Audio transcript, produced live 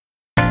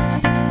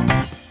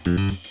Hello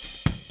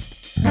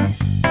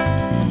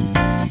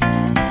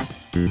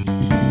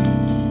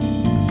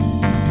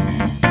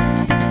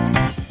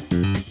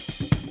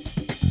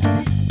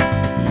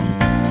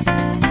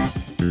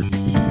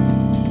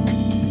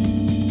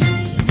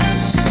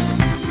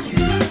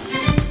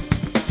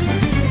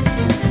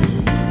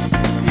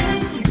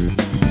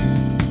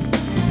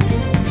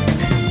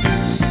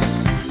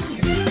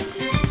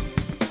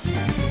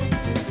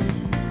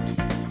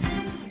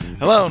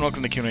and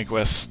welcome to Q&A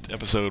Quest,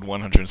 episode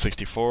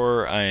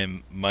 164. I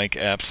am Mike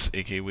Apps,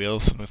 aka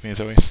Wheels, and with me as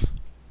always.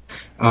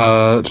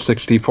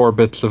 64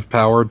 bits of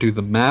power, do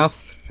the math.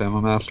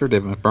 Family Master,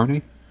 David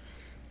McBurney.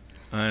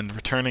 And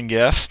returning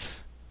guest.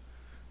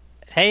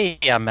 Hey,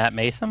 I'm Matt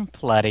Mason,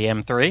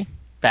 Palladium 3,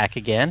 back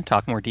again,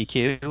 talk more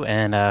DQ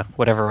and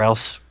whatever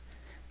else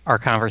our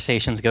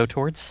conversations go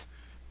towards.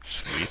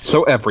 Sweet.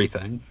 So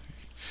everything.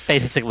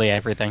 Basically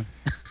everything.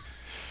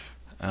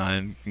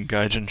 And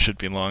Gaijin should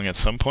be long at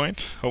some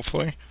point,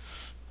 hopefully.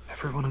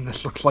 Everyone in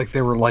this looks like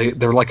they're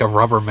like a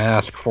rubber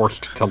mask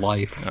forced to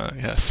life.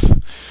 Yes.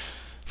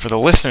 For the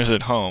listeners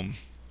at home,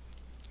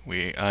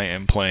 I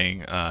am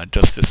playing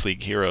Justice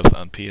League Heroes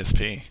on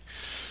PSP.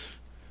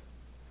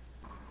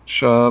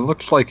 Which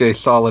looks like a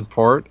solid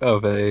port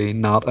of a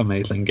not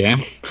amazing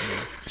game.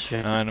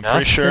 And I'm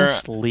pretty sure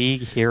Justice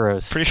League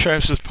Heroes. Pretty sure I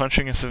was just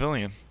punching a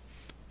civilian.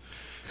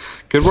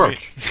 Good work.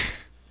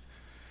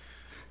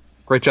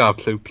 Great job,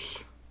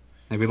 Soups.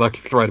 Maybe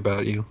Lex is right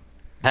about you.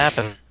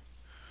 Happen.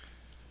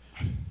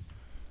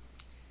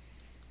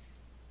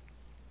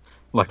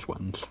 Lex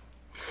wins.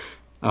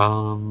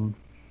 So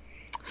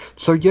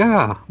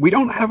yeah, we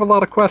don't have a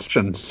lot of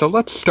questions, so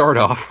let's start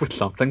off with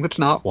something that's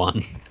not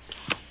one.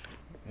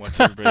 What's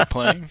everybody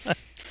playing?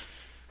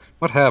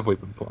 What have we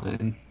been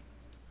playing?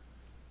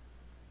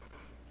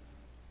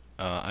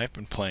 I've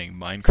been playing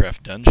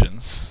Minecraft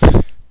Dungeons.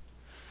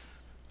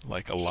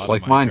 Like a lot It's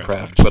like of Minecraft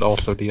Dungeons, but but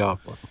also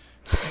Diablo.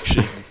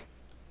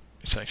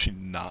 It's actually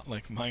not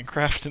like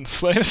Minecraft in the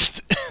slightest.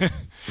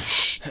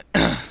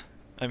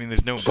 I mean,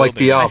 there's no It's like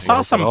building. Diablo. I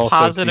saw some but also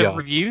positive Diablo.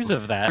 reviews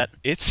of that.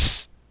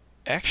 It's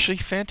actually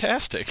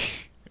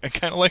fantastic. I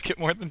kind of like it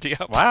more than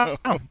Diablo. Wow.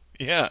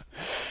 Yeah.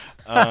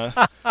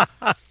 Well,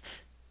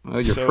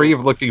 you're So- free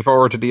of looking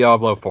forward to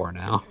Diablo 4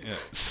 now. Yeah.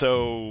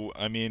 So,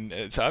 I mean,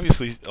 it's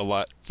obviously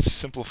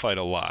simplified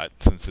a lot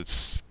since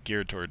it's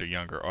geared toward a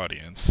younger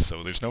audience.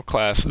 So there's no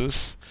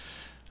classes.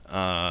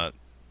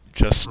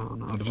 Just Oh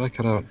no, did I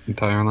cut out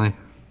entirely?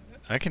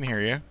 I can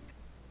hear you.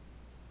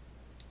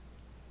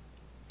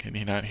 Can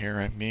you not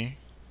hear me?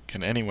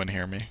 Can anyone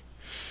hear me?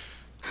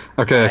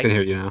 Okay, I can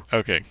hear you now.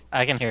 Okay.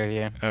 I can hear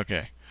you.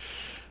 Okay.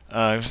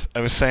 I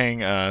was saying,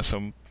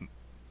 so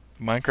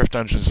Minecraft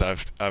Dungeons is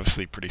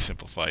obviously pretty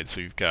simplified. So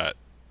you've got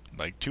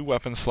like 2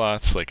 weapon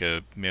slots, like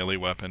a melee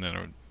weapon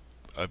and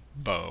a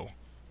bow,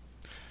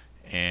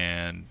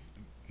 and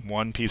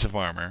 1 piece of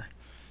armor,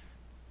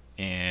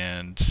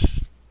 and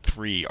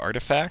 3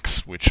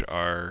 artifacts, which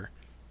are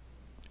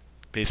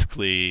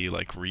basically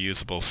like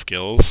reusable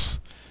skills,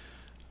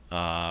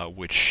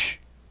 which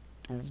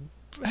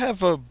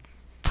have a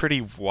pretty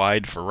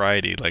wide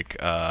variety. Like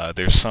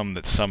there's some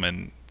that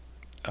summon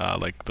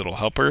like little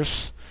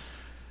helpers.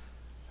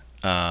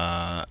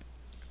 Hold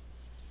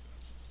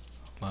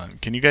on.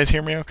 Can you guys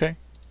hear me okay?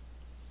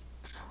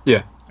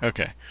 Yeah,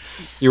 Okay.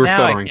 you were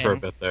Now I stuttering for a can.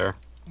 bit there.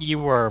 You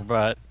were,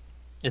 but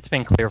it's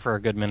been clear for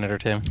a good minute or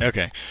two.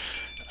 Okay.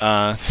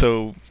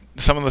 So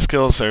some of the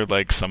skills are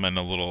like summon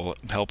a little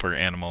helper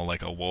animal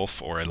like a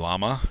wolf or a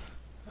llama.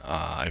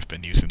 I've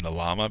been using the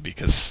llama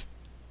because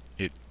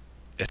it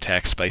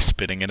attacks by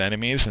spitting at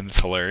enemies and it's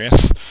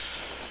hilarious.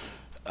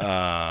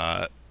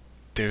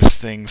 There's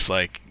things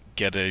like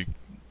get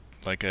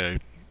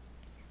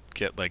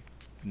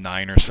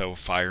 9 or so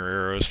fire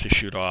arrows to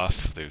shoot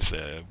off. There's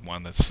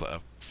one that's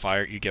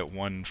fire. You get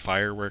 1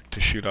 firework to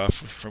shoot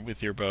off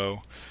with your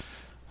bow.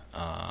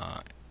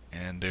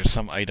 And there's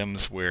some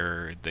items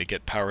where they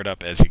get powered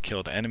up as you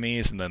kill the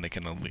enemies, and then they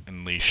can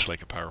unleash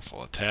like a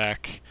powerful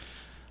attack.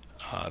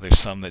 There's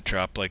some that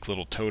drop like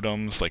little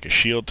totems, like a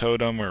shield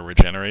totem or a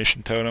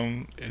regeneration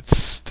totem.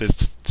 It's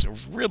a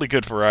really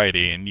good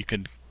variety, and you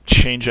can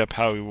change up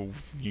how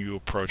you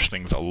approach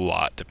things a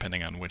lot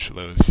depending on which of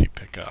those you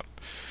pick up.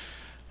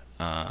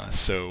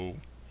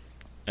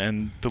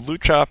 And the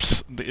loot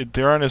drops,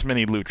 there aren't as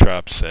many loot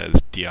drops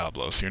as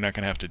Diablo, so you're not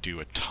going to have to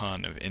do a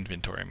ton of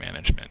inventory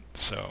management.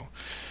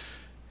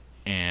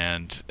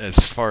 And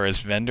as far as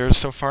vendors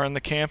so far in the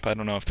camp, I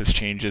don't know if this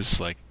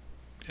changes like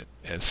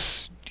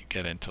as you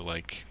get into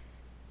like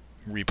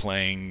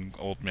replaying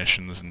old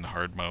missions in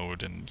hard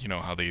mode, and you know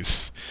how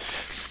these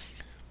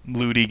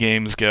looty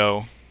games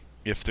go.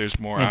 If there's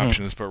more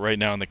options, but right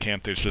now in the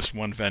camp there's just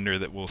 1 vendor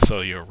that will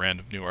sell you a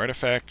random new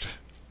artifact,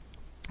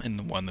 and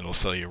the one that'll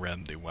sell you a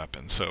random new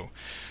weapon. So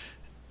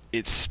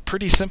it's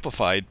pretty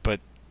simplified, but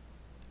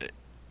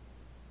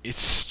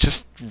it's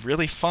just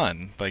really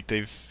fun. Like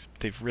they've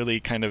really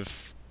kind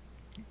of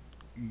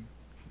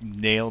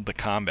nailed the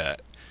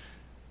combat.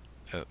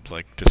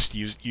 Like just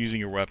using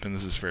your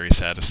weapons is very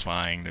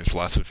satisfying. There's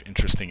lots of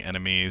interesting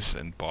enemies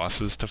and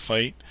bosses to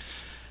fight,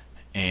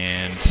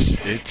 and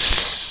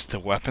the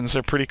weapons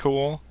are pretty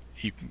cool.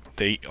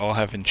 They all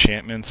have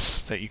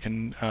enchantments that you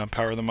can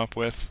power them up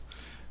with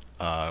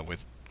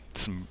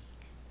some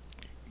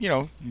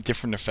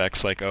different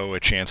effects, like a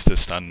chance to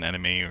stun an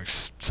enemy, or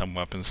some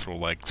weapons will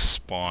like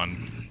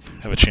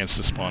have a chance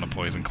to spawn a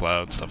poison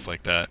cloud, stuff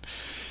like that.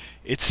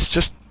 It's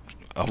just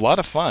a lot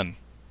of fun,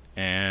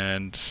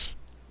 and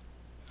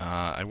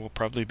I will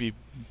probably be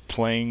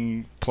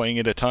playing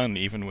it a ton,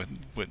 even with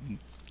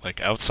like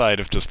outside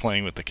of just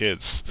playing with the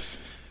kids.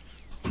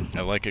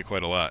 I like it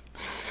quite a lot.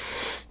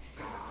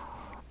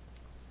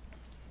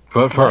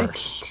 But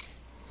first,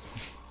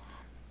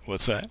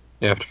 What's that?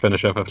 you have to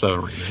finish FF7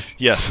 Remake.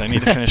 Yes, I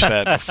need to finish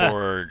that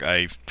before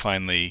I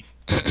finally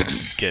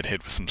get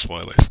hit with some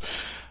spoilers.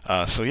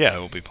 So yeah, I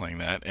will be playing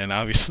that, and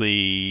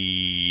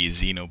obviously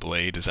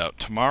Xenoblade is out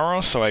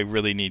tomorrow, so I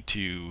really need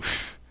to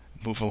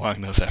move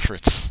along those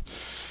efforts.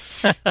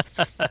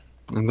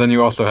 And then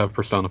you also have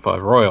Persona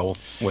 5 Royal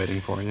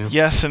waiting for you.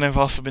 Yes, and I've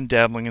also been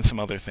dabbling in some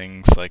other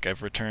things, like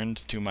I've returned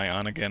to my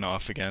on again,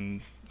 off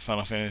again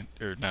Dragon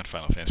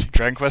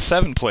Quest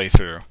VII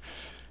playthrough.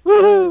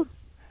 Woohoo!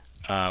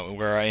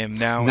 Where I am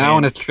now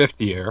in its 5th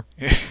year.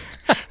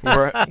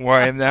 where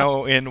I am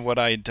now in what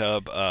I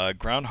dub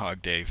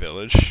Groundhog Day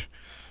Village.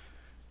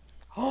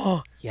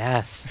 Oh,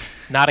 yes.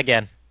 Not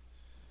again.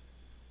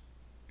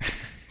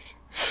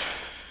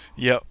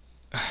 Yep.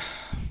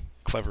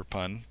 Clever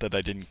pun that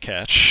I didn't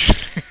catch.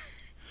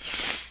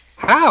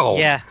 How?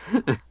 Yeah.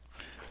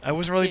 I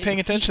wasn't really paying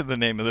attention to the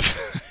name of the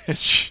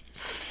village.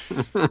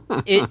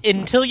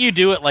 Until you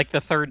do it like the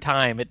third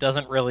time, it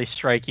doesn't really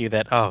strike you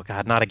that, oh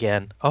god, not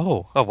again.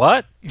 Oh, a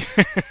what?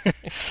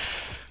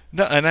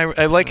 No, and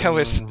I like how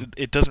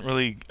it doesn't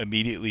really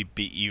immediately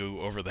beat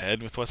you over the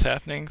head with what's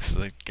happening.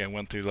 So like I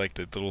went through like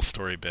the little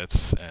story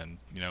bits, and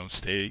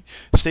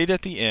stayed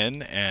at the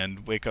inn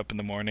and wake up in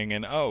the morning,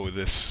 and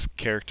this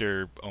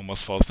character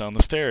almost falls down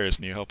the stairs,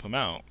 and you help him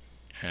out,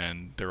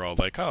 and they're all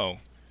like, oh,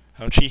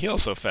 how'd she heal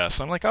so fast?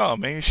 So I'm like, oh,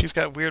 maybe she's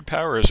got weird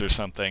powers or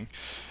something.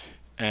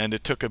 And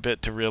it took a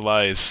bit to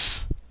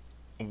realize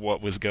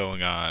what was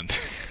going on.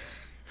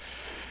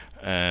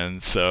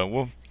 And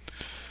so,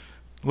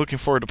 looking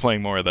forward to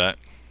playing more of that.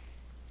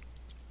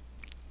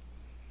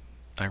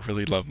 I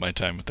really love my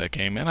time with that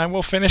game, and I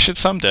will finish it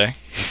someday.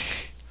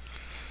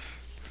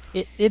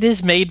 It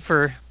is made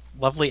for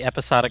lovely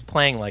episodic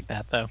playing like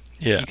that, though.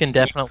 Yeah. You can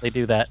definitely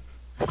do that.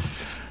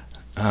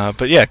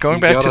 But yeah, going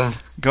back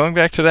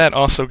to that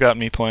also got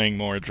me playing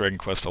more Dragon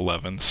Quest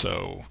XI,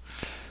 so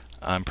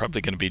I'm probably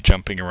going to be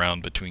jumping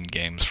around between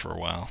games for a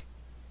while.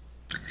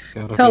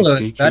 Hello,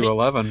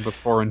 DQ11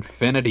 before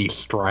Infinity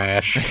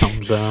Strash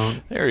comes out.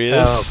 There he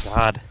is. Oh,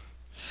 God.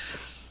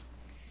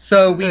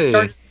 So we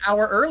started an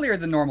hour earlier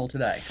than normal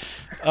today.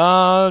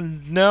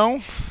 No.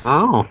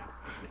 Oh.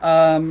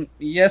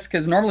 Yes,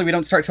 because normally we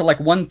don't start till like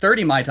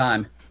 1:30 my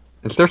time.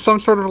 Is there some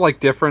sort of like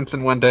difference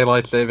in when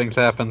daylight savings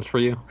happens for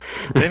you?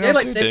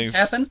 Daylight savings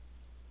happen?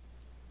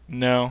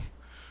 No.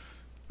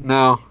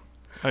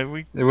 It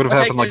would have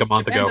happened like a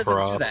month ago for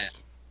us.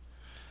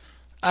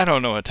 I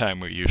don't know what time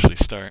we usually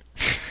start.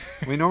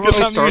 We normally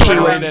I'm start usually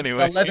around late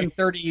anyway.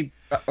 11:30,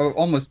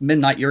 almost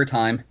midnight your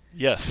time.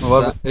 Yes.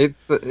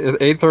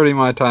 8:30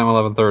 my time,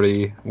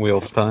 11:30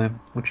 Wheels time,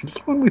 which is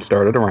when we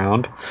started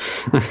around.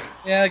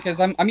 Yeah, because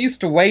I'm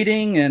used to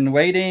waiting, and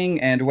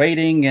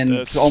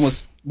it's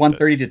almost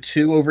 1:30 to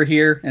 2 over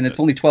here, and it's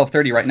only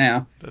 12:30 right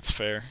now. That's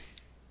fair.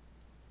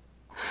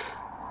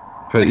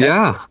 But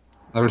yeah.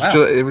 I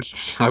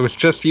was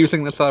just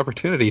using this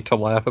opportunity to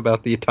laugh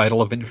about the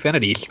title of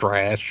Infinity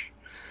Strash.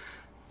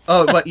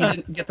 Oh, what, you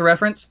didn't get the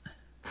reference?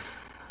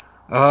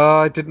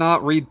 I did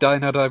not read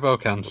Dino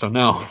Daiboken, so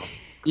no.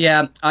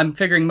 Yeah, I'm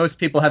figuring most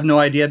people have no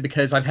idea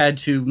because I've had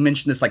to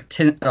mention this like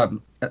 10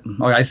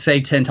 I say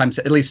 10 times,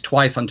 at least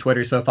twice on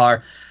Twitter so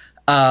far.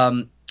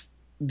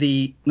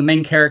 The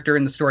main character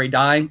in the story,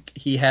 Dai,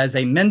 he has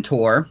a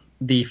mentor,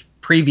 the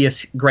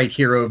previous great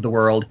hero of the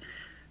world,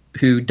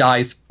 who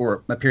dies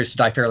or appears to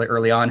die fairly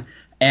early on,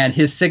 and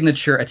his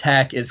signature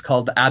attack is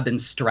called the Abin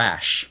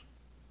Strash.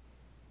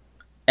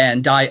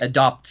 And Dai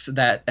adopts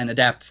that and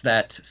adapts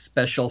that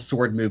special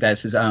sword move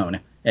as his own,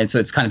 and so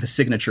it's kind of a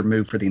signature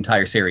move for the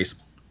entire series.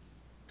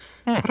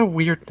 What a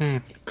weird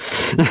name.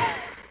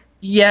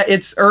 Yeah,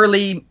 it's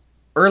early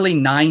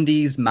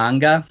 90s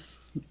manga.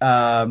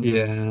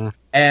 Yeah.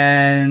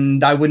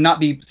 And I would not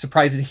be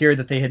surprised to hear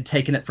that they had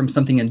taken it from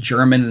something in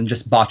German and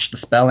just botched the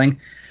spelling.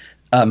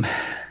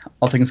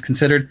 All things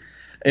considered,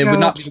 it would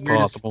not be the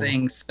weirdest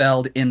thing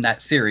spelled in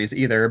that series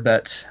either.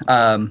 But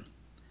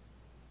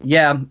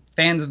yeah,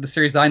 fans of the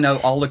series that I know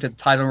all looked at the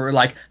title and were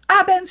like,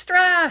 "Abin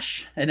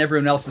Strash," and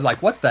everyone else is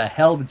like, "What the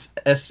hell did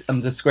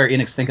the Square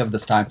Enix think of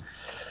this time?"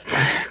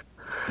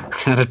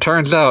 And it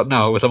turns out,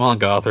 no, it was a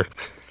manga author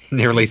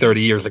nearly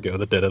 30 years ago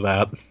that did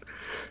that.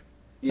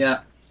 Yeah.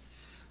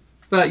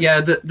 But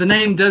yeah, the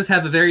name does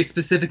have a very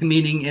specific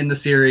meaning in the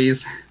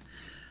series,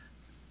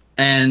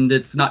 and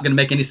it's not going to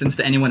make any sense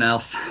to anyone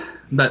else.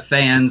 But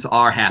fans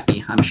are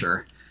happy, I'm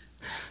sure.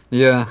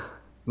 Yeah.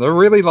 They're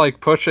really,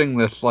 like, pushing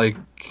this, like,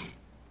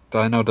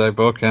 Dino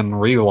Daiboken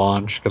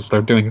relaunch because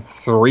they're doing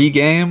 3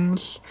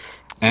 games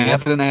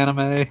and an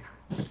anime.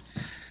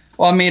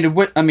 Well,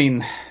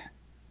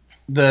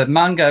 the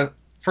manga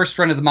first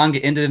run of the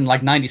manga ended in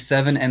like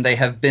 97, and they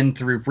have been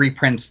through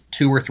reprints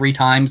 2 or 3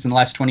 times in the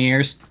last 20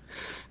 years.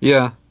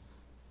 Yeah.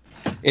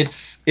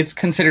 It's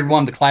considered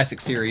one of the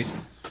classic series.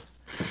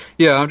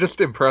 Yeah, I'm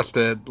just impressed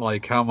at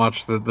like how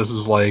much that this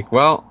is like.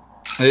 Well,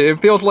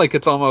 it feels like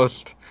it's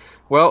almost.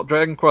 Well,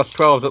 Dragon Quest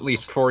XII is at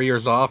least 4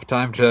 years off.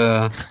 Time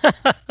to.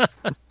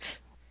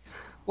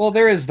 Well,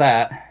 there is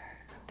that.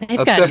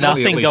 They've got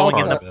nothing going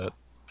in it.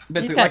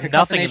 But it's like a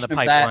nothing in the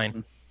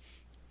pipeline.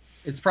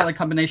 It's probably a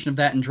combination of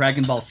that and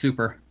Dragon Ball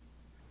Super.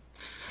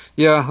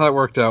 Yeah, that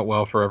worked out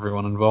well for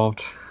everyone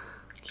involved.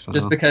 So.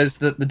 Just because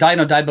the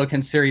Dino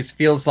Daiboken series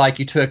feels like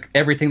you took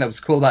everything that was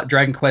cool about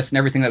Dragon Quest and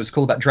everything that was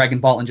cool about Dragon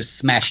Ball and just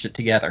smashed it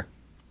together.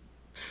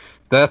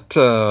 That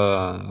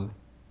the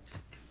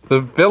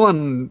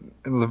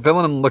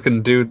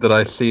villain-looking dude that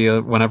I see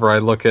whenever I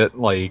look at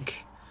like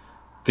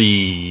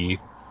the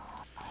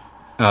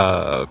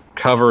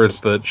covers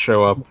that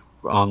show up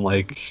on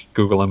like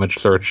Google image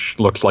search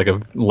looks like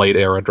a late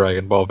era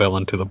Dragon Ball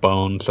villain to the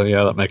bone. So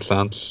yeah, that makes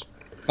sense.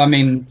 I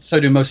mean, so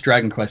do most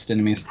Dragon Quest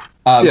enemies.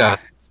 Yeah.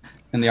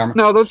 In the armor.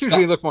 No, those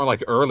usually look more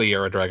like early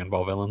era Dragon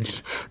Ball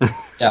villains.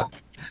 Yeah.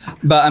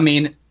 But I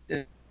mean,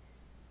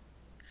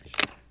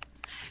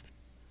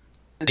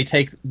 they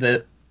take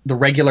the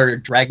regular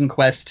Dragon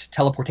Quest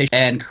teleportation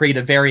and create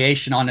a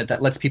variation on it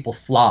that lets people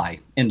fly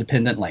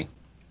independently.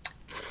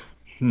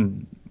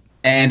 And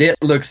it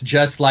looks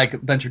just like a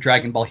bunch of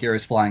Dragon Ball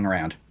heroes flying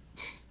around.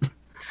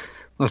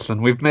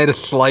 Listen, we've made a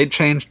slight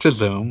change to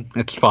Zoom.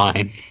 It's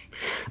fine.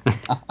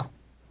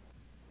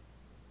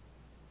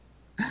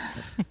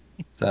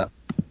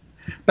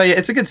 But yeah,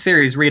 it's a good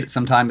series. Read it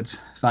sometime. It's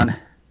fun.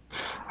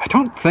 I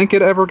don't think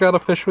it ever got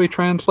officially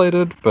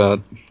translated, but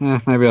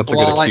maybe that's a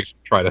good excuse to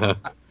try to.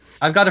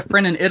 I've got a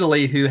friend in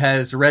Italy who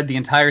has read the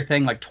entire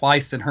thing like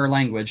twice in her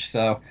language,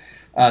 so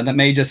that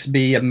may just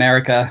be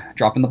America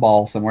dropping the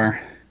ball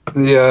somewhere.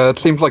 Yeah, it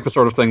seems like the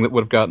sort of thing that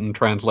would have gotten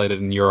translated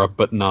in Europe,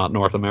 but not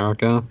North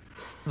America.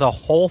 The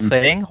whole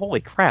thing?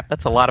 Holy crap,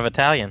 that's a lot of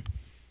Italian.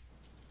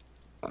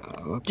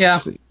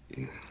 Let's see.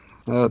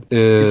 That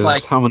is it's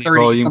like how many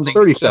volumes?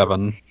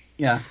 37.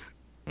 Yeah.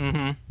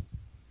 Mm-hmm.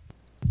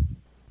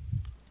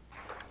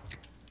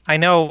 I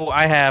know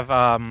I have,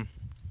 I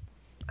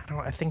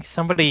think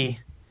somebody,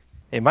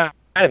 it might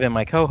have been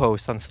my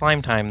co-host on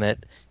Slime Time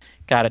that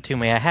got it to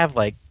me. I have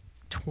like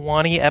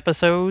 20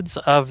 episodes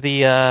of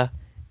the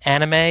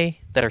anime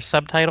that are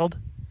subtitled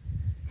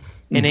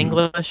in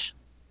English.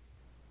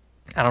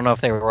 I don't know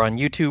if they were on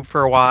YouTube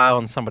for a while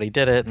and somebody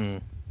did it,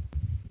 and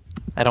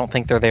I don't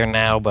think they're there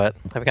now, but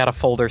I've got a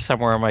folder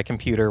somewhere on my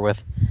computer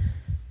with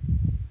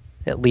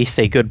at least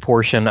a good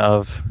portion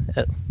of,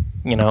 at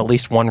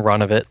least one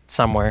run of it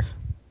somewhere.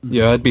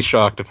 Yeah, I'd be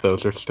shocked if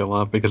those are still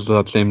up, because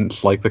that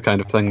seems like the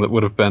kind of thing that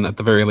would have been, at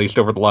the very least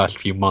over the last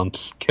few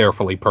months,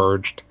 carefully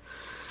purged.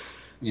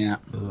 Yeah.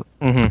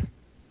 Mm-hmm.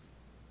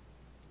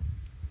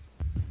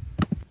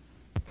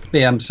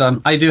 Yeah,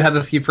 so I do have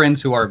a few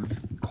friends who are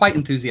quite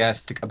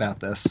enthusiastic about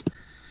this,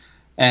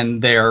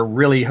 and they're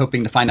really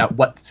hoping to find out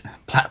what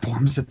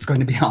platforms it's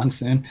going to be on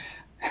soon.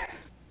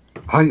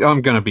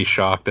 I'm going to be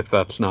shocked if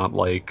that's not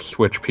like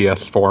Switch,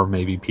 PS4,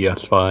 maybe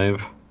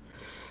PS5.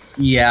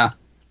 Yeah.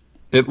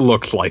 It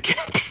looks like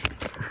it.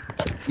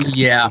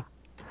 Yeah.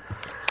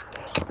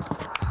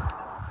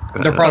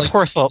 They're probably of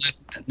course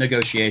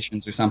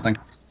negotiations or something.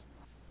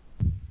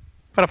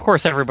 But of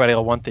course everybody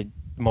will want the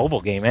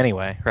mobile game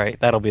anyway, right?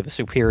 That'll be the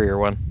superior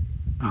one.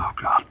 Oh,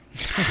 God.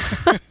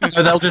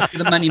 Or they'll just be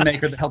the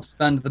moneymaker that helps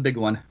fund the big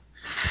one.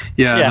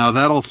 Yeah,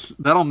 no,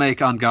 that'll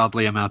make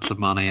ungodly amounts of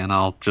money, and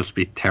I'll just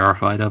be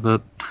terrified of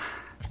it.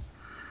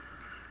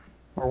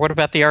 Or what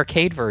about the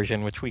arcade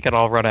version, which we could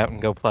all run out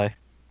and go play?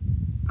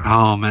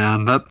 Oh,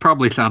 man, that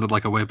probably sounded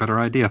like a way better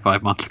idea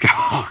 5 months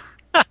ago.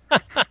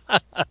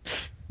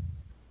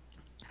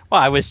 Well,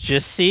 I was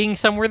just seeing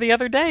somewhere the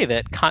other day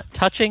that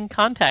touching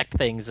contact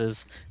things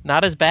is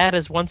not as bad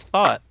as once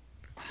thought.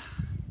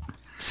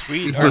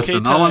 Sweet Listen,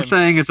 arcade time. all I'm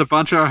saying is a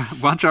bunch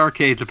of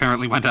arcades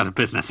apparently went out of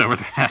business over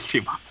the past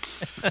few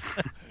months.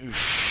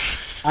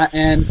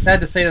 And sad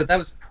to say that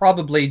was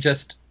probably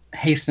just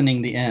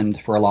hastening the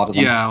end for a lot of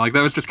them. Yeah, like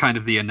that was just kind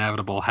of the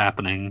inevitable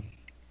happening.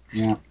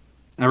 Yeah.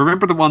 I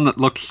remember the one that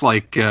looks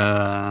like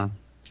I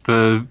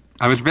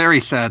was very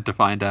sad to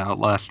find out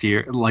last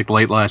year, like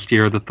late last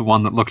year, that the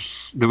one that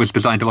was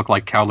designed to look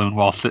like Kowloon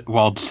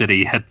Walled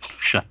City had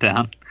shut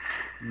down.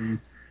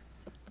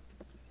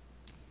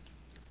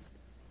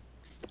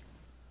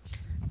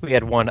 We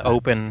had one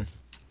open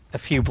a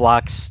few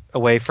blocks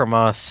away from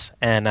us,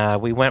 and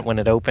we went when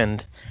it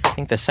opened. I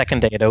think the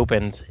second day it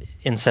opened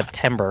in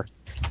September.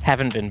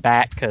 Haven't been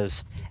back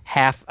because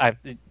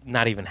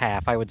not even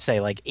half, I would say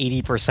like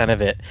 80%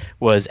 of it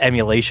was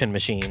emulation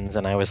machines,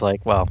 and I was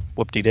like, well,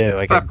 whoop-de-doo.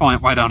 At that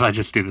point, why don't I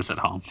just do this at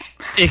home?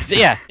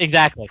 Yeah,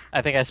 exactly.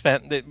 I think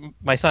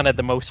my son had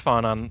the most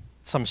fun on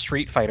some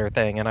Street Fighter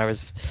thing, and I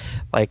was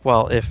like,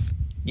 well, if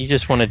you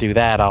just want to do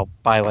that, I'll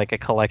buy like a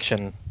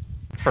collection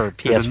for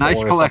PS4 There's a nice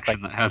or collection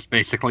something. that has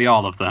basically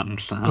all of them.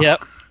 So.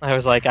 Yep. I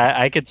was like,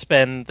 I could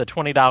spend the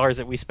 $20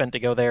 that we spent to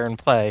go there and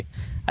play.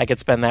 I could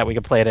spend that. We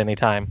could play it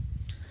anytime.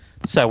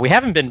 So we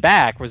haven't been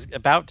back. Was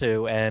about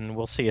to, and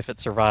we'll see if it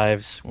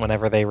survives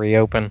whenever they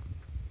reopen.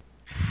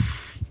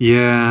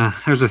 Yeah,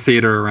 there's a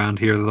theater around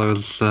here that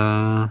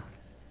was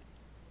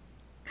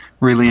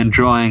really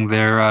enjoying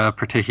their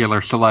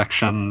particular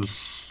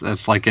selections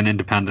as like an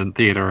independent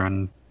theater,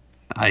 and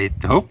I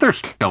hope they're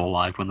still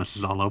alive when this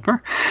is all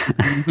over.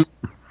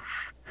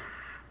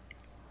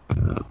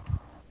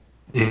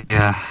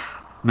 Yeah,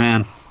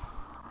 man.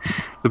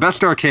 The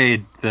best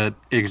arcade that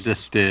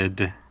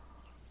existed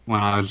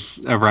when I was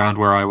around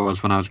where I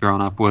was when I was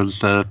growing up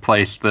was a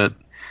place that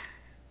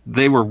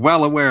they were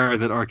well aware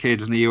that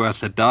arcades in the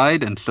U.S. had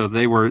died, and so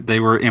they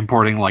were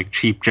importing like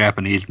cheap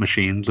Japanese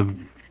machines of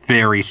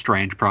very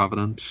strange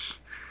provenance.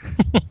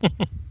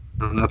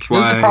 And that's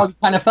why. Those are probably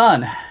kind of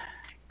fun.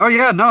 Oh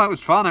yeah, no, it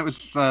was fun. It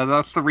was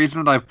that's the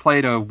reason that I've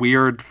played a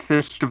weird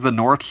Fist of the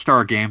North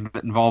Star game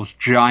that involves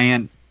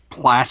giant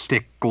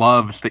plastic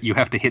gloves that you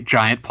have to hit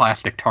giant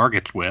plastic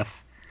targets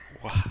with.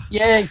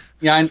 Yay!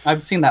 Yeah,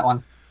 I've seen that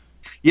one.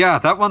 Yeah,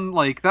 that one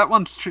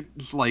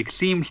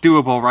seems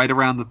doable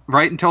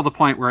right until the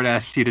point where it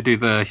asks you to do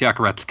the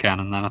Hyakuretsu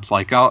cannon. Then it's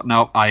like, oh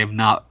no, I have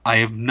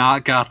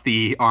not got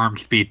the arm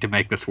speed to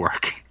make this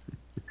work.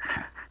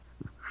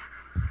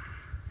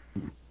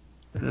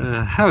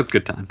 That was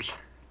good times.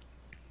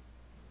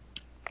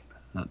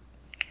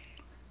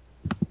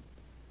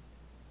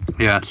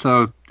 Yeah,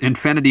 so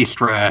Infinity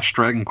Strash,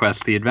 Dragon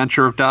Quest: The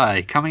Adventure of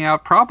Dai, coming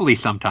out probably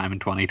sometime in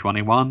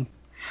 2021.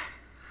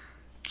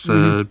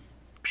 It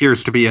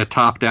appears to be a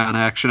top-down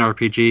action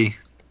RPG.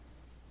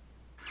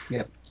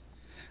 Yep.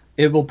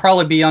 It will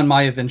probably be on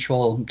my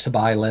eventual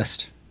to-buy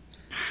list.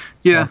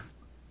 So, yeah.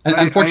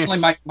 Unfortunately,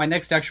 my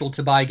next actual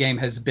to-buy game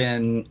has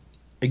been,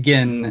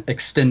 again,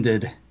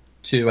 extended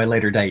to a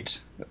later date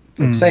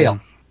for sale.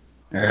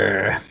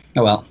 Oh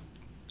well.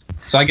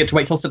 So I get to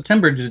wait till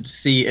September to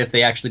see if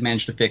they actually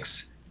manage to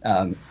fix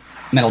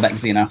Metalback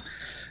Xeno.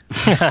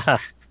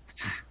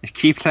 It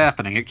keeps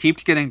happening. It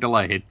keeps getting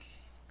delayed.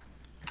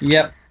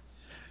 Yep.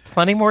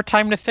 Plenty more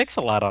time to fix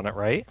a lot on it,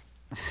 right?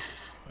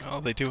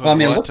 Well, they do have Well, I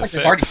mean, a it lot looks to like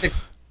they've already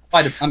fix.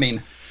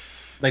 fixed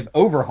they've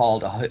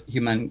overhauled a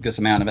humongous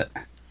amount of it.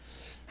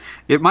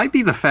 It might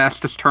be the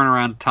fastest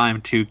turnaround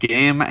time to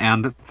game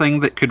and the thing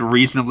that could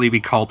reasonably be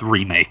called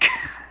remake.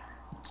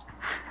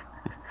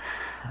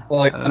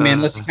 Well, I mean,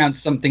 unless you count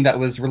something that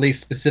was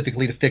released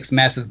specifically to fix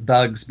massive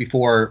bugs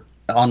before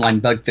online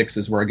bug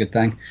fixes were a good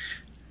thing.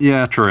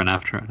 Yeah, true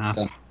enough.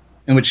 So,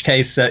 in which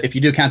case, if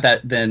you do count that,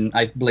 then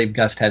I believe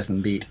Gust has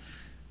them beat.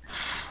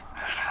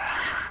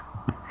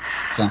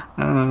 So.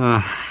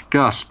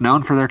 Gust,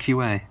 known for their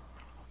QA.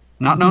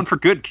 Not known for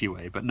good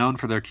QA, but known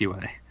for their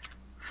QA.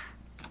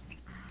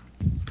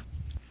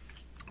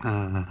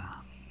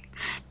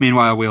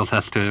 Meanwhile, Wheels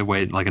has to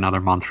wait like another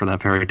month for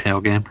that Fairy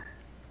Tail game.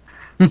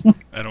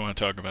 I don't want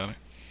to talk about it.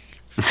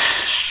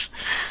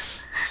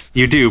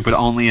 You do, but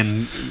only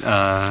in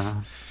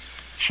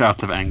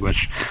shouts of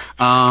anguish.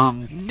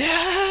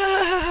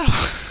 No!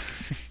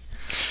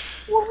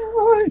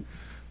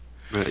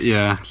 But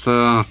yeah,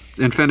 so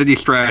Infinity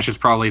Strash is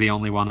probably the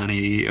only one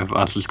any of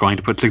us is going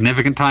to put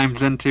significant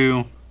times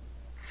into.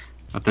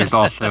 But there's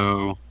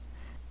also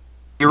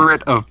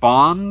Spirit of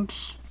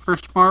Bonds for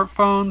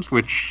smartphones,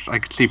 which I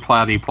could see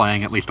Platy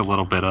playing at least a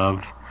little bit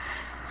of.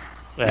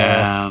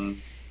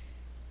 And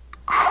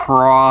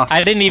Cross.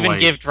 I didn't even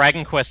give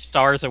Dragon Quest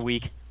stars a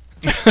week.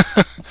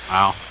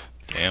 Wow.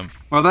 Damn.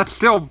 Well, that's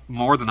still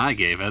more than I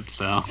gave it,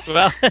 so.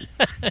 Well,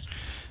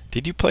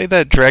 Did you play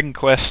that Dragon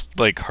Quest,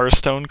 like,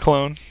 Hearthstone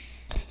clone?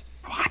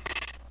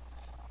 What?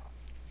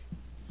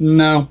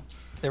 No.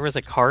 there was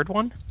a card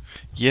one?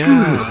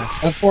 Yeah.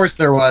 Of course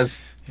there was.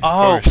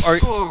 Of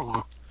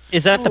course.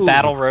 Is that the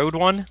Battle Road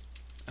one?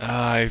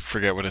 I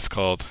forget what it's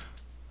called.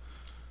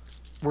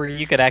 Where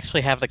you could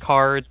actually have the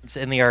cards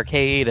in the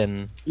arcade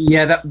and...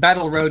 Yeah, that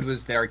Battle Road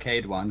was the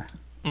arcade one.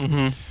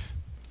 Mm-hmm.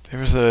 There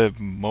was a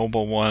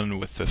mobile one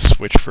with the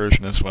Switch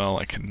version as well.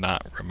 I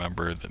cannot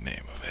remember the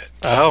name of it.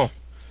 Oh.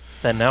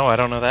 Then no, I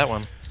don't know that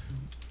one.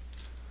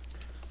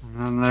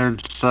 And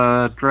there's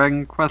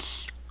Dragon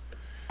Quest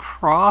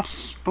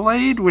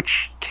Crossblade,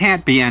 which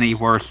can't be any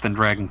worse than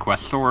Dragon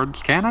Quest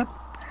Swords, can it?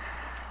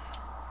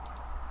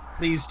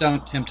 Please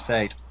don't tempt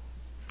fate.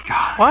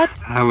 God, What?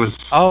 that was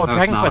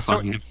Dragon not Quest a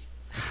fun game.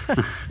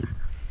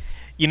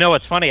 You know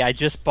what's funny? I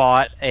just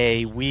bought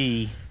a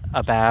Wii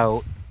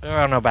about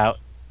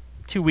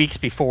 2 weeks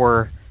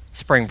before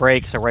spring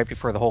break, so right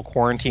before the whole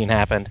quarantine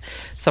happened.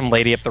 Some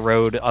lady up the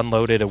road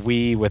unloaded a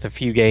Wii with a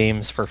few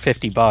games for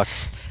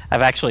 $50.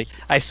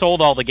 I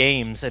sold all the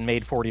games and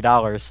made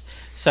 $40,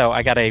 so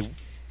I got a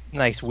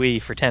nice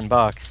Wii for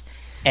 $10.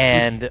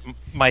 And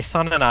my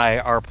son and I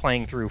are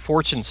playing through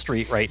Fortune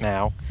Street right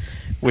now,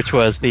 which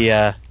was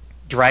the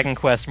Dragon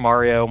Quest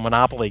Mario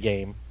Monopoly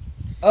game.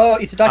 Oh,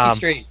 Itadaki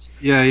Street.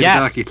 Yeah,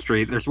 Yes. Itadaki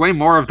Street. There's way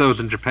more of those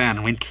in Japan,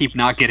 and we keep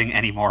not getting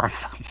any more of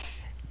them.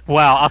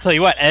 Well, I'll tell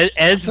you what.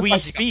 As I'm we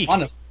surprised you got speak,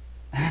 one of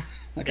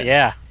Okay.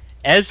 yeah,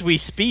 as we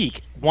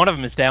speak, one of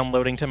them is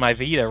downloading to my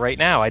Vita right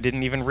now. I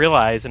didn't even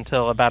realize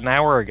until about an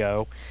hour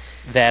ago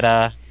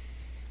that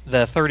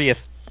the 30th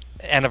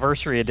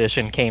anniversary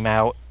edition came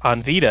out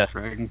on Vita.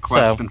 Dragon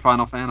Quest and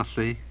Final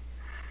Fantasy.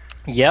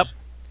 Yep.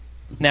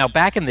 Now,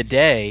 back in the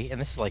day, and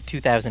this is like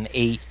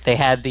 2008, they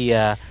had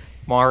the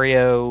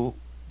Mario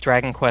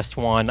Dragon Quest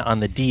 1 on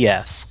the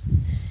DS.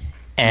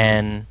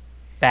 And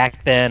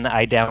back then,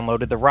 I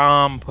downloaded the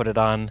ROM, put it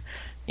on,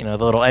 the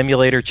little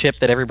emulator chip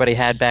that everybody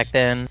had back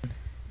then.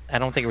 I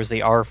don't think it was the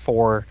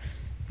R4.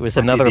 It was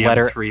another the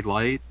letter. M3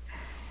 Lite.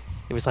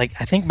 It was like,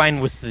 I think mine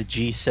was the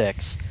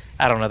G6.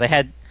 I don't know. They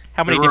had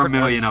how many There were a different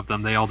million ones? of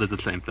them. They all did the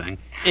same thing.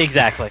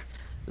 Exactly.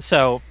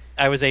 So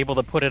I was able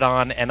to put it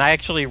on, and I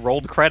actually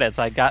rolled credits.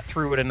 I got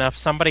through it enough.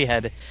 Somebody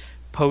had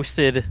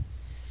posted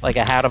like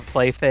a how to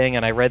play thing,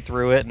 and I read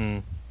through it,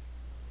 and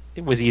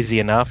it was easy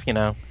enough.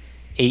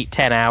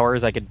 8-10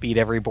 hours, I could beat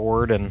every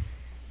board and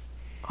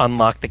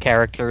unlock the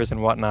characters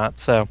and whatnot.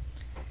 So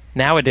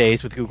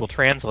nowadays with Google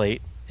Translate,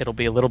 it'll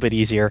be a little bit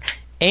easier.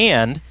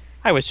 And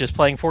I was just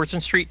playing Fortune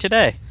Street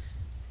today.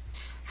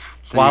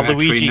 So While you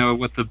Luigi actually know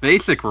what the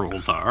basic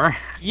rules are.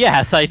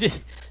 Yes, I did.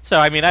 So,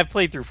 I mean, I've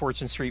played through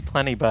Fortune Street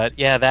plenty, but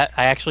yeah, that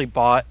I actually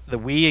bought the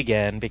Wii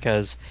again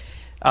because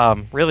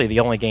really the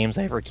only games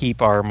I ever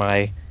keep are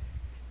my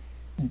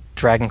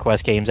Dragon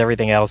Quest games.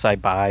 Everything else I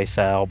buy,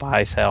 sell,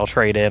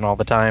 trade in all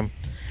the time.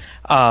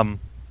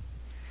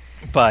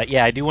 But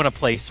yeah, I do want to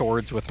play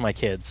Swords with my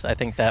kids. I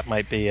think that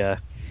might be a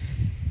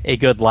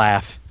good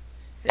laugh.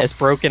 As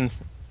broken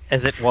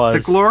as it was.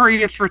 The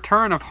glorious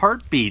return of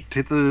Heartbeat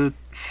to the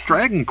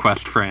Dragon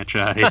Quest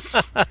franchise.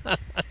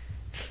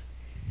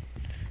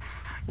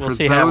 We'll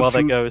see how well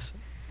that goes.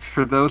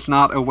 For those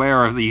not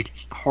aware of the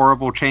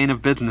horrible chain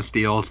of business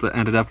deals that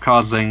ended up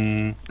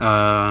causing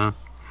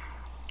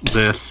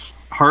this,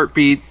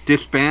 Heartbeat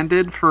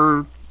disbanded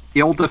for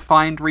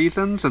ill-defined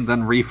reasons and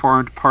then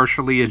reformed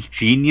partially as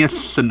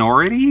Genius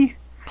Sonority.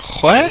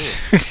 What?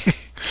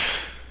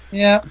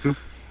 Yeah.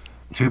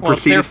 Well,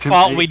 it's their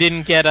fault we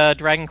didn't get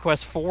Dragon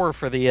Quest 4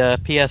 for the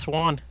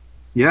PS1.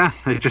 Yeah,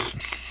 they just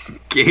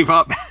gave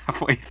up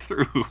halfway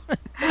through.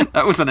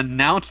 That was an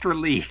announced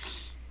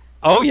release.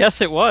 Oh, yes,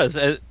 it was.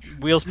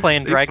 Wheels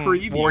playing They Dragon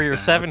previewed Warrior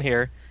that. 7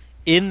 here.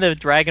 In the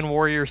Dragon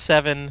Warrior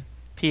 7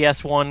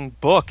 PS1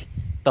 book,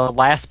 the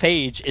last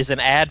page is an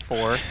ad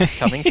for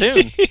coming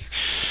soon.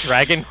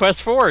 Dragon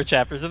Quest 4,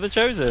 Chapters of the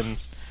Chosen.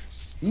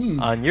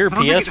 On your I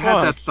don't think it had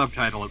PS1. that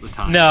subtitle at the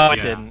time. No, it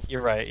Yeah. didn't.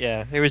 You're right.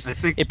 Yeah, it was. I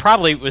think It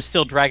probably was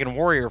still Dragon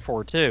Warrior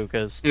 4 too,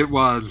 because it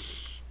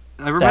was.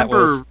 I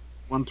remember was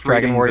once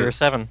Dragon reading Warrior that-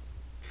 7.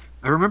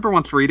 I remember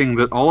once reading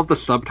that all of the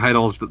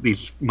subtitles that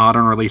these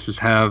modern releases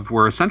have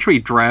were essentially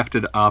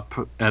drafted up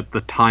at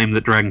the time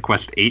that Dragon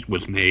Quest VIII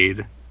was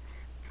made.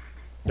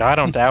 I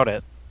don't doubt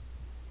it.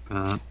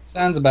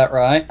 Sounds about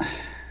right.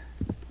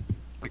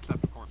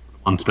 Except, of course, for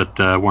the ones that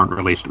weren't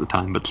released at the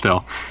time, but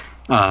still.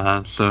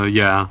 So,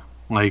 yeah,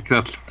 like,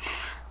 that's...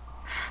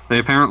 They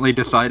apparently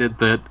decided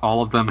that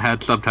all of them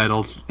had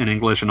subtitles in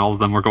English and all of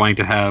them were going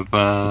to have,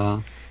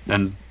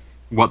 and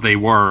what they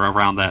were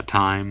around that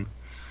time.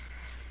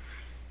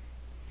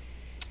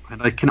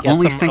 And I can Got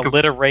only some think of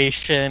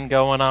alliteration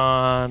going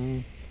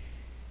on.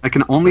 I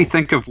can only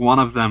think of one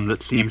of them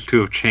that seems to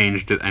have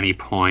changed at any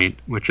point,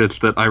 which is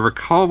that I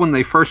recall when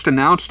they first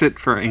announced it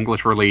for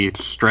English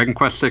release, Dragon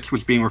Quest VI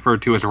was being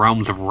referred to as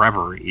Realms of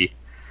Reverie.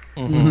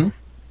 Mm-hmm. Mm-hmm.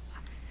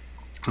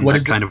 And What that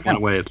is kind it of went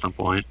now? away at some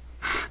point.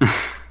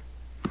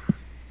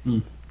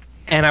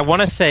 And I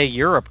want to say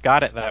Europe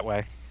got it that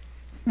way.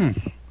 I've I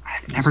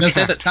was never going to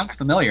say checked. that sounds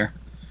familiar.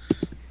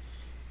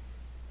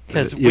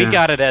 Because we Yeah.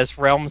 got it as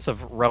Realms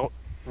of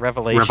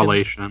Revelation.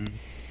 Revelation.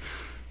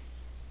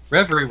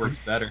 Reverie works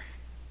better.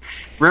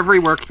 Reverie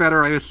works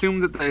better. I assume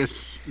that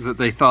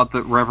they thought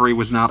that Reverie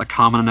was not a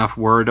common enough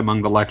word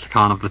among the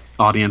lexicon of the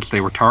audience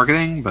they were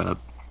targeting, but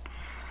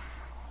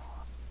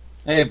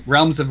Hey,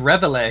 Realms of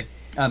Reveille.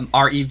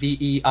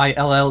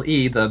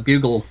 Reveille, the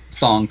bugle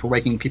song for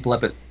waking people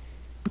up at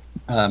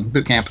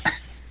boot camp.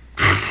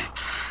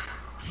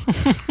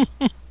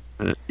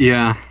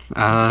 yeah. See if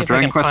I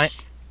Dragon can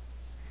Quest.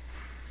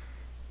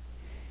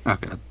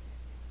 Okay.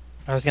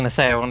 I was going to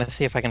say, I want to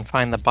see if I can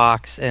find the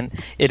box. And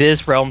it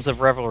is Realms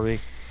of Revelry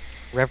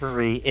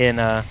in,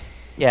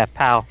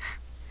 PAL.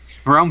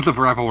 Realms of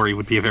Revelry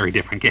would be a very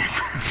different game.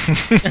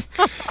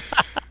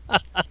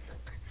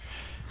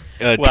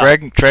 Well,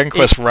 Dragon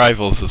Quest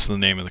Rivals is the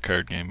name of the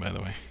card game, by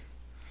the way.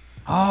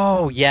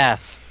 Oh,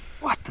 yes.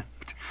 What the?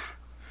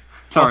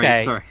 Sorry,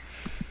 Okay. sorry.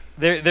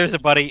 There's a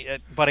buddy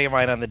of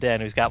mine on the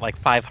Den who's got like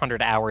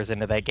 500 hours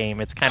into that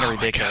game. It's kind of Oh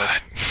my ridiculous.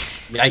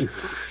 God.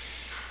 Yikes.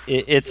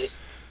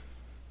 It's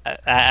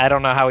I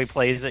don't know how he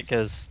plays it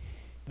because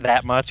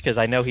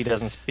I know he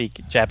doesn't speak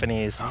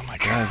Japanese. Oh my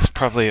God, it's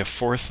probably a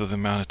fourth of the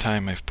amount of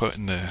time I've put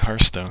into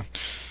Hearthstone.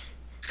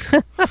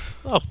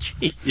 Oh,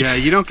 gee. Yeah,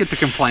 you don't get to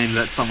complain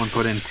that someone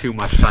put in too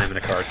much time in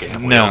a card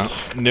game. No,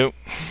 nope.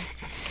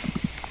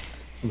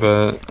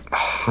 But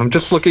I'm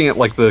just looking at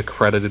like the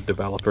credited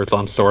developers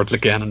on Swords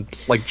again, and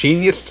it's like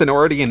Genius,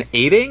 Sonority, and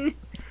Aiding.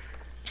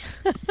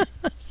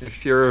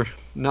 If you're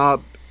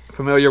not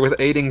familiar with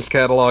Aiding's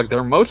catalog,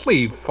 they're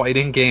mostly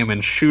fighting game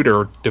and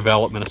shooter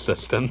development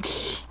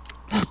assistants.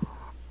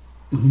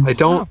 I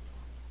don't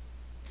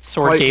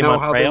Sword quite game know on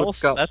how rails.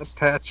 they got That's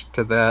attached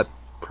to that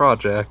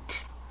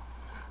project.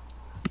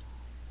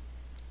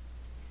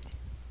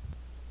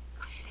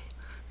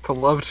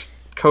 Beloved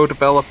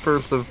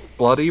co-developers of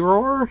Bloody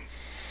Roar?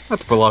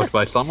 That's beloved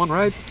by someone,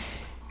 right?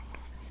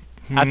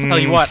 I'll tell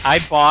you what. I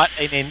bought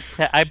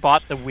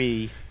the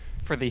Wii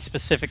for the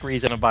specific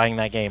reason of buying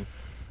that game.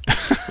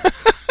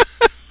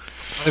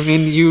 I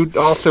mean, you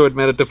also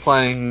admitted to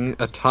playing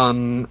a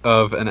ton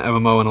of an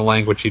MMO in a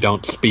language you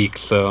don't speak,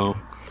 so...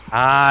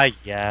 Ah,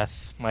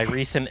 yes. My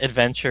recent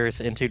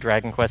adventures into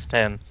Dragon Quest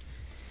X.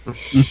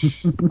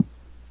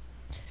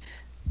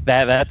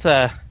 That's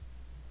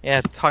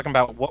talking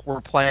about what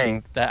we're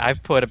playing, that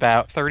I've put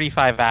about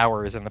 35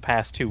 hours in the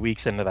past 2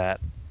 weeks into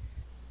that.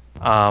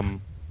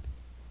 On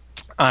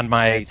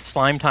my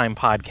Slime Time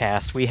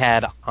podcast, we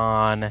had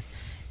on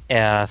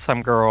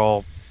some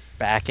girl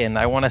back in,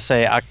 I want to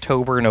say,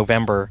 October,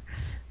 November,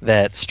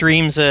 that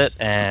streams it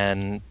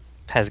and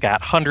has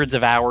got hundreds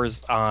of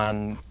hours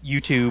on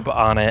YouTube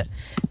on it,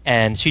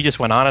 and she just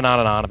went on and on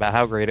and on about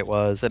how great it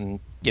was,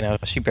 and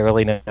she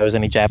barely knows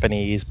any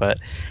Japanese, but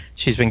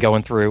she's been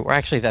going through, or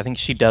actually I think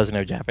she does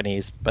know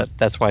Japanese, but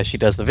that's why she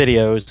does the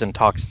videos and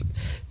talks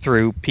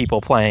through people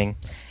playing.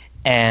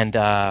 And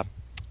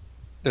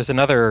there's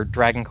another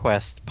Dragon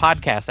Quest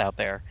podcast out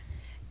there,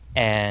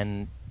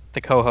 and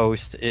the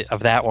co-host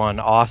of that one,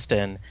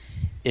 Austin,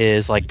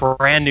 is like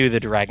brand new to the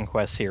Dragon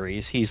Quest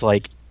series. He's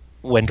like,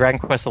 when Dragon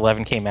Quest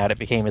XI came out, it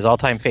became his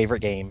all-time favorite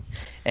game,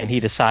 and he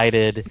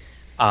decided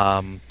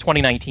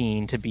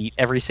 2019 to beat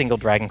every single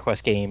Dragon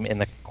Quest game in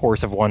the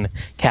course of one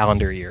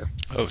calendar year.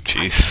 Oh,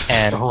 jeez.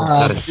 And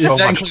that is so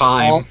much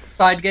time. All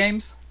side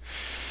games?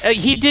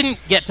 He didn't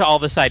get to all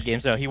the side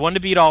games. No, he wanted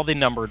to beat all the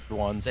numbered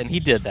ones, and he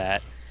did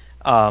that.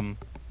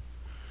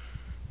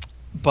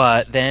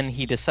 But then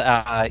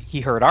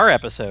he heard our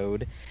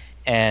episode,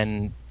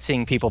 and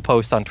seeing people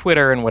post on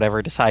Twitter and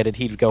whatever, decided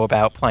he'd go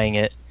about playing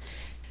it,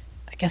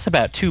 I guess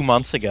about 2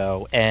 months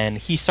ago, and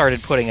he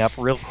started putting up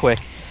real quick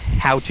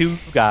how-to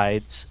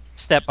guides,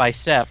 step by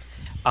step,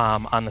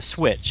 on the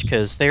Switch,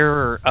 because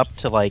they're up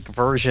to like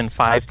version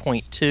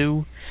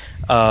 5.2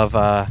 of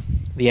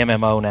the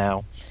MMO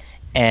now,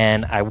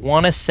 and I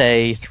want to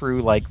say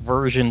through like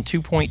version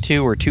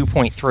 2.2 or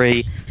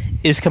 2.3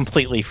 is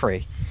completely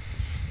free.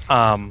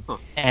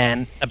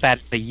 And about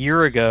a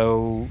year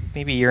ago,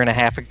 maybe a year and a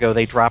half ago,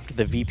 they dropped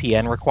the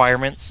VPN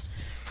requirements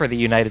for the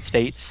United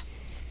States,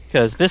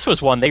 because this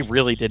was one they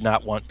really did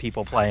not want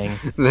people playing.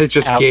 They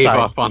just outside. gave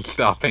up on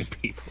stopping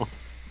people.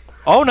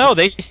 Oh no,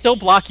 they still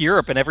block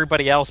Europe and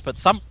everybody else, but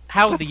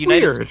somehow That's the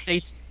United weird.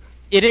 States...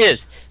 It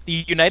is.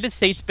 The United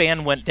States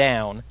ban went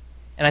down,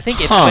 and I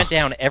think it went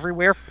down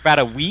everywhere for about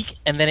a week,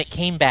 and then it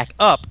came back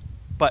up,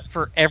 but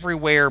for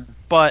everywhere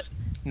but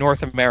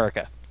North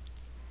America.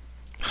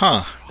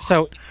 Huh.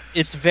 So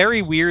it's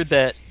very weird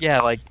that,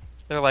 they're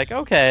like,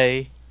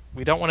 okay,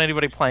 we don't want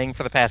anybody playing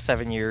for the past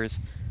 7 years.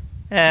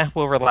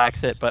 We'll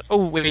relax it, but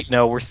oh wait,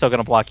 no, we're still going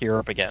to block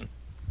Europe again.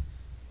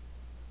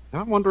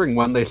 I'm wondering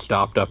when they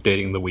stopped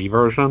updating the Wii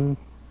version.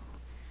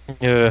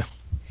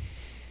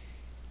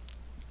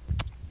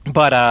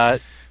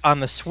 But on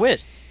the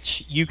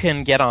Switch, you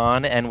can get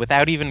on, and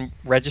without even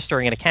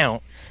registering an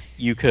account,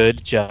 you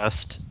could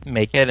just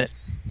make a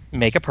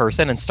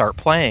person and start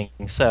playing.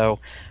 So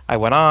I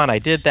went on, I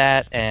did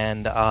that,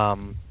 and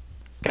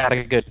got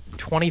a good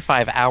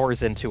 25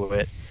 hours into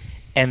it.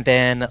 And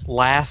then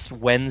last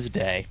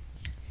Wednesday,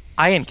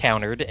 I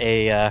encountered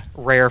a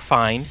rare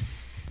find.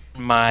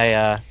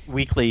 My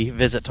weekly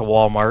visit to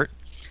Walmart.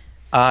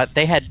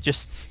 They had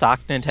just stock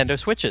Nintendo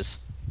Switches.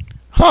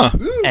 Huh.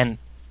 And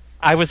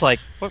I was like,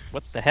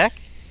 what the heck?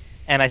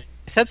 And I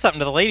said something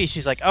to the lady.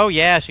 She's like, oh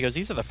yeah. She goes,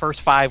 these are the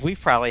first 5 we've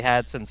probably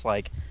had since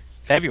like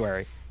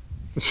February.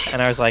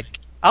 And I was like,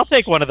 I'll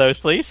take one of those,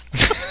 please.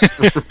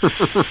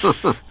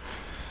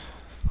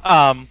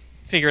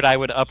 Figured I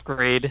would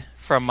upgrade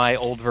from my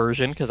old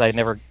version, because I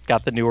never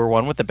got the newer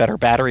one with the better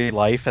battery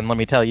life. And let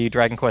me tell you,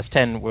 Dragon Quest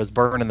X was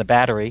burning the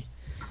battery.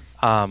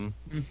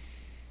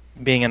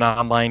 Being an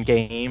online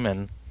game,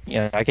 and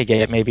I could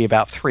get maybe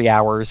about 3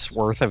 hours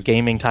worth of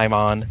gaming time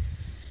on,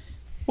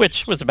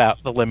 which was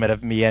about the limit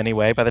of me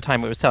anyway. By the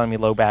time it was telling me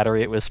low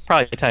battery, it was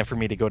probably time for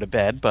me to go to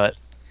bed. But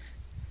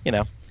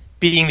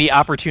being the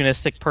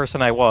opportunistic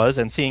person I was,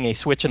 and seeing a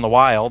Switch in the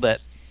wild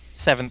at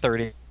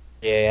 7:30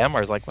 a.m., I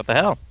was like, what the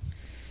hell?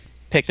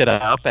 Picked it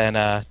up and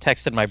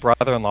texted my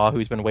brother-in-law,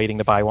 who's been waiting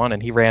to buy one,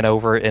 and he ran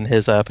over in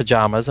his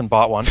pajamas and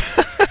bought one.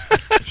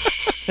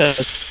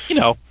 Because,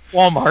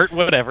 Walmart,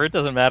 whatever, it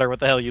doesn't matter what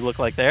the hell you look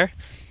like there.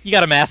 You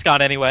got a mask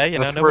on anyway,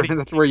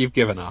 That's where you've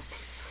given up.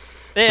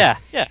 Yeah.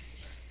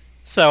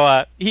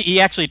 So he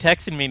actually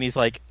texted me, and he's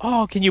like,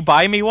 oh, can you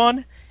buy me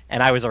one?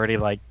 And I was already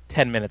like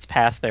 10 minutes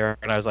past there,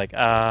 and I was like,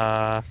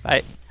 I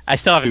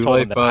still haven't Too told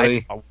late, him that.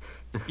 buddy.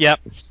 Yep.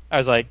 I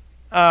was like,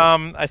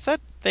 I said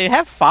they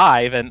have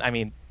 5, and I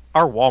mean,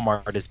 our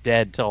Walmart is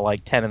dead till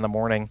like 10 in the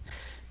morning.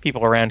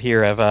 People around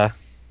here have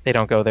they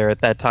don't go there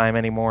at that time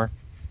anymore.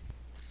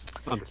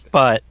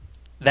 But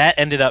that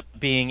ended up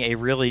being a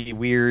really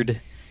weird.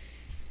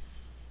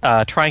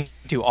 Trying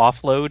to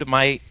offload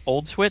my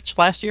old Switch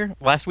last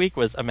week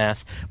was a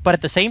mess. But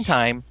at the same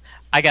time,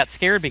 I got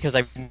scared because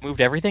I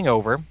moved everything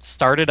over,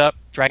 started up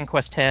Dragon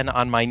Quest X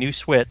on my new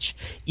Switch,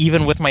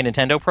 even with my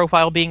Nintendo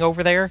profile being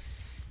over there,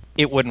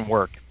 it wouldn't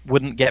work.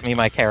 Wouldn't get me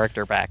my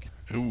character back.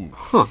 Ooh.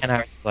 Huh. And I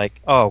was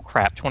like, oh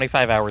crap,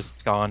 25 hours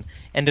gone.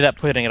 Ended up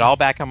putting it all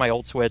back on my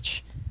old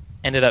Switch.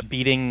 Ended up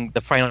beating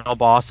the final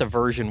boss of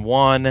version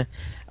 1.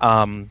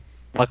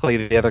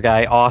 Luckily, the other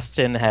guy,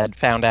 Austin, had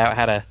found out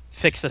how to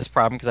fix this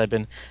problem because I'd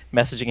been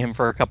messaging him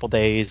for a couple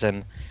days,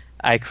 and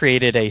I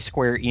created a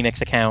Square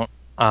Enix account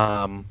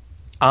on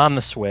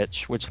the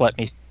Switch, which let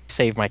me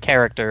save my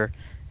character,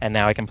 and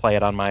now I can play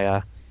it on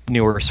my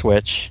newer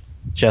Switch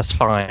just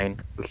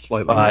fine.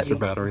 Slightly nicer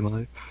battery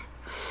life.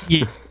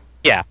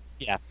 Yeah.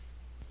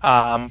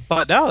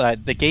 But no,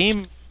 the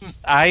game,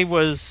 I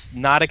was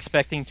not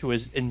expecting to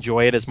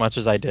enjoy it as much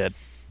as I did.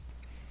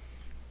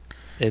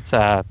 It's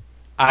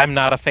I'm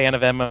not a fan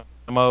of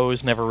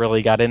MMOs. Never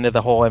really got into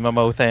the whole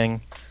MMO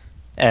thing,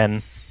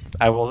 and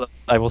I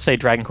will say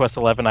Dragon Quest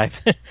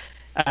XI.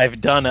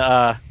 I've done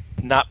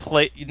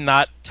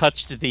not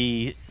touched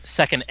the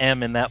second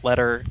M in that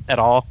letter at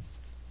all.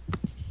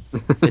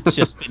 It's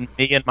just been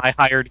me and my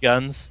hired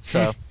guns.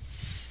 So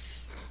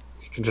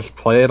you can just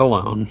play it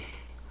alone.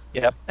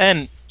 Yep,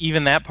 and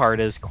even that part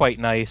is quite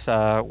nice.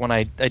 When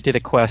I did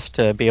a quest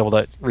to be able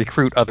to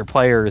recruit other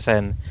players,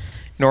 and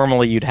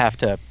normally you'd have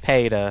to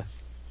pay to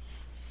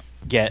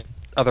get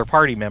other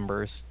party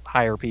members,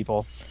 hire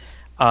people.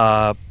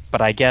 But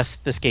I guess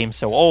this game's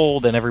so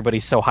old and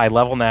everybody's so high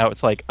level now,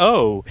 it's like,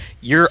 oh,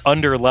 you're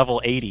under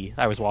level 80.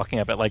 I was walking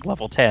up at like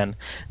level 10. And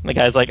the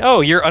guy's like, oh,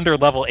 you're under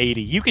level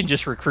 80. You can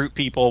just recruit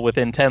people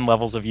within 10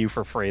 levels of you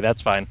for free.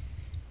 That's fine.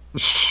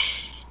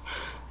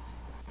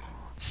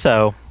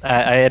 So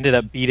I ended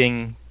up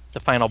beating the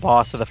final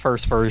boss of the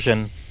first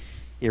version,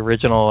 the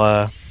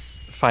original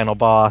final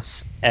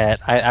boss.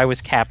 I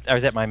was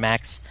at my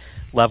max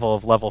level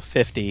of level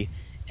 50.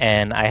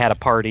 And I had a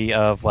party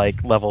of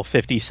like level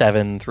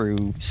 57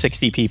 through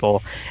 60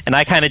 people. And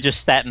I kind of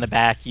just sat in the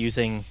back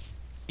using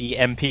the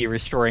MP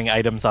restoring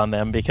items on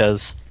them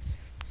because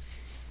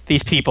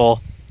these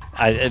people,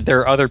 there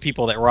are other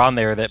people that were on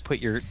there that put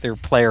their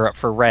player up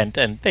for rent,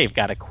 and they've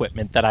got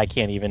equipment that I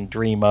can't even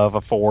dream of,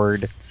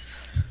 afford,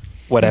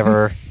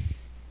 whatever. Mm-hmm.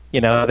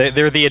 You know,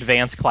 they're the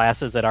advanced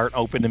classes that aren't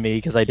open to me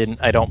because I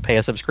don't pay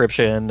a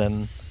subscription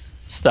and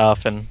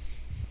stuff. And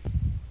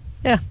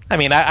yeah, I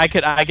mean, I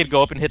could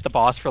go up and hit the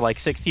boss for like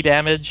 60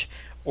 damage,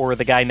 or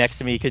the guy next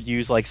to me could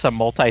use like some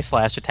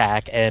multi-slash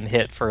attack and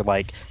hit for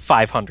like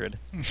 500.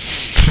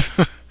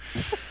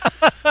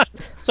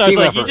 So I was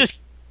like,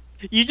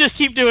 you just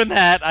keep doing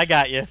that. I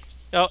got you.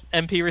 Oh,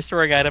 MP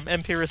restoring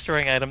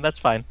item. That's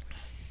fine.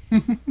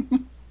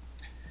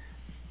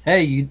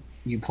 Hey,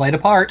 you played a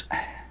part.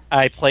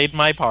 I played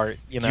my part.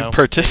 You know, you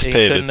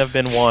participated. It couldn't have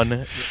been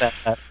won.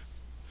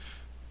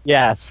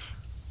 Yes.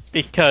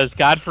 Because,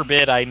 God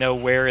forbid, I know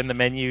where in the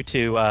menu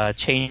to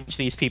change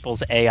these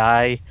people's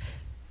AI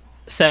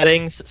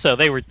settings. So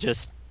they were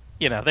just,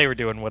 they were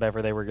doing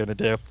whatever they were going to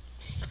do.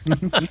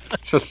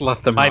 Just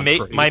let them my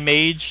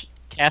mage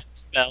cast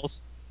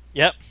spells.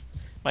 Yep.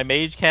 My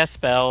mage cast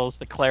spells.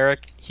 The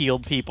cleric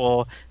healed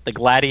people. The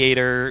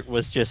gladiator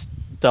was just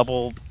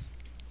double.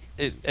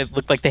 It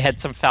looked like they had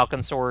some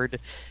falcon sword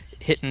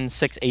hitting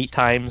 6-8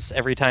 times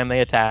every time they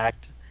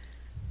attacked.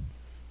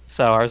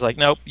 So I was like,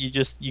 nope,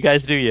 you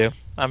guys do you.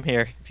 I'm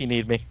here if you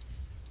need me.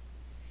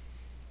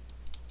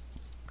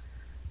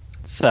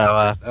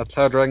 So that's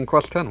how Dragon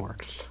Quest X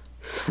works.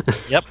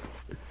 Yep.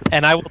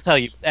 And I will tell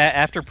you,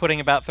 after putting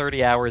about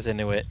 30 hours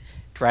into it,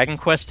 Dragon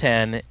Quest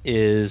X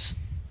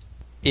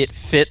it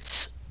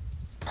fits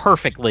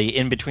perfectly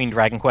in between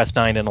Dragon Quest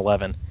IX and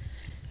 11.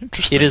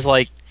 Interesting. It is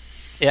like,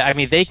 I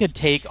mean, they could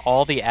take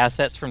all the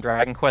assets from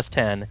Dragon Quest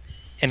X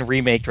and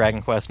remake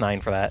Dragon Quest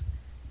IX for that.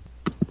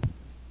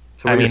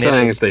 So what you're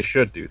saying is they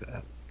should do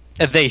that.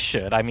 They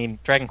should. I mean,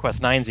 Dragon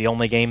Quest IX is the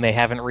only game they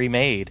haven't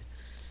remade.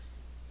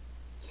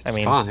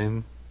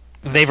 Time.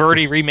 They've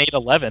already remade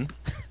 11.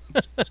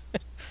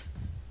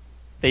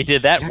 They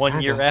did that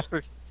 1 year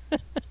after.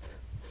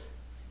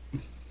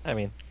 I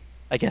mean,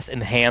 I guess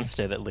enhanced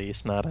it at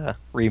least, not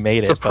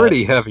remade it. It's a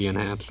pretty heavy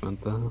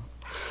enhancement, though.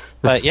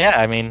 But yeah,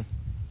 I mean,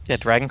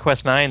 Dragon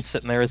Quest IX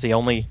sitting there as the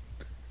only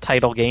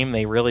title game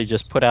they really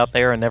just put out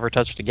there and never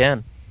touched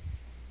again.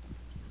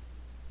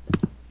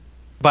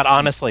 But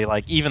honestly,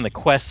 like, even the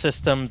quest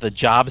system, the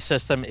job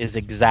system is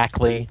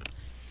exactly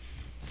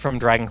from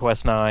Dragon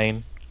Quest IX.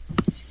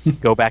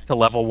 Go back to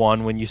level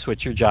 1 when you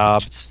switch your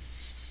jobs.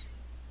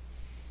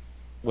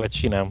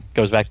 Which,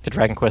 goes back to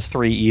Dragon Quest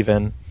 3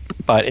 even.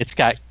 But it's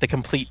got the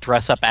complete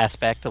dress-up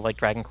aspect of, like,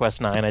 Dragon Quest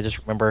IX. I just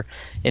remember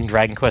in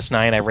Dragon Quest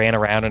IX, I ran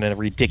around in a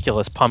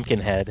ridiculous pumpkin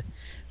head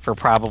for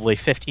probably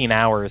 15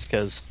 hours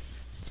because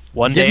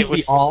One day Didn't it was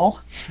we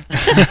all?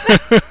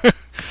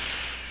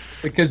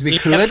 Because we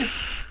It could.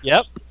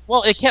 Yep.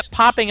 Well, it kept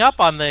popping up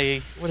on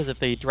the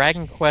the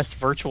Dragon Quest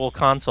Virtual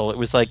Console. It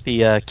was like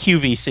the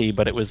QVC,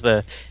 but it was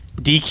the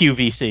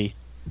DQVC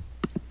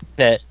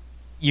that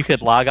you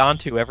could log on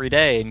to every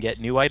day and get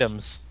new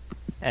items.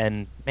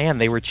 And man,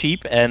 they were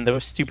cheap, and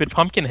those stupid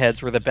pumpkin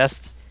heads were the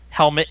best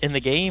helmet in the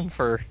game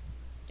for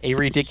a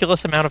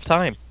ridiculous amount of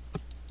time.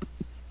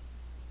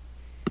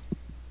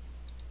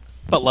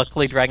 But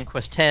luckily, Dragon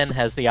Quest X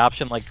has the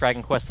option, like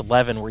Dragon Quest XI,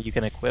 where you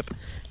can equip,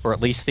 or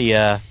at least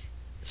the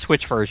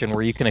Switch version,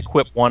 where you can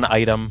equip one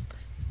item,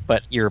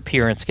 but your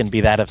appearance can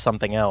be that of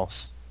something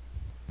else.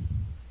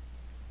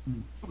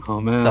 Oh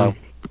man. So,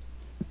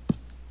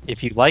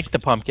 if you like the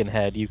pumpkin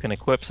head, you can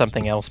equip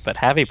something else but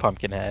have a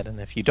pumpkin head. And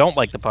if you don't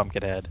like the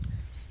pumpkin head,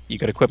 you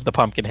could equip the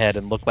pumpkin head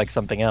and look like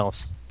something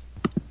else.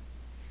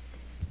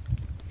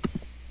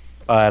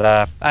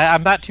 But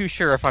I'm not too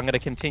sure if I'm going to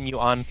continue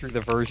on through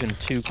the version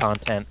 2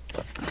 content.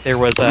 There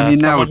was I mean,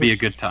 now someone would who- be a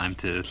good time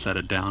to set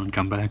it down and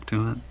come back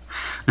to it.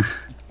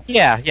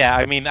 Yeah.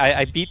 I mean,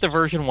 I beat the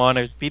version 1.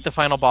 I beat the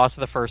final boss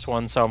of the first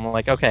one, so I'm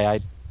like,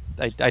 okay,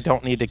 I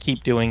don't need to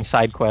keep doing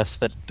side quests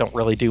that don't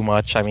really do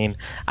much. I mean,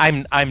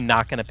 I'm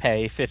not going to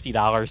pay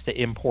 $50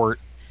 to import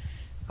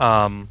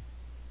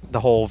the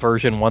whole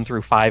version 1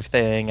 through 5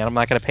 thing, and I'm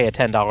not going to pay a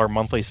 $10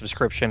 monthly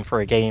subscription for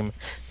a game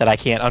that I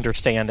can't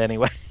understand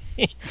anyway,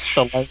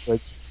 the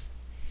language.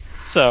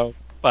 So,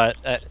 but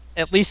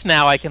at least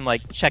now I can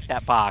like check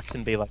that box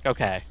and be like,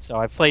 okay, so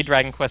I've played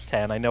Dragon Quest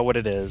X. I know what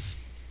it is.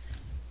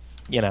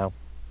 You know,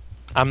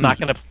 I'm not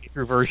going to play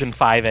through version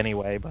 5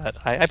 anyway, but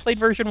I played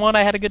version 1.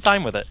 I had a good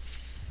time with it.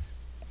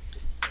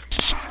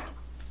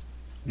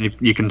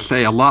 You can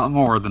say a lot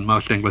more than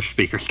most English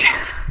speakers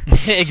can.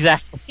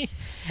 Exactly.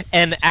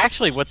 And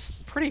actually, what's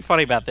pretty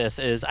funny about this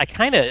is I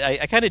kind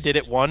of did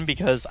it, one,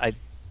 because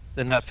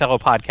the fellow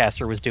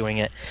podcaster was doing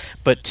it,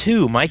 but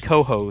two, my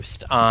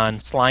co-host on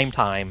Slime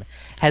Time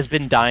has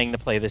been dying to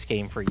play this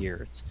game for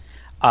years.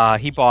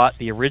 He bought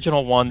the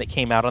original one that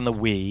came out on the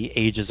Wii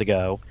ages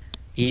ago.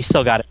 He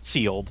still got it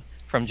sealed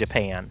from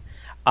Japan.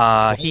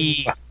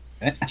 He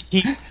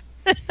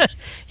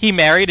he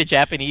married a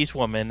Japanese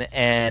woman,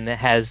 and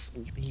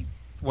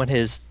when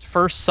his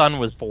first son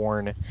was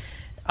born,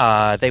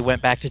 they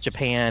went back to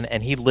Japan,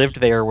 and he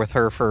lived there with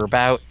her for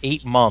about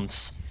 8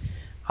 months.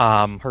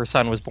 Her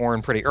son was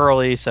born pretty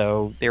early,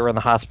 so they were in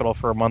the hospital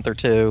for a month or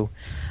two.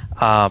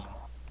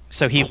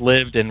 So he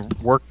lived and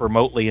worked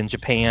remotely in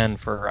Japan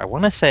for, I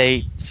want to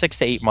say, 6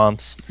 to 8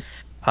 months.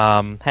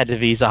 Had to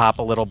visa hop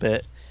a little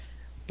bit.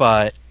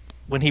 But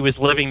when he was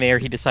living there,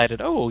 he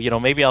decided,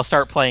 maybe I'll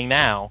start playing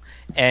now.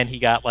 And he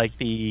got like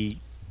the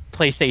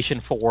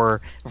PlayStation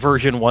 4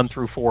 version 1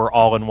 through 4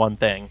 all in one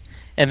thing.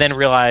 And then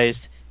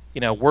realized,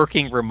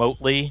 working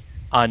remotely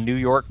on New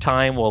York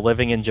time while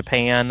living in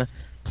Japan,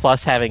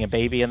 plus having a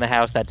baby in the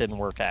house, that didn't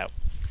work out.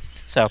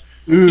 So,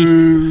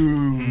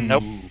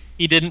 nope,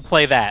 he didn't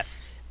play that.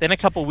 Then a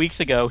couple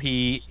weeks ago,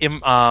 he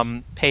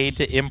paid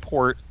to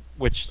import,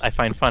 which I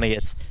find funny,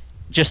 it's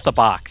just the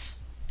box.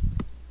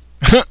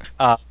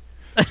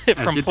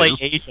 From Play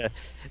Asia.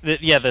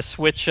 The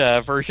Switch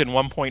version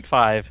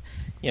 1.5.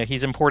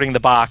 He's importing the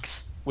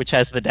box, which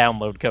has the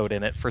download code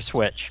in it for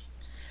Switch.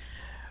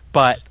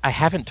 But I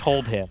haven't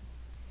told him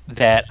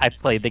that I've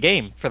played the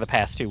game for the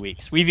past 2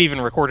 weeks. We've even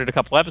recorded a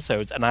couple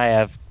episodes, and I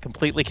have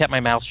completely kept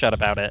my mouth shut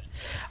about it.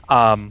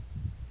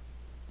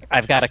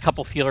 I've got a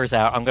couple feelers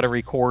out. I'm going to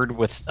record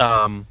with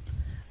 1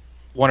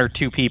 or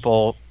 2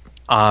 people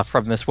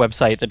from this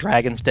website, the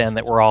Dragon's Den,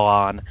 that we're all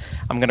on.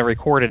 I'm going to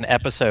record an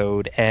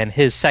episode, and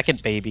his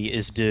second baby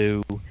is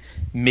due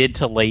mid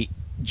to late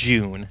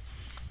June.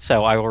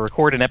 So I will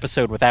record an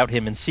episode without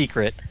him in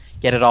secret,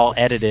 get it all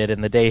edited,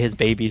 and the day his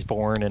baby's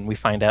born and we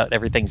find out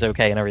everything's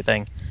okay and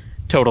everything,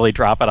 totally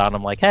drop it on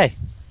him like, hey,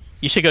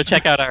 you should go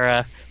check out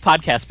our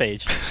podcast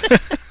page.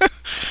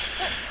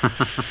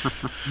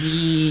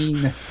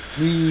 Mean.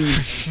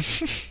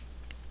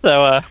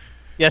 So,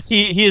 yes,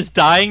 he is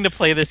dying to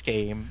play this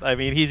game. I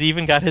mean, he's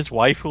even got his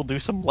wife who'll do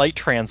some light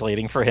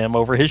translating for him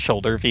over his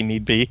shoulder if he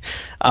need be.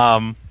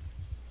 And,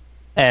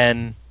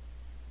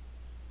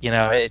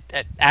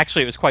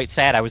 actually, it was quite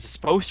sad. I was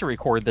supposed to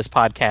record this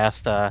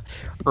podcast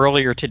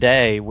earlier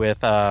today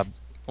with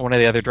one of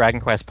the other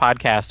Dragon Quest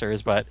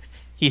podcasters, but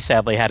he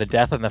sadly had a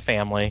death in the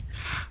family.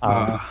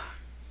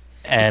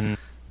 And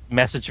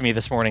messaged me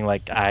this morning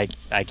like, I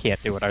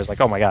can't do it. I was like,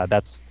 oh my god,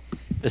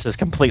 this is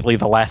completely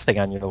the last thing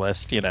on your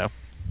list, Yeah.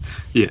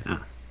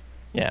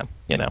 Yeah,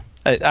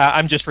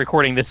 I'm just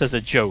recording this as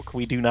a joke.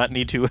 We do not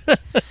need to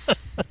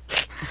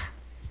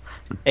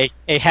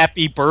a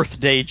happy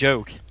birthday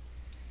joke.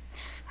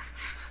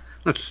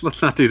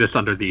 Let's not do this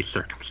under these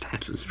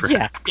circumstances.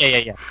 Yeah.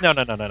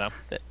 No.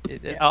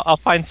 I'll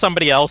find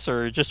somebody else,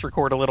 or just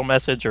record a little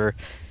message, or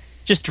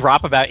just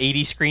drop about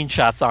 80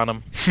 screenshots on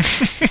them.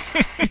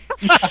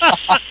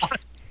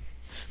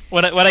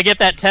 When I get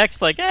that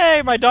text like,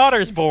 hey, my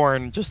daughter's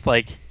born, just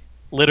like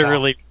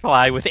literally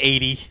reply with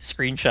 80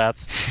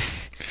 screenshots.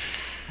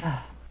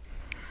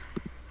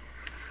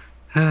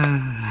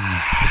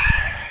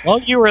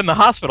 While you were in the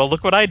hospital,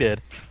 look what I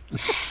did.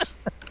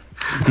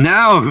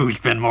 Now who's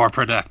been more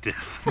productive?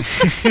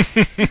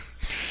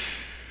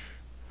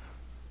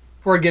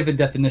 For a given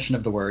definition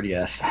of the word,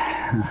 yes.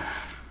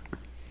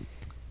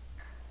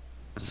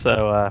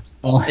 So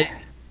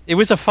it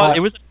was a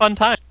fun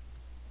time.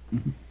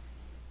 Mm-hmm.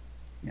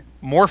 Yeah.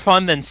 More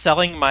fun than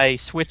selling my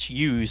Switch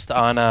used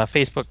on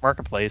Facebook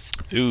Marketplace.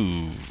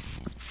 Ooh.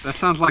 That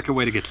sounds like a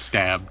way to get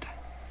stabbed.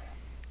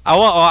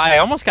 Oh, I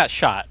almost got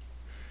shot.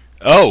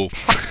 Oh.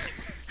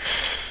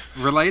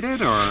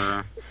 Related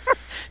or?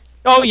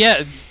 Oh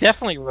yeah,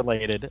 definitely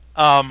related.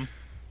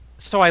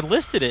 So I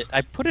listed it.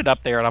 I put it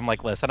up there, and I'm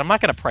like, listen, I'm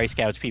not going to price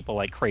gouge people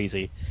like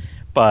crazy,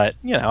 but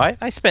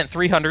I spent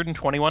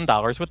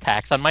 $321 with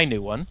tax on my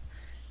new one,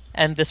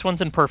 and this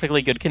one's in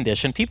perfectly good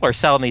condition. People are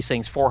selling these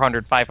things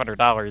 $400,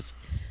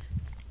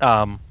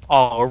 $500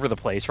 all over the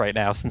place right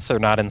now since they're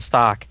not in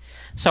stock.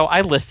 So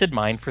I listed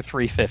mine for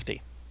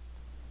 $350.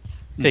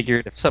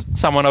 Figured if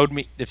someone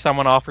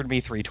offered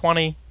me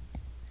 $320,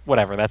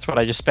 whatever. That's what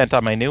I just spent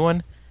on my new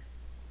one.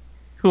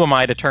 Who am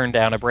I to turn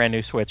down a brand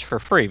new Switch for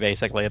free,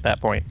 basically, at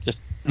that point? Just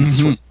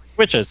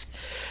switches.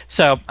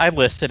 So I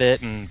listed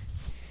it, and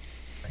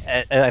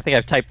I think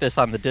I've typed this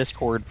on the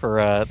Discord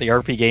for the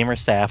RP Gamer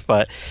staff,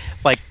 but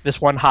like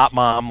this one hot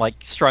mom like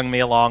strung me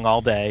along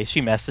all day.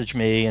 She messaged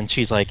me, and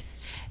she's like,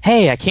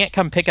 hey, I can't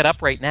come pick it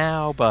up right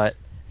now, but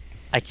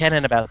I can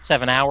in about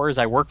 7 hours.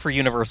 I work for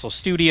Universal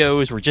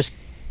Studios.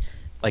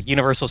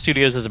 Universal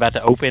Studios is about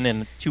to open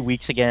in 2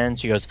 weeks again.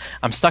 She goes,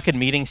 I'm stuck in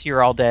meetings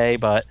here all day,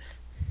 but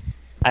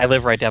I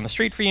live right down the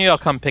street from you. I'll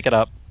come pick it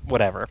up,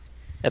 whatever,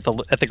 at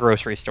the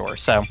grocery store.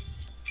 So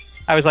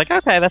I was like,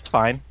 okay, that's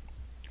fine.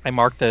 I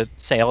marked the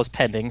sale as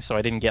pending, so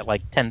I didn't get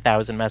like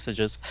 10,000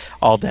 messages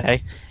all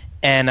day.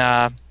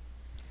 And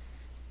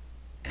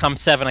come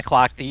 7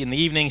 o'clock in the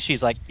evening,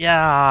 she's like,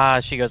 yeah.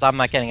 She goes, I'm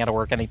not getting out of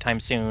work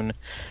anytime soon.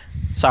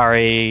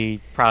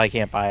 Sorry, probably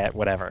can't buy it,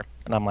 whatever.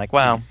 And I'm like,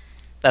 well,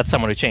 that's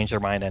someone who changed their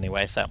mind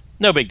anyway, so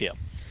no big deal.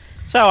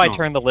 So I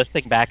turned the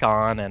listing back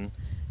on, and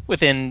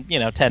within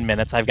 10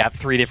 minutes, I've got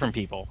 3 different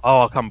people.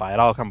 Oh, I'll come buy it.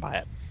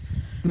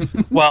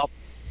 Well,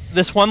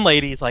 this one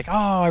lady's like,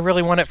 oh, I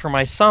really want it for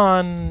my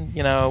son.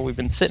 We've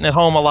been sitting at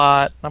home a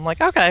lot. I'm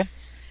like, okay.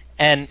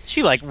 And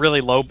she like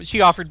really low.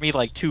 She offered me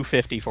like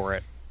 $250 for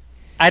it.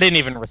 I didn't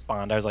even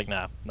respond. I was like,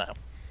 no.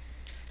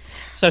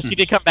 So she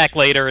did come back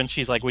later, and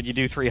she's like, would you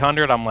do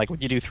 $300? I'm like,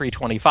 would you do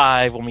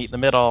 $325? We'll meet in the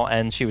middle.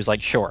 And she was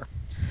like, sure.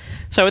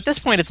 So at this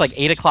point, it's like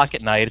 8 o'clock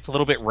at night. It's a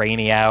little bit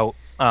rainy out.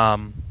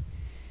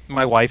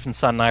 My wife and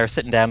son and I are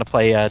sitting down to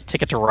play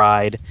Ticket to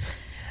Ride,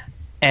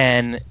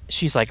 and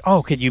she's like,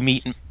 oh, could you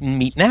meet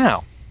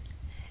now?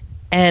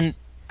 And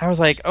I was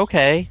like,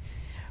 okay.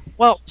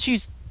 Well,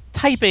 she's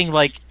typing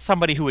like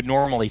somebody who would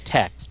normally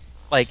text.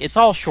 Like, it's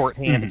all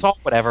shorthand, it's all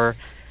whatever.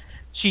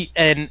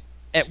 And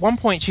at one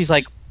point she's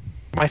like,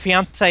 my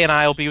fiance and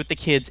I will be with the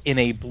kids in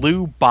a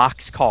blue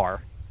box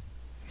car.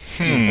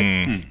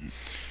 And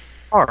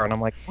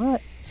I'm like,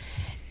 what?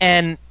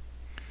 And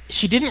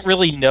she didn't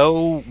really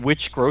know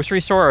which grocery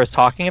store I was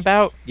talking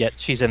about, yet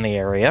she's in the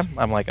area.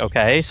 I'm like,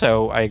 okay.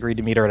 So I agreed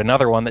to meet her at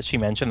another one that she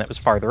mentioned that was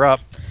farther up,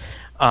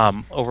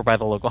 over by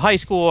the local high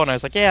school. And I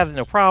was like, yeah,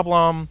 no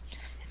problem.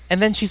 And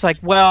then she's like,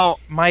 well,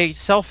 my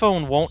cell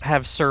phone won't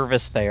have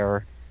service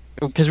there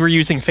because we're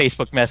using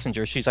Facebook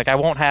Messenger. She's like, I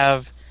don't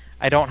have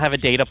a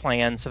data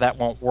plan, so that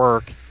won't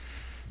work.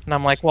 And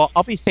I'm like, well,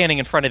 I'll be standing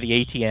in front of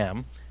the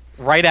ATM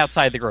right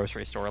outside the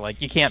grocery store. Like,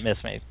 you can't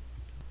miss me.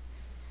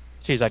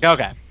 She's like,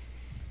 okay.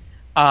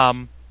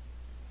 And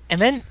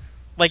then,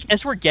 like,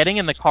 as we're getting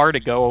in the car to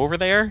go over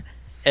there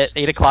at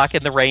 8 o'clock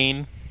in the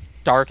rain,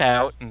 dark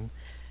out, and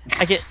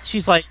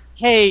she's like,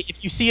 hey,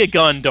 if you see a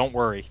gun, don't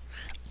worry.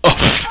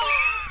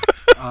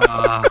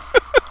 Huh.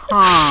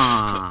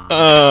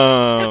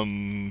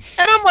 And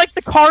I'm like,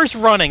 the car's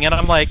running, and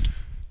I'm like,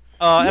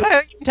 and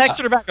I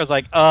texted her back. I was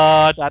like,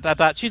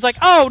 She's like,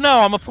 oh, no,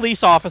 I'm a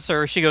police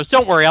officer. She goes,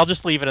 don't worry, I'll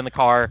just leave it in the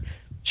car.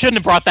 Shouldn't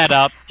have brought that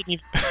up.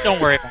 Don't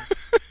worry about it.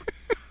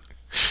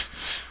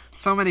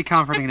 So many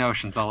comforting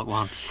notions all at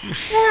once.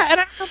 Yeah, and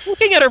I'm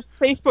looking at her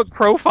Facebook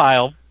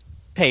profile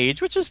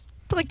page, which is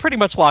like pretty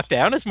much locked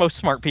down, as most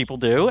smart people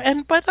do.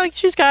 But like,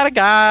 she's got a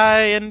guy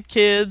and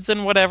kids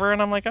and whatever,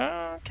 and I'm like,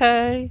 oh,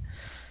 okay.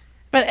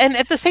 And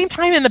at the same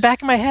time, in the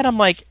back of my head, I'm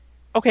like,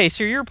 okay,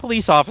 so you're a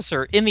police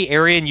officer in the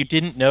area, and you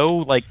didn't know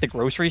like the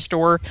grocery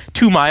store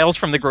 2 miles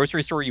from the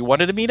grocery store you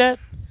wanted to meet at?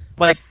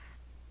 Like,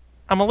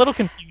 I'm a little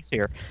confused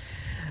here.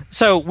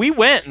 So we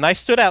went, and I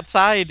stood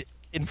outside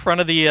in front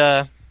of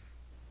the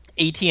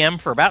ATM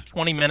for about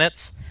 20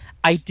 minutes.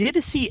 I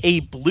did see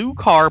a blue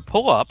car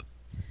pull up,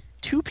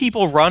 2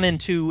 people run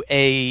into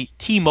a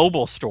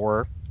T-Mobile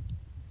store,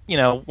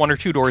 1 or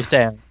 2 doors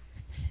down,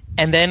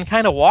 and then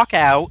kind of walk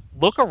out,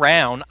 look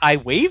around. I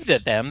waved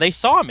at them. They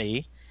saw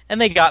me,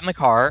 and they got in the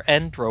car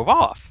and drove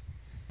off.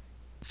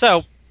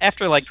 So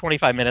after like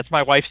 25 minutes,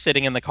 my wife's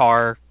sitting in the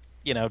car,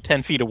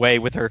 10 feet away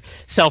with her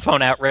cell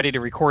phone out ready to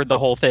record the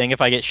whole thing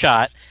if I get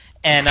shot.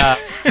 And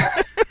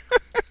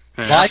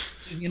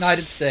Life is the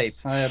United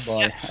States. Oh,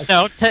 boy.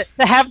 No, to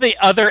have the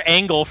other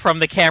angle from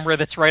the camera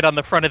that's right on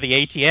the front of the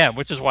ATM,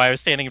 which is why I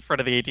was standing in front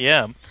of the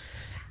ATM.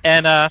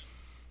 And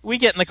we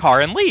get in the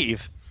car and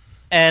leave.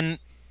 And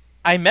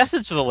I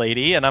message the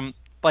lady, and I'm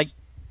like,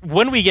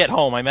 when we get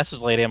home, I message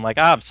the lady. I'm like,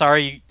 I'm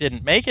sorry you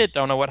didn't make it.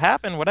 Don't know what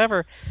happened,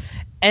 whatever.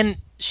 And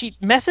she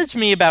messaged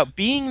me about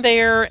being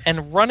there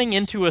and running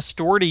into a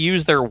store to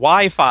use their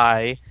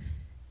Wi-Fi,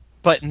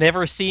 but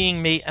never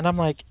seeing me. And I'm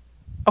like,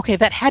 okay,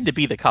 that had to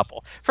be the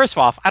couple. First of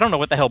all, I don't know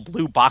what the hell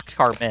blue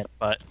boxcar meant,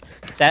 but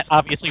that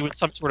obviously was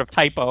some sort of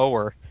typo,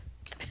 or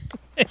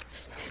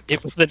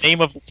it was the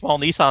name of the small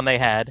Nissan they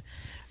had.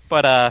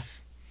 But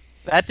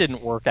that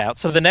didn't work out.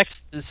 So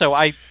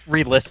I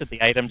relisted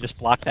the item, just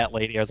blocked that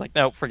lady. I was like,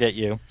 no, forget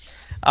you.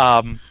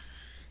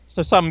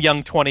 So some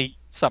young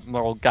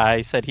 20-something-year-old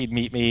guy said he'd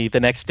meet me the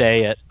next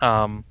day at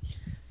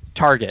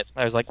Target.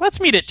 I was like, let's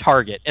meet at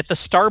Target, at the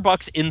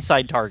Starbucks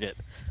inside Target.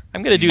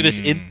 I'm going to do this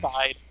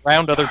inside,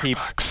 around other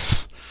people.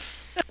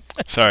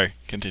 Sorry,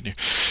 continue.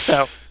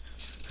 So,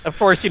 of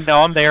course,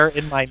 I'm there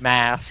in my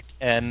mask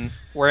and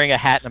wearing a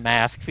hat and a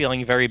mask,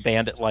 feeling very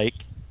bandit-like,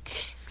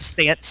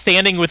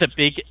 standing with a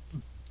big,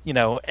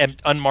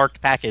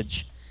 unmarked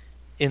package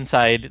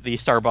inside the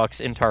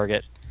Starbucks in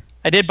Target.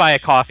 I did buy a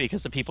coffee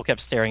because the people kept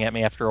staring at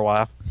me after a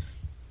while.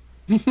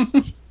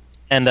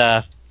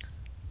 And,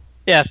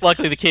 yeah,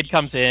 luckily the kid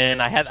comes in.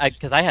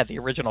 Because I had the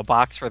original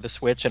box for the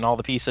Switch and all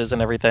the pieces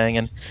and everything,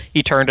 and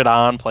he turned it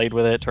on, played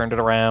with it, turned it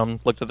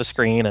around, looked at the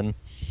screen, and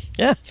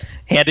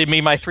handed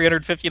me my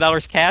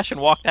 $350 cash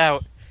and walked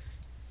out.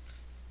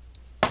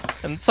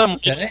 And some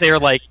kid there,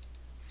 like,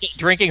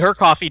 drinking her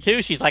coffee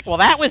too. She's like, "Well,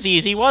 that was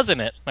easy, wasn't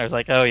it?" I was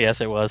like, "Oh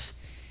yes, it was."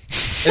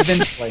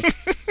 Eventually,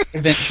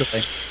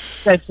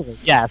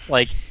 yes.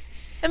 Like,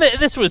 and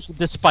this was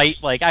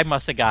despite, like, I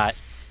must have got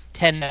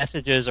 10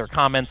 messages or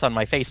comments on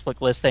my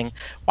Facebook listing.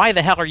 Why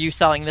the hell are you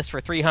selling this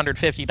for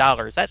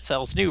 $350? That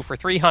sells new for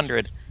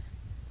 $300.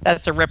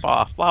 That's a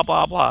ripoff. Blah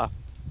blah blah.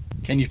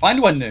 Can you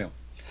find one new?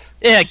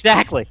 Yeah,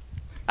 exactly.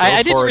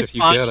 I didn't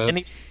respond to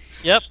any.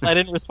 Yep, I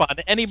didn't respond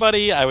to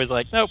anybody. I was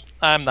like, nope,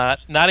 I'm not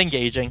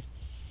engaging,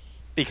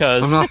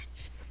 because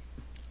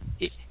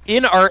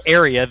in our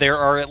area there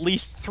are at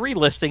least 3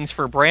 listings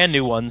for brand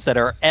new ones that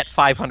are at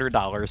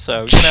 $500.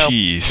 So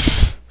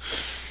Jeez.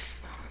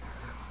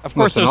 Of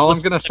course, listen, all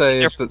I'm going to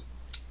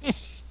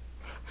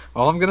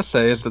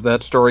say is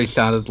that story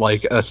sounded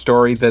like a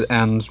story that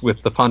ends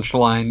with the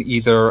punchline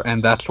either,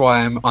 and that's why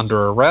I'm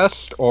under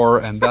arrest, or,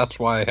 and that's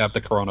why I have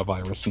the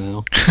coronavirus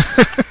now.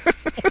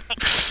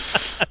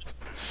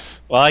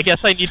 Well, I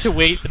guess I need to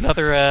wait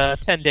another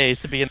 10 days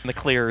to be in the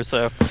clear,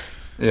 so...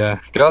 Yeah,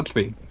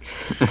 Godspeed.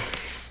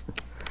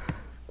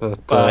 But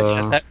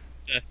yeah, that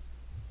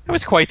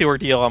was quite the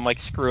ordeal. I'm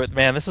like, screw it,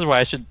 man. This is why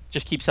I should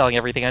just keep selling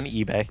everything on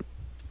eBay.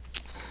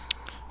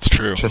 It's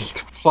true. Just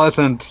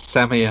pleasant,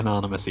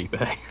 semi-anonymous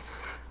eBay.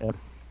 Yep.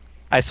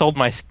 I sold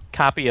my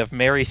copy of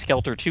Mary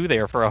Skelter 2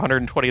 there for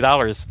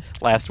 $120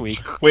 last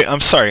week. Wait,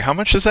 I'm sorry. How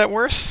much is that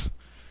worth?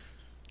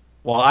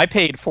 Well, I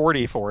paid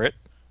 $40 for it.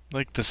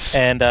 Like the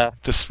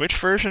Switch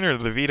version or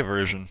the Vita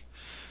version?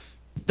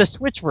 The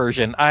Switch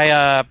version.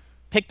 I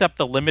picked up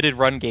the limited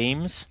run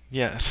games.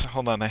 Yes.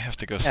 Hold on. I have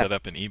to go set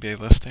up an eBay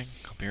listing.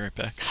 I'll be right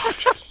back.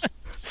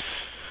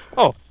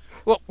 Oh.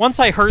 Well, once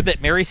I heard that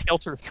Mary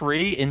Skelter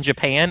 3 in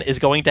Japan is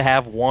going to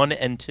have 1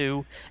 and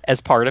 2 as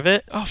part of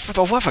it. Oh, for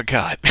the love of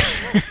God. No,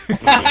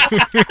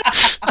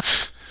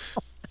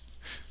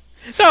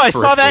 I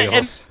saw that,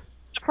 and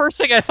the first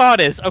thing I thought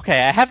is,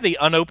 okay, I have the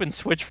unopened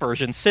Switch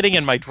version sitting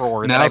in my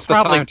drawer. Now's the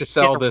time to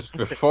sell this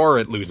before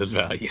it loses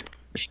value.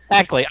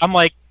 Exactly. I'm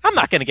like, I'm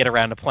not going to get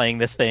around to playing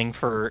this thing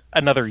for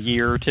another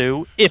year or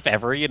two, if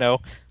ever,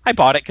 I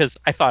bought it because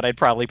I thought I'd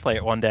probably play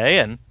it one day,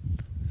 and...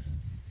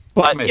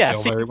 But, I may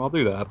still very well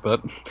do that,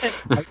 but...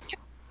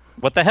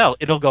 What the hell?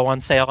 It'll go on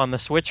sale on the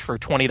Switch for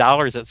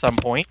 $20 at some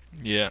point.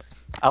 Yeah.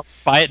 I'll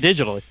buy it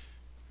digitally.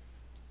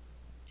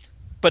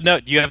 But no,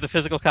 do you have the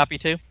physical copy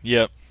too?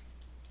 Yep.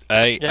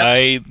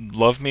 I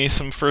love me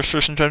some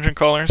first-person dungeon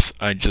crawlers.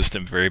 I just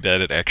am very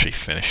bad at actually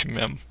finishing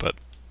them, but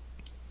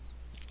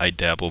I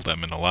dabble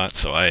them in a lot,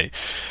 so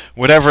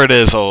whatever it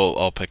is,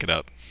 I'll pick it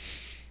up.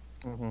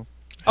 Mm-hmm.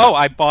 Oh,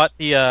 I bought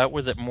the,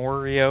 was it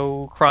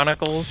Morio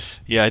Chronicles?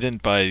 Yeah, I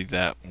didn't buy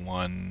that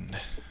one.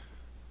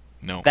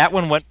 No. That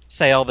one went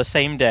sale the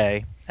same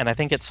day, and I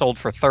think it sold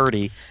for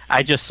 $30.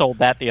 I just sold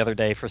that the other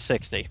day for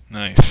 $60.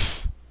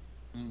 Nice.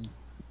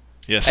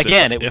 Yes.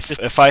 Again,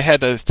 if I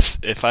had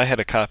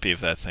a copy of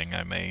that thing,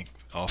 I may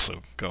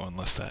also go and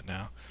list that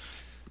now.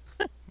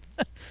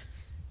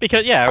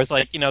 Because I was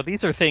like,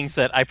 these are things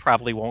that I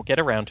probably won't get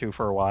around to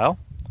for a while.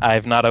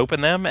 I've not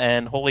opened them,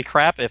 and holy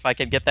crap, if I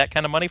could get that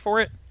kind of money for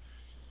it,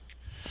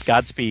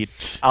 Godspeed.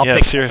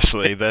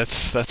 Seriously,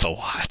 that's a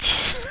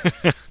lot.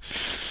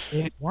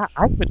 Yeah,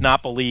 I could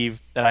not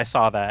believe that I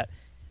saw that.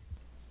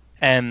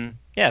 And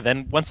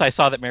then once I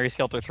saw that Mary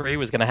Skelter 3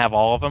 was going to have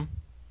all of them,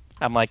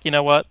 I'm like, you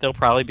know what? There'll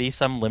probably be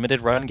some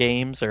limited run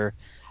games or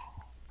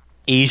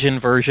Asian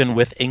version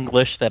with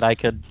English that I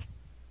could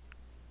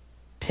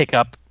pick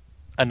up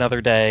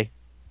another day.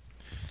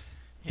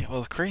 Yeah,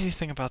 well, the crazy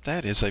thing about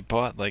that is I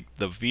bought like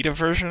the Vita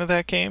version of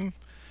that game,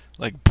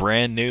 like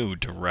brand new,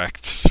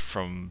 direct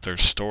from their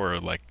store,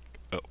 like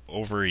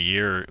over a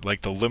year,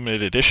 like the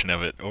limited edition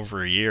of it,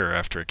 over a year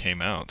after it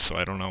came out. So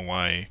I don't know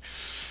why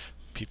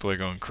people are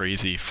going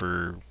crazy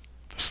for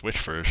the Switch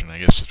version. I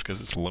guess just because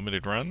it's a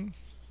limited run.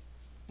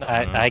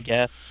 I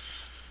guess.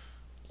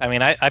 I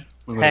mean, I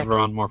Whatever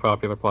on more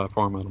popular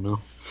platform, I don't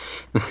know.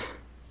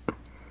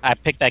 I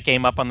picked that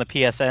game up on the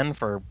PSN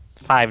for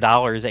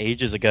 $5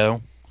 ages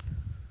ago.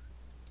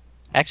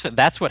 Actually,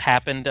 that's what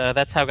happened.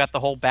 That's how I got the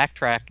whole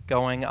backtrack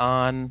going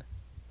on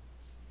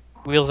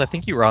Wheels. I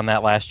think you were on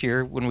that last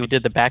year when we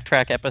did the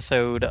backtrack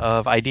episode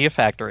of Idea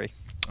Factory.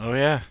 Oh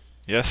yeah,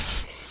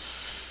 yes.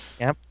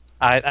 Yep.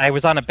 I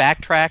was on a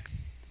backtrack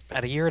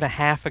about a year and a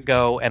half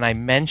ago, and I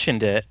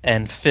mentioned it,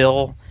 and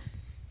Phil,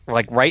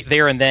 like right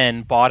there and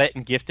then, bought it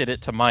and gifted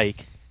it to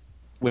Mike,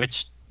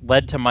 which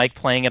led to Mike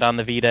playing it on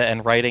the Vita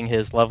and writing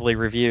his lovely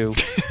review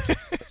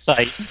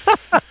site.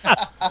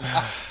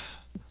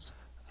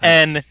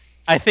 And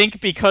I think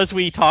because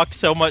we talked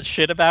so much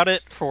shit about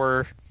it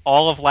for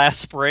all of last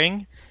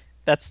spring,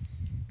 that's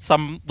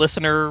some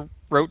listener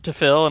wrote to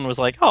Phil and was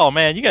like, "Oh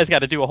man, you guys got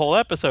to do a whole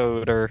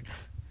episode," or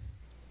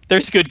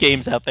 "There's good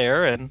games out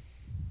there," and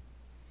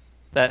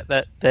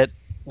that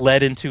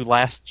led into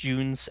last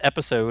June's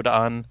episode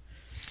on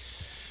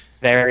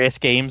various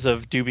games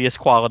of dubious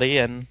quality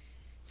and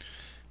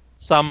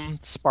some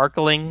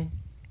sparkling,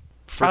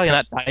 probably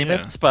not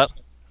diamonds, but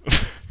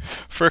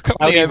for a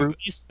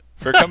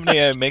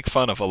company I make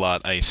fun of a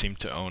lot, I seem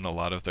to own a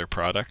lot of their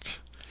product.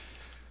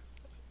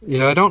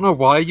 Yeah, I don't know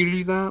why you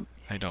do that.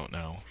 I don't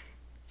know.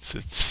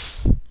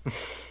 It's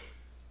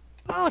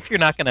well, if you're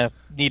not going to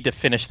need to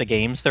finish the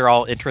games, they're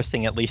all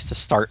interesting at least to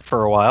start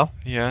for a while.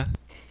 Yeah.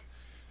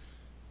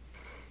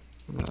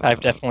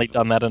 I've definitely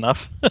done that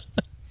enough. Let's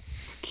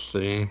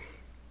see.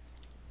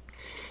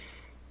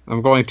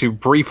 I'm going to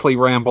briefly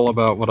ramble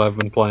about what I've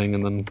been playing,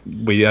 and then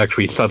we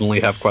actually suddenly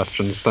have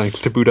questions,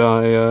 thanks to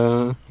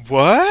Budai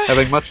what?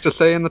 having much to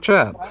say in the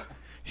chat.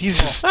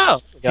 He's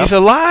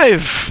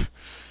alive!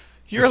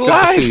 You're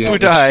alive, It's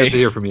good Budai! to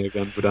hear from you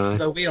again, Budai.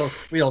 So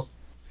Wheels.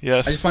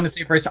 Yes. I just wanted to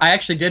say first, I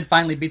actually did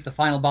finally beat the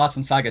final boss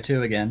in Saga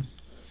 2 again.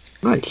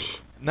 Nice.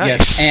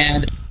 Yes,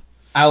 and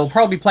I will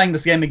probably be playing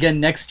this game again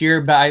next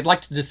year, but I'd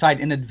like to decide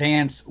in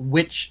advance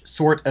which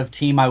sort of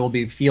team I will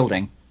be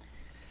fielding.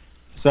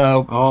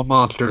 So all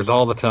monsters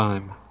all the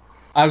time.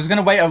 I was going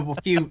to wait a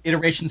few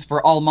iterations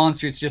for all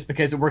monsters just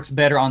because it works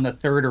better on the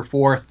third or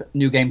fourth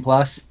New Game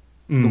Plus,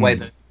 the way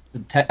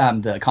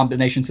the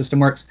combination system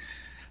works.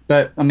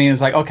 But, I mean,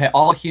 it's like, okay,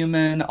 all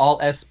human, all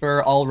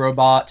Esper, all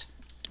robot,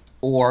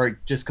 or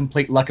just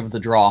complete luck of the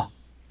draw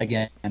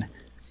again.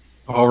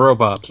 All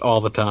robots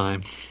all the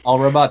time. All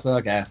robots?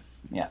 Okay.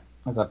 Yeah,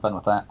 let's have fun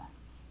with that.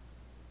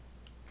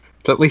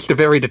 It's at least a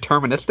very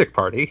deterministic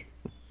party.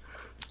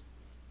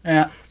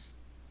 Yeah.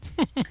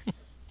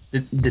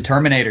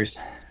 Determinators.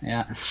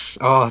 Yeah.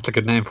 Oh, that's a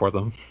good name for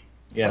them.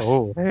 Yes.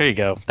 Oh, there you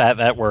go.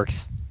 That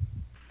works.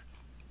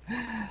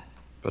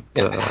 But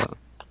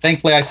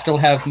Thankfully, I still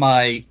have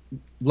my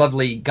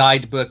lovely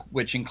guidebook,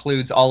 which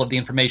includes all of the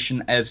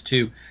information as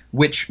to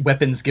which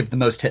weapons give the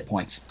most hit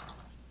points.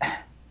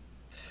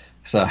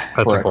 So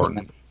that's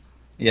important.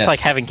 Yes. It's like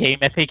having game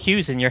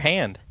FAQs in your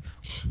hand.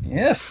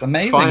 Yes,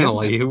 amazing.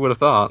 Finally, who would have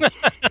thought?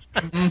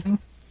 Mm-hmm.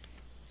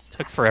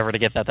 Took forever to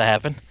get that to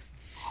happen.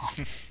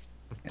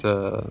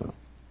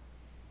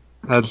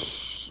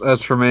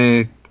 As for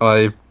me,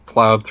 I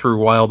plowed through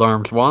Wild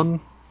Arms 1.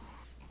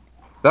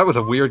 That was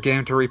a weird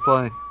game to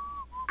replay.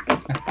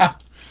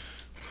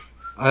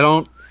 I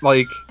don't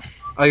like.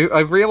 I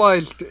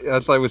realized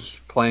as I was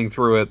playing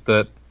through it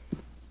that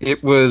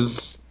it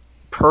was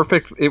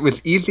perfect. It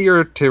was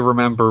easier to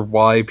remember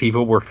why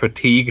people were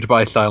fatigued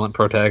by silent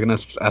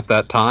protagonists at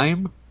that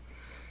time,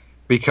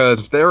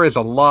 because there is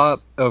a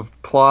lot of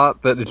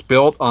plot that is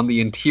built on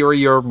the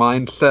interior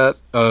mindset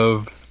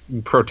of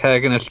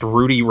protagonist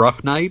Rudy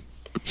Roughnight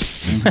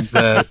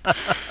that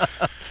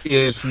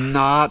is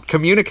not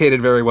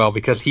communicated very well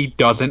because he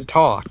doesn't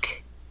talk.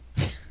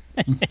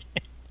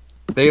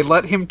 They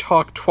let him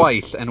talk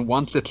twice, and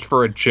once it's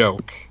for a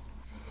joke.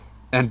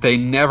 And they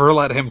never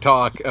let him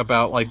talk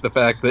about like the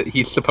fact that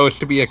he's supposed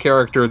to be a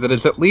character that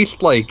is at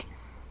least like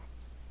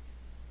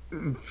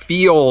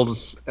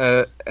feels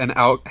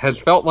has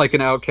felt like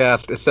an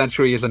outcast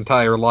essentially his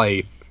entire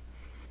life.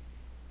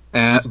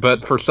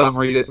 But for some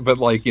reason,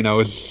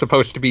 is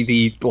supposed to be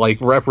the like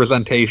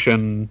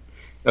representation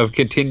of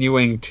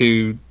continuing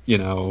to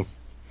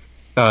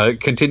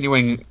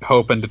continuing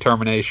hope and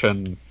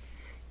determination.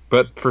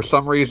 But for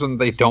some reason,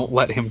 they don't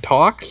let him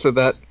talk, so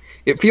that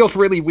it feels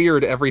really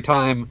weird every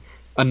time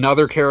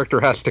another character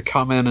has to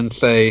come in and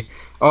say,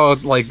 "Oh,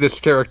 like this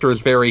character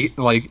is very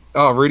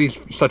Rudy's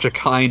such a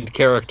kind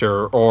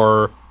character,"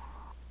 or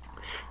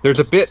there's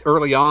a bit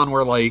early on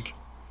where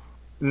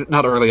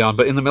not early on,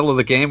 but in the middle of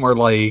the game where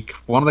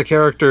one of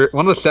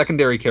the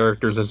secondary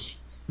characters is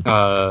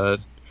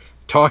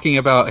talking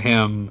about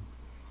him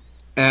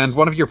and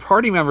one of your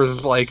party members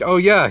is like, "Oh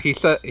yeah, he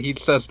says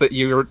that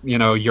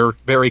you're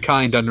very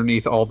kind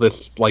underneath all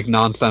this like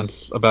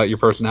nonsense about your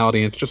personality."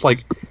 And it's just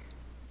like,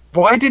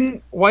 why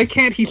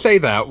can't he say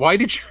that? Why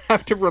did you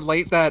have to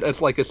relate that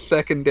as like a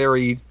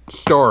secondary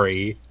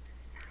story?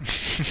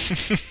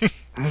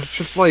 And it's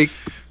just like,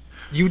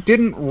 you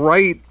didn't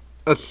write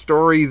a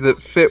story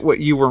that fit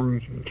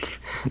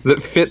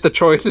the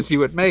choices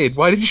you had made.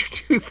 Why did you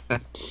do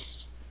that? It's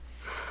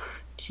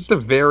just a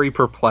very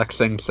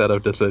perplexing set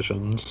of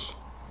decisions.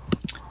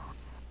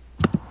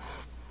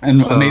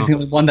 And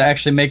amazingly, one that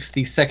actually makes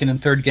the second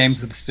and third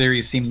games of the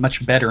series seem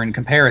much better in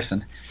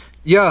comparison.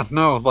 Yeah,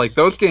 no, like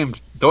those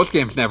games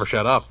never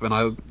shut up, and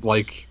I'm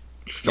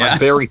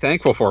very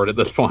thankful for it at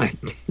this point.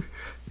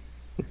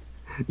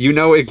 You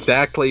know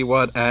exactly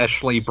what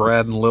Ashley,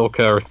 Brad, and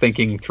Lilka are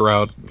thinking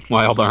throughout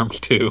Wild Arms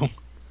 2.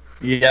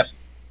 Yep.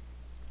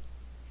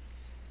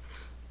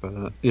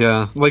 But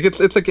yeah, like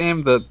it's a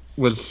game that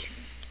was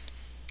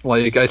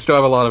like I still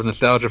have a lot of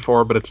nostalgia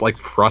for, but it's like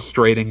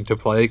frustrating to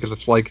play because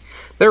it's like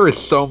there is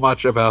so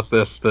much about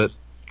this that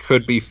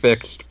could be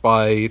fixed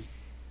by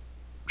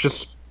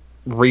just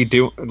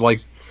redo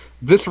like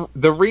this.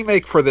 The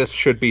remake for this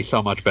should be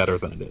so much better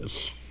than it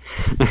is.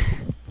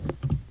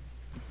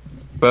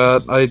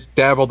 But I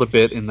dabbled a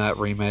bit in that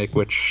remake,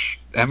 which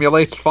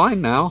emulates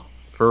fine now,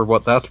 for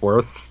what that's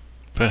worth.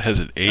 But has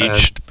it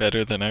aged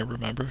better than I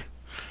remember?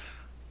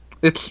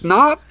 It's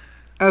not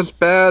as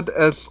bad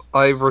as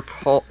I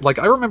recall. Like,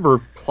 I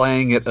remember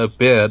playing it a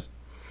bit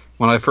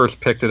when I first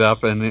picked it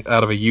up and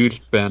out of a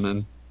used bin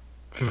and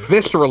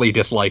viscerally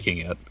disliking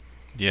it.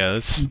 Yeah,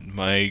 that's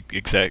my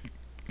exact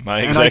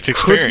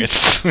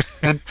experience.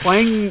 And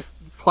playing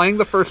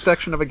the first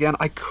section of it again,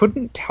 I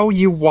couldn't tell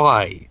you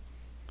why.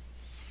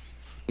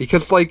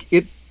 Because, like,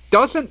 it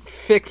doesn't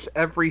fix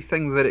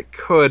everything that it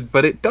could,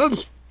 but it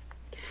does.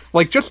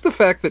 Like, just the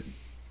fact that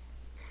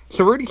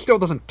Cerruti still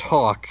doesn't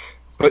talk,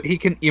 but he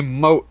can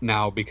emote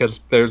now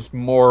because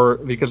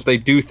they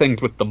do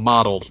things with the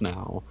models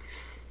now.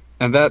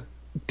 And that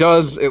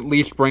does at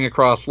least bring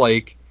across,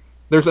 like,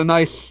 there's a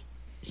nice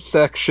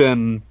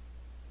section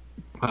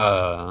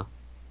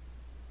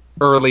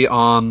early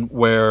on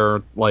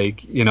where,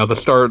 like, the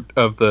start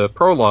of the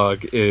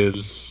prologue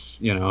is,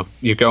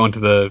 you go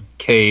into the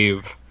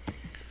cave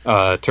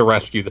to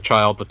rescue the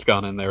child that's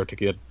gone in there to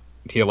get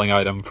healing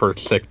item for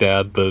sick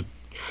dad, the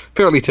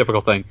fairly typical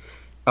thing.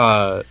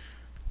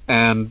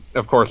 And,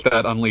 of course,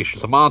 that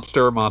unleashes a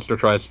monster. Monster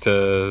tries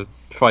to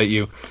fight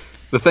you.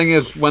 The thing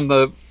is, when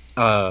the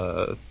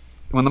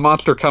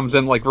monster comes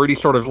in, like, Rudy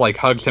sort of, like,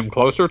 hugs him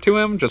closer to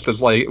him,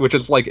 which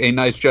is, like, a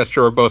nice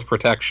gesture of both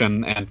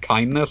protection and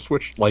kindness,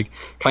 which, like,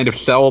 kind of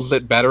sells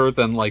it better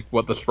than, like,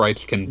 what the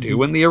sprites can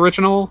do in the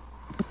original.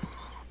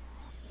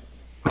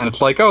 And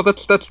it's like, oh,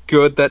 that's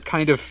good. That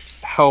kind of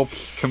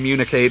helps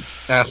communicate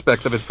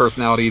aspects of his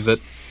personality that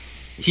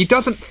he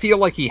doesn't feel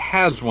like he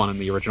has one in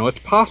the original. It's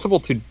possible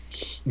to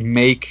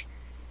make...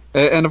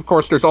 And, of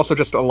course, there's also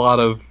just a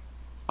lot of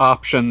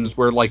options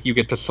where, like, you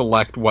get to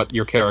select what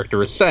your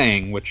character is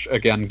saying, which,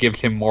 again, gives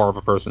him more of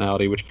a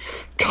personality, which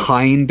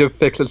kind of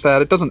fixes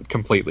that. It doesn't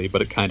completely,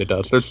 but it kind of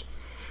does. There's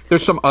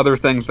some other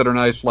things that are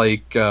nice,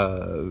 like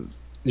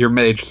your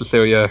mage,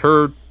 Cecilia.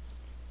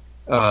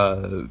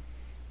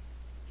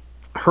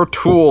 Her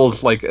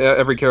tools, like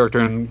every character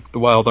in the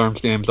Wild Arms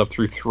games up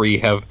through 3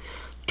 have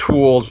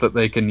tools that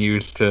they can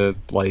use to,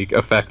 like,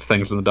 affect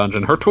things in the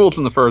dungeon. Her tools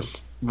in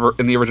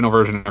the original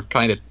version are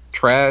kind of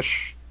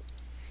trash.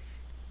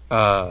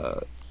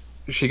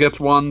 She gets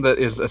one that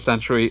is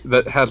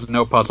that has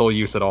no puzzle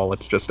use at all.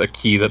 It's just a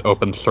key that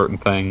opens certain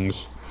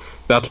things.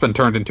 That's been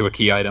turned into a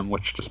key item,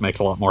 which just makes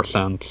a lot more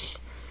sense.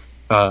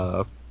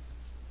 So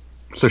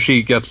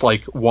she gets,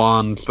 like,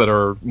 wands that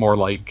are more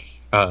like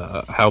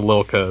how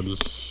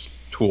Lilka's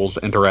tools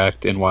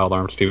interact in Wild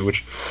Arms 2,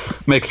 which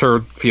makes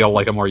her feel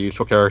like a more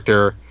useful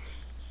character.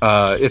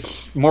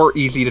 It's more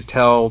easy to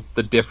tell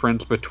the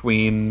difference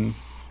between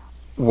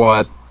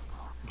what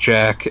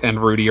Jack and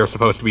Rudy are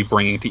supposed to be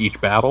bringing to each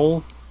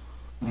battle,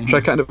 which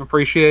I kind of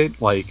appreciate.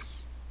 Like,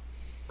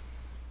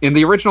 in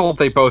the original,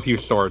 they both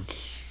use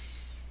swords,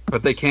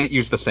 but they can't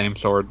use the same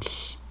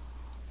swords.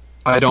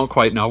 I don't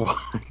quite know why,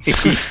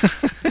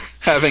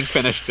 having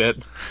finished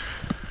it.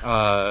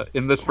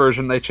 In this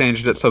version, they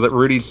changed it so that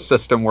Rudy's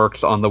system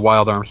works on the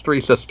Wild Arms 3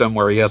 system,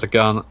 where he has a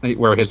gun,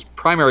 where his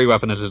primary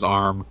weapon is his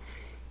arm,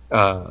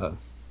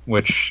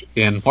 which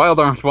in Wild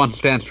Arms 1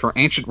 stands for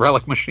Ancient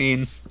Relic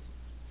Machine.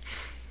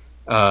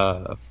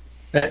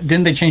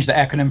 Didn't they change the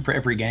acronym for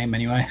every game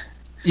anyway?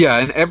 Yeah,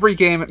 in every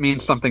game it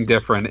means something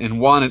different. In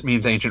one, it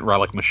means Ancient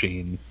Relic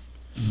Machine.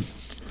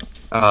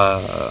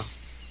 But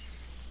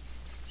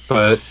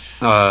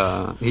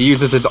he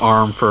uses his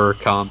arm for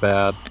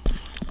combat.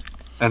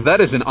 And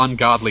that is an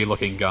ungodly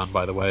looking gun,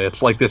 by the way.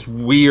 It's like this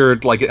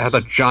weird, like, it has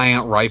a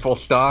giant rifle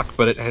stock,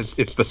 but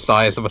it's the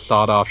size of a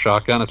sawed-off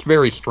shotgun. It's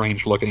very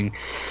strange looking.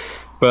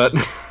 But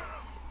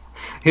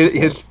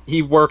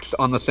he works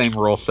on the same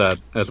rule set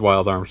as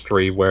Wild Arms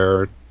 3,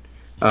 where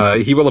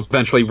he will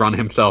eventually run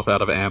himself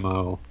out of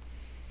ammo.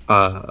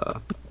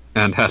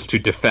 and has to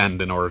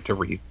defend in order to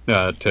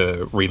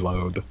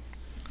reload,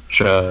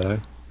 which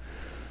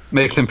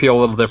makes him feel a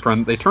little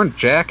different. They turned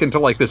Jack into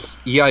like this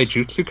EI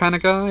Jutsu kind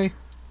of guy.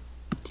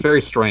 It's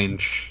very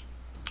strange.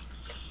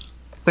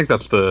 I think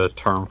that's the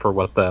term for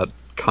what that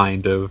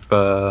kind of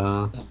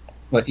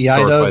what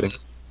Iaido?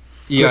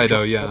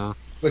 Iaido, yeah.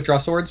 Quick draw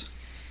swords?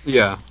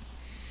 Yeah.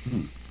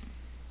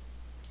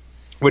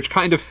 Which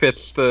kind of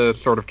fits the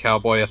sort of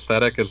cowboy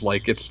aesthetic, as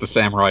like it's the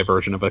samurai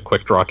version of a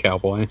quick draw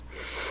cowboy.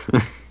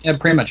 Yeah, it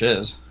pretty much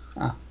is.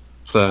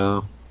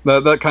 So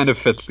that kind of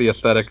fits the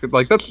aesthetic.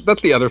 Like that's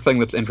the other thing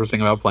that's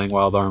interesting about playing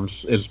Wild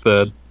Arms is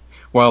that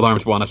Wild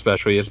Arms 1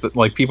 especially is that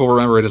like people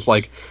remember it as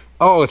like,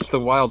 oh, it's the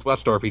Wild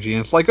West RPG,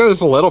 and it's like, oh,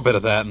 there's a little bit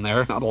of that in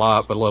there, not a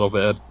lot, but a little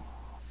bit.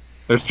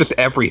 There's just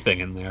everything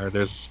in there.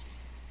 There's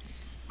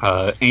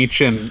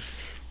ancient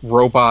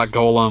robot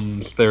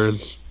golems.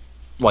 There's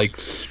like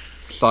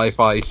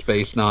sci-fi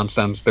space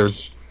nonsense.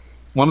 There's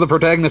one of the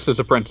protagonists is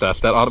a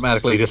princess. That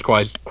automatically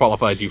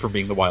disqualifies you from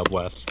being the Wild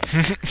West.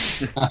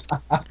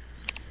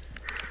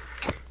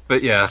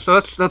 But yeah, so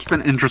that's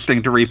been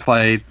interesting to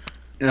replay.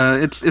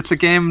 It's a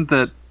game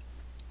that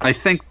I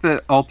think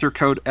that Alter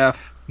Code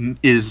F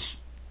is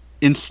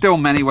in still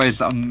many ways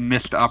a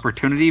missed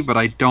opportunity, but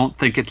I don't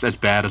think it's as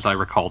bad as I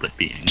recalled it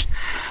being.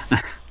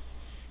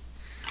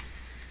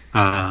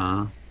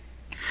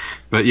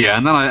 But yeah,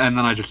 and then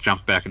I just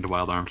jumped back into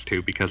Wild Arms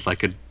 2 because I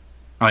can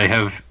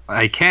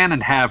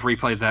and have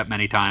replayed that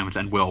many times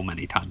and will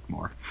many times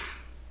more.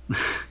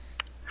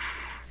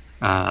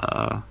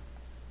 But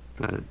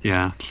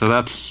yeah, so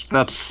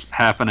that's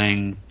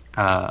happening.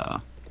 As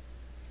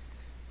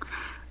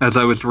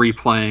I was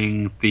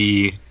replaying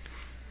the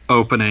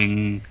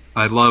opening,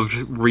 I loved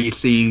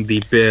re-seeing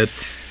the bit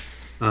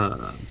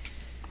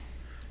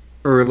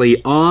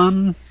early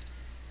on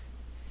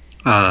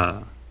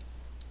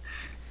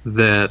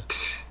that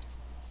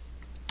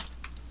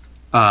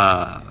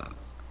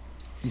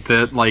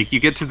like you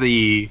get to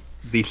the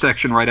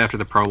section right after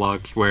the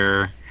prologues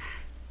where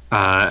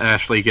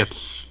Ashley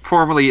gets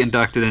formally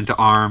inducted into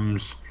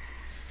ARMS.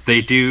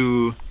 They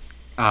do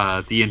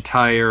the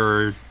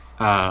entire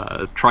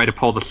try to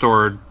pull the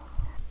sword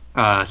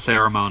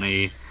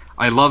ceremony.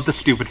 I love the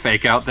stupid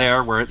fake out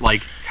there where it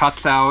like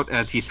cuts out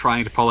as he's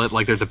trying to pull it.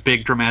 Like there's a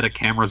big dramatic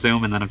camera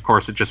zoom, and then of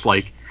course it just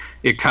like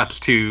it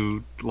cuts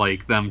to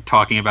like them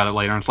talking about it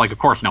later, and it's like, of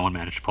course no one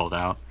managed to pull it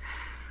out.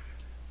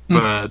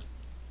 But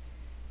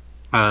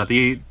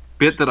the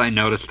bit that I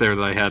noticed there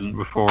that I hadn't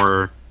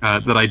before,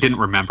 that I didn't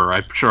remember,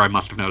 I'm sure I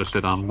must have noticed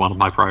it on one of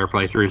my prior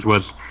playthroughs,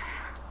 was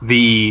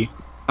the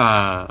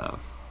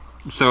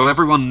so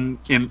everyone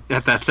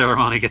at that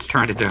ceremony gets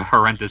turned into a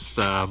horrendous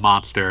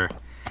monster.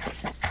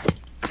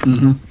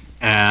 Mm-hmm.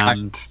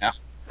 And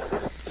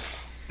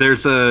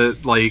there's a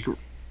like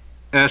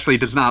Ashley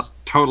does not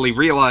totally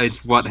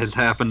realize what has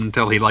happened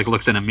until he like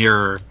looks in a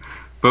mirror.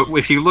 But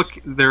if you look,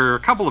 there are a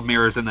couple of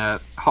mirrors in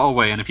that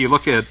hallway, and if you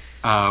look at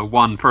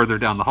one further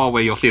down the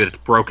hallway, you'll see that it's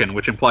broken,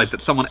 which implies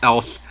that someone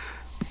else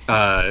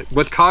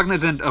was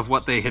cognizant of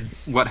what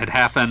had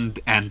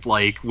happened, and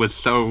like was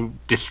so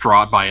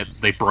distraught by it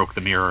they broke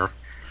the mirror.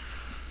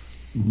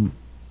 Mm-hmm.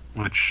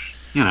 Which,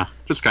 you know,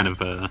 just kind of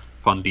a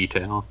fun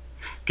detail.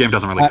 Game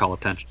doesn't really call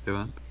attention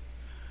to it.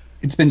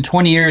 It's been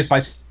 20 years, but I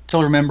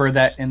still remember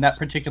that in that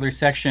particular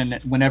section,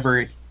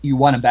 whenever you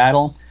won a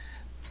battle,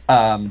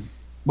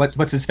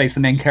 what's his face? The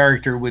main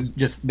character would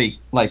just be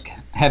like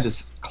have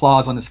his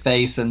claws on his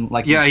face and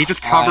like he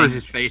just covers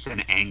his face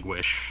in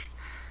anguish.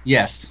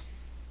 Yes,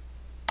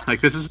 like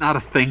this is not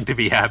a thing to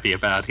be happy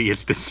about. He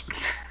is just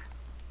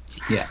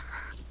yeah,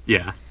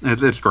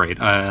 it's great.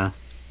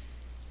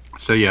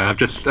 So yeah, I've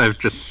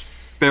just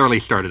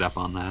barely started up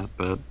on that,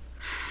 but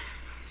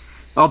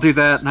I'll do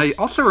that. And I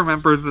also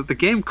remember that the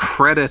game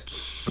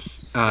credits,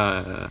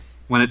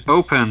 when it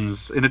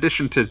opens, in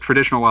addition to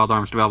traditional Wild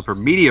Arms developer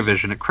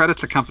Mediavision, it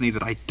credits a company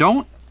that I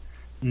don't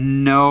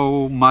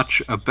know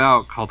much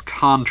about called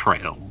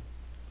Contrail,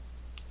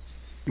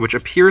 which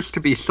appears to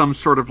be some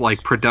sort of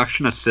like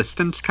production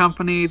assistance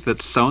company that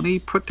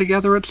Sony put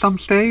together at some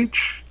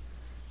stage.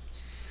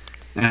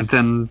 And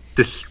then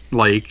this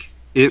like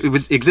it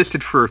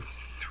existed for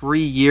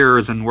 3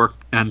 years and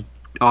worked and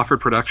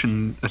offered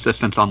production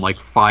assistance on like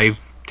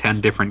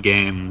 5-10 different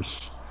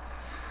games,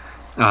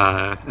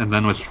 and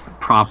then was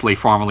promptly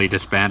formally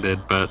disbanded.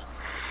 But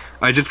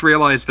I just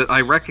realized that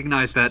I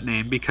recognize that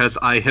name because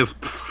I have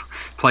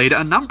played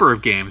a number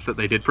of games that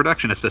they did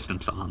production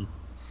assistance on.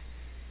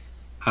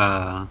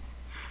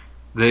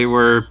 They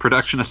were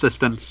production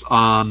assistants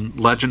on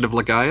Legend of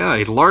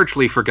Legaia, a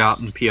largely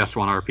forgotten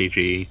PS1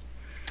 RPG.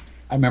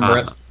 I remember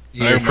it.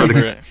 I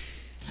remember it.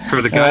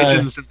 For the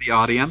Gaijins in the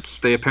audience,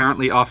 they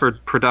apparently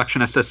offered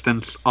production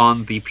assistance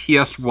on the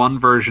PS1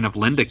 version of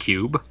Linda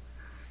Cube.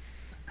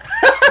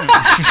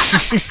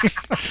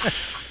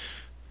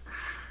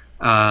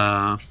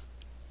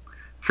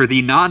 For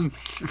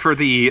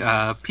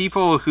the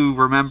people who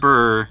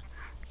remember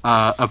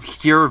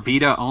obscure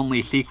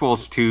Vita-only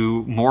sequels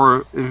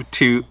to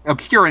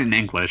obscure in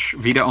English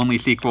Vita-only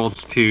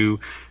sequels to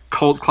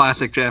cult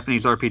classic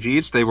Japanese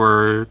RPGs, they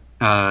were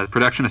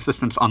production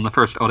assistance on the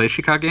first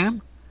Oreshika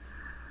game.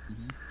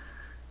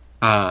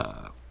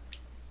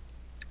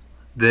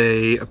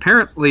 They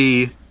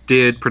apparently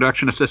did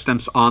production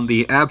assistance on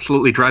the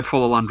absolutely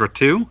dreadful Alundra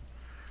 2.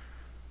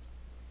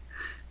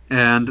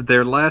 And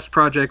their last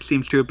project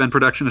seems to have been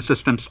production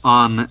assistance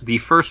on the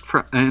first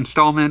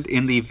installment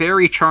in the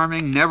very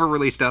charming, never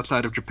released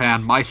outside of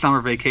Japan, My Summer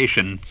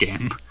Vacation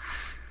game.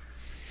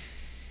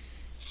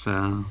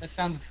 So that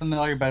sounds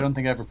familiar, but I don't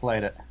think I ever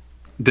played it.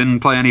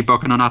 Didn't play any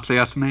Boku no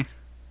Natsuyasumi?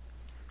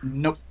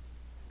 Nope.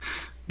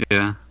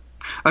 Yeah.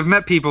 I've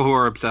met people who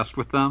are obsessed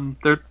with them.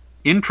 They're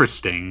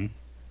interesting.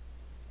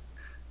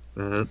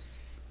 But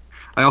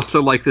I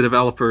also like the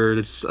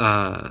developers,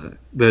 the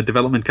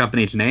development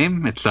company's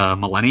name. It's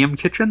Millennium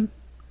Kitchen.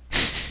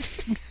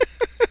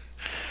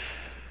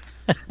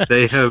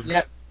 They have...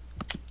 Yep.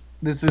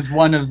 This is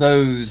one of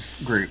those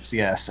groups,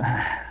 yes.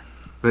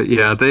 But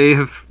yeah, they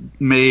have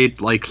made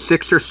like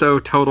 6 or so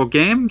total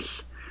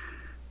games.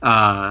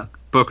 Boku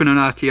no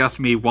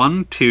Natsuyasumi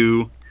 1,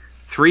 2,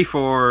 3,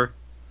 4,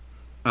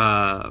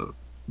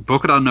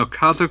 Bokudan no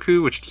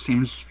Kazoku, which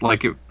seems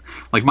like it...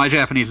 Like, my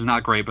Japanese is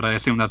not great, but I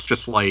assume that's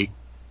just like...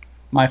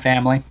 My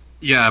family.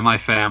 Yeah, my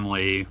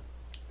family.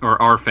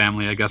 Or our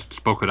family, I guess it's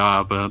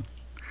Bokuda, but...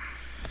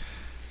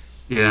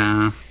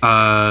 Yeah.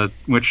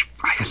 Which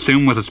I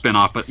assume was a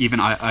spin-off, but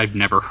even I've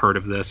never heard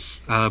of this.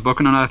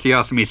 Boku no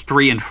Natsuyasumi's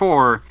 3 and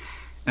 4,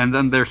 and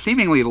then their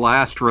seemingly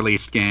last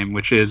released game,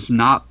 which is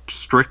not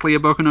strictly a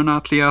Boku no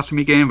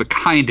Natsuyasumi game, but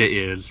kinda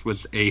is,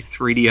 was a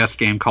 3DS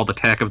game called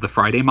Attack of the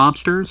Friday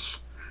Monsters.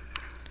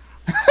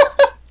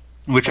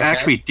 Which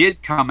actually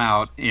did come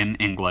out in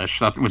English.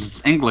 That was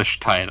its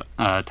English title.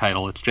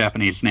 Its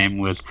Japanese name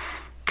was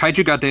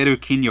Kaiju ga Deru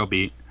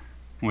Kinyobi,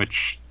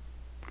 which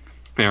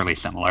fairly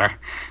similar.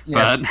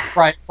 Yeah,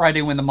 but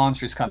Friday when the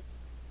monsters come.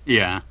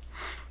 Yeah.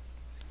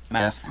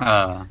 Mass.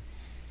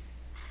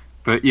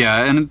 But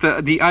yeah, and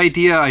the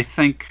idea, I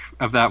think,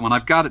 of that one,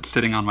 I've got it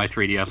sitting on my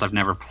 3DS, I've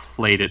never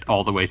played it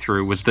all the way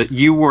through, was that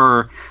you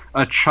were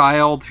a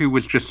child who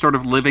was just sort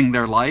of living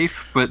their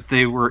life, but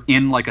they were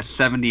in like a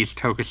 70s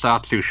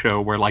tokusatsu show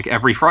where like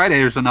every Friday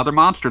there's another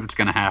monster that's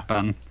going to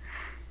happen.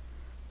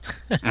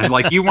 And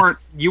like you weren't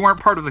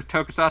part of the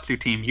tokusatsu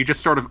team, you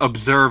just sort of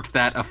observed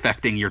that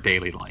affecting your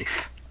daily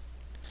life.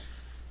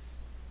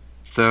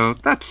 So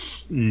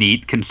that's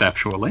neat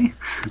conceptually.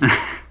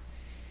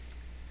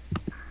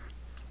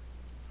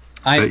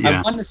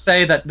 I want to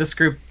say that this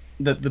group,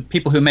 the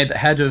people who made that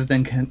had to have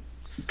been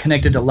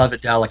connected to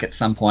Lovedelic at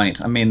some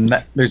point. I mean,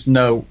 there's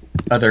no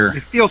other...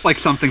 It feels like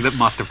something that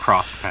must have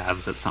crossed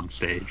paths at some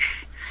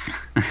stage.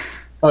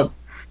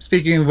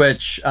 Speaking of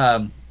which,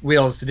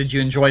 Wheels, did you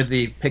enjoy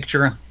the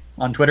picture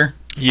on Twitter?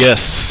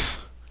 Yes.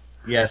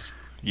 Yes.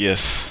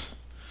 Yes.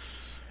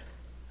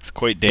 It's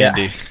quite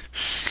dandy. Yeah.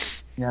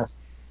 Yes.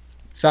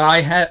 So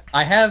I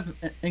have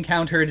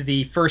encountered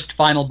the first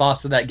final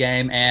boss of that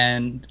game,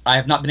 and I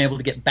have not been able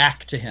to get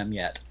back to him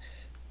yet.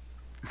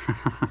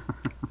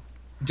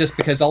 Just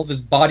because all of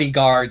his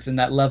bodyguards in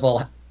that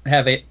level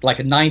have a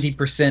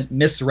 90%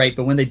 miss rate,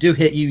 but when they do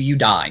hit you, you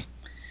die.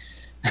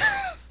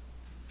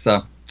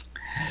 So,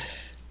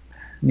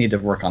 need to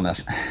work on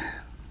this.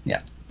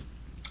 Yeah.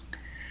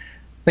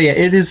 But yeah,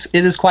 it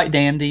is quite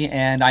dandy,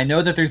 and I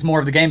know that there's more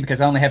of the game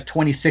because I only have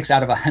 26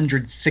 out of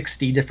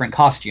 160 different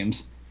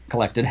costumes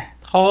collected.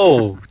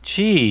 Oh,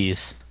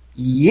 jeez.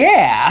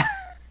 Yeah.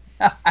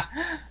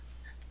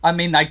 I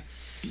mean, I've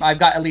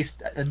got at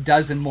least a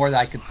dozen more that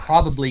I could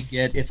probably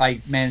get if I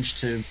managed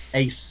to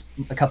ace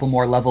a couple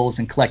more levels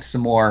and collect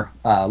some more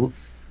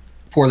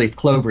four-leaf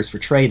clovers for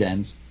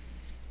trade-ins.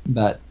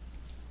 But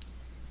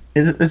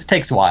it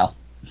takes a while.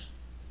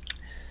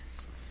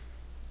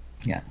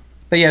 Yeah.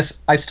 But yes,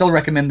 I still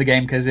recommend the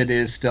game because it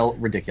is still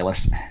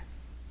ridiculous.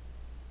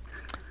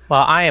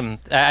 Well,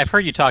 I've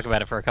heard you talk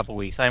about it for a couple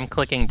weeks. I'm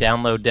clicking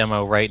download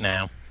demo right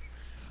now.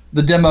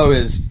 The demo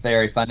is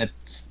very fun.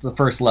 It's the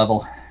first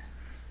level.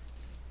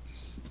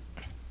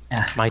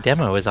 My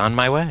demo is on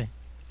my way.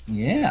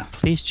 Yeah.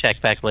 Please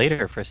check back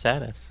later for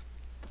status.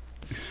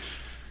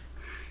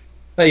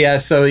 But yeah,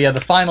 so yeah,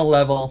 the final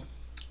level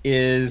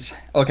is...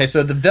 Okay,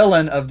 so the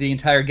villain of the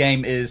entire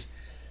game is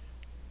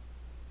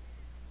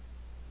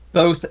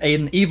both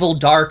an evil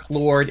Dark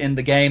Lord in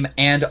the game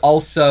and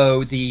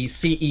also the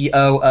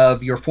CEO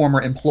of your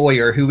former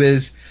employer, who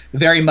is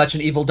very much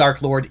an evil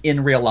Dark Lord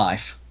in real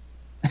life.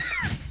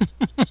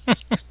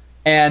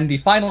 And the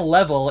final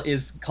level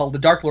is called the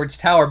Dark Lord's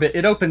Tower, but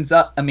it opens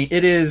up... I mean,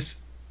 it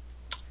is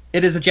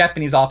a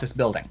Japanese office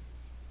building.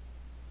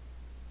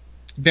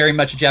 Very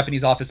much a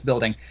Japanese office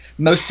building.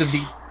 Most of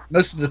the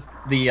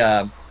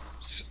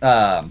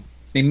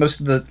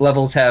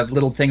levels have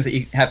little things that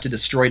you have to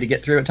destroy to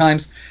get through at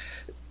times.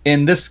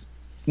 In this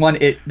one,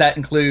 that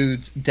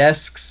includes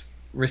desks,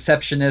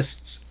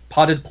 receptionists,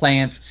 potted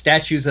plants,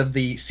 statues of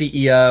the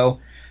CEO,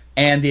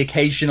 and the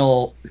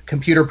occasional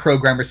computer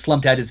programmer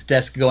slumped at his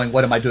desk going,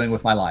 "What am I doing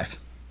with my life?"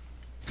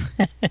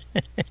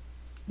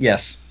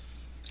 Yes.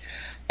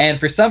 And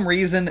for some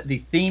reason,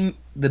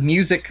 the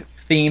music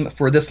theme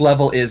for this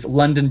level is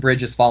London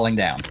Bridge is Falling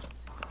Down.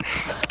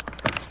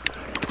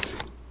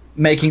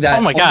 making that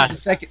Oh my God.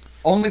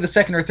 only the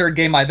second or third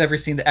game I've ever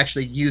seen that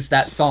actually used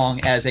that song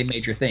as a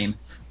major theme.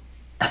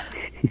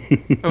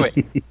 Oh,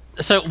 wait.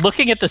 So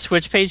looking at the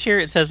Switch page here,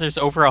 it says there's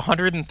over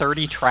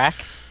 130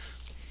 tracks.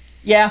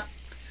 Yeah.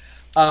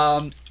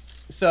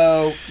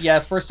 So yeah,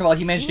 first of all,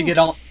 he managed to get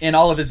in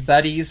all of his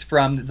buddies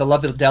from the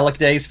Lovedelic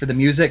days for the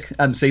music.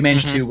 So he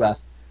managed to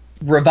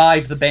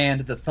revive the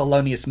band, the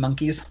Thelonious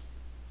Monkeys.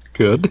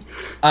 Good.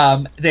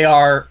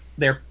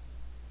 They're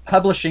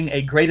publishing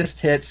a greatest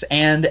hits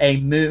and a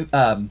Moon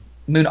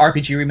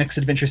RPG Remix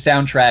Adventure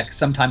soundtrack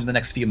sometime in the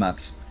next few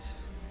months.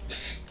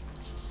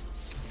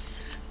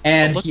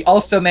 And he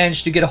also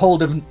managed to get a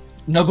hold of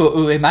Nobuo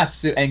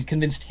Uematsu and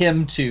convinced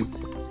him to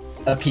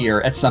appear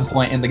at some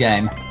point in the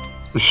game.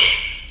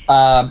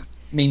 I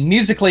mean,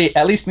 musically,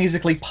 at least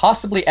musically,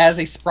 possibly as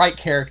a sprite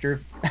character,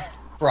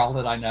 for all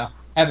that I know.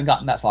 I haven't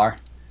gotten that far.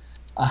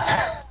 But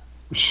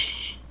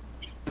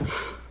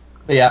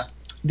yeah,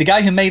 the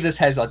guy who made this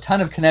has a ton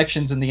of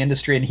connections in the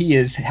industry, and he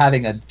is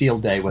having a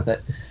field day with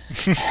it.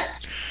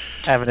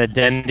 Having a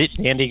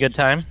dandy good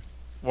time,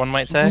 one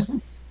might say. Mm-hmm.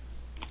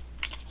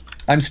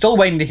 I'm still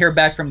waiting to hear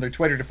back from their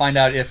Twitter to find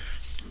out if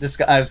this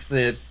guy, if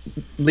the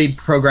lead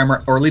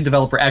programmer or lead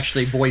developer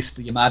actually voiced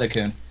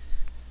Yamada-kun.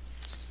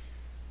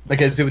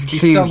 Because it would be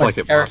so much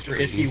character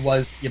if he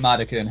was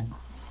Yamada-kun.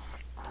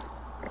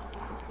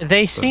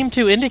 They seem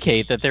to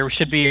indicate that there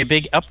should be a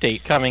big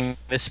update coming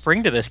this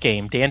spring to this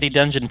game, Dandy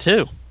Dungeon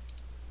 2.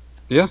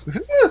 Yeah.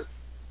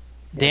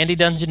 Dandy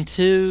Dungeon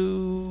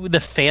 2,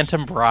 The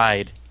Phantom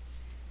Bride.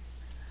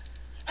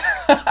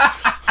 A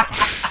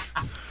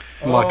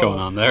lot going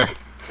on there.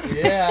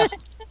 Yeah. Yep.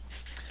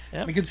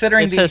 I mean,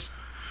 considering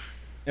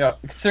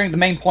the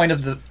main point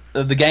of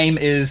the game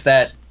is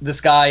that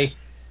this guy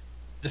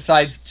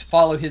decides to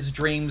follow his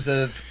dreams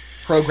of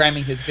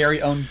programming his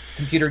very own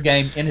computer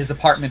game in his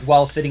apartment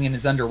while sitting in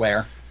his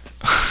underwear,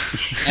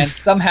 and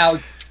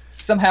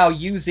somehow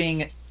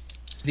using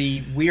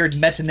the weird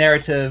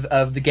meta-narrative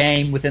of the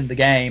game within the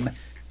game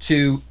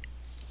to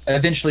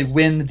eventually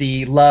win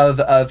the love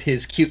of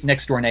his cute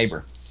next-door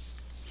neighbor.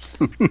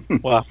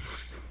 Well,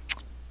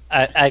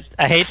 I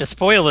hate to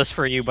spoil this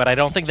for you, but I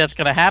don't think that's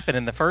going to happen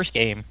in the first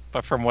game.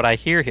 But from what I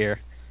hear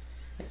here,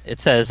 it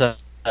says the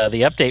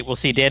update will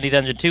see Dandy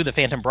Dungeon 2, The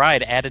Phantom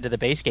Bride, added to the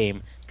base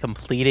game,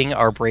 completing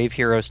our brave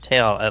hero's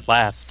tale at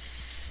last.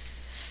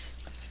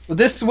 Well,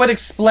 this would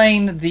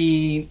explain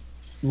the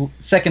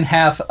second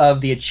half of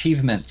the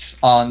achievements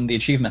on the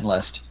achievement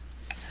list.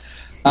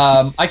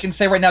 I can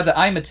say right now that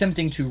I'm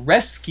attempting to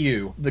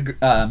rescue the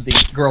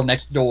girl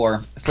next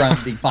door from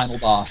the final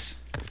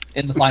boss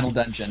in the final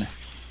dungeon.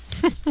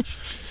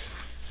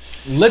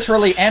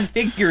 Literally and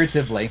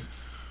figuratively,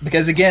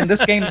 because again,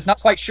 this game is not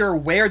quite sure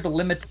where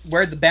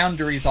the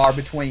boundaries are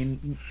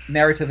between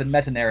narrative and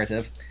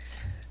meta-narrative.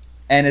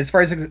 And as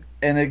far as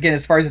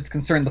it's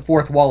concerned, the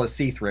fourth wall is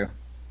see-through.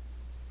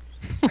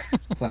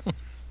 So.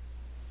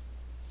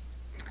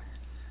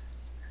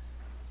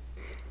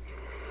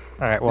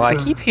 All right. Well, I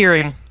keep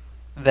hearing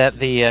that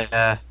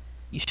the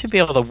you should be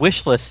able to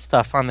wish list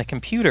stuff on the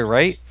computer,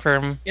 right?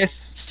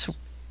 Yes.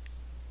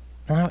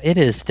 No, it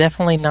is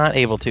definitely not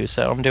able to.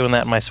 So I'm doing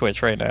that in my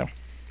Switch right now.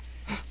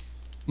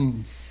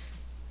 Mm.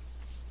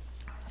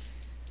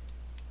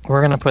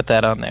 We're gonna put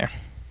that on there.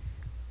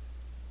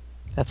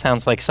 That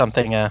sounds like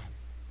something.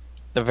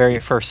 The very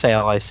first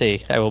sale I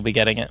see, I will be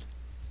getting it.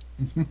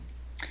 Mm-hmm.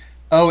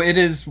 Oh, it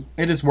is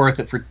worth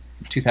it for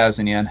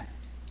 2,000 yen.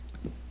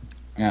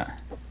 Yeah.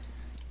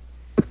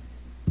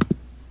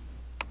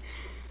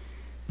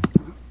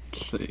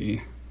 Let's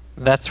see.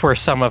 That's where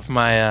some of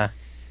my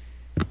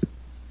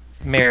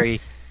Mary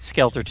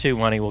Skelter 2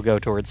 money will go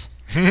towards.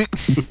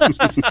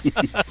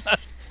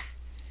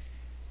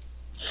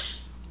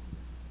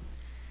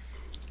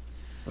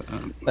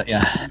 But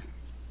yeah.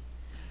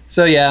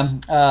 So yeah.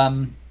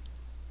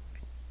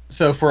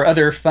 So for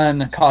other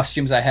fun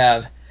costumes, I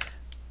have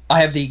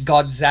the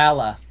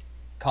Godzilla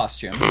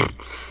costume.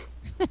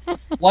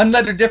 One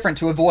letter different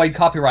to avoid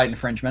copyright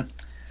infringement,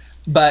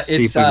 but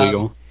it's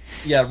legal.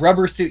 Yeah,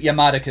 rubber suit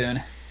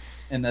Yamada-kun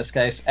in this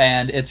case,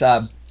 and it's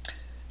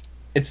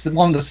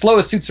one of the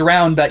slowest suits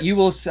around, but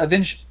you'll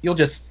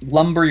just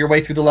lumber your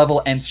way through the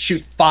level and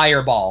shoot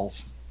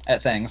fireballs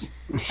at things.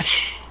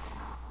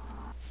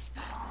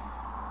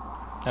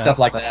 Stuff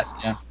like that.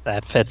 Yeah.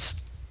 That fits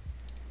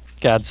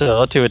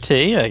Godzilla to a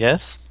T, I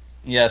guess.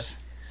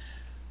 Yes.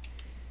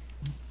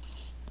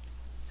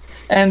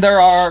 And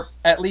there are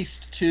at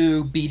least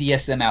 2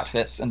 BDSM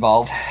outfits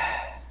involved.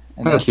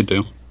 Yes, you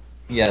do.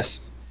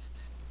 Yes.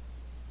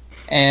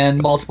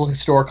 And multiple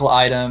historical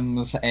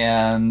items,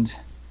 and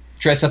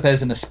dress up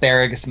as an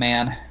asparagus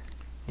man.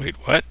 Wait,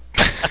 what?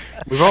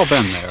 We've all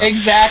been there.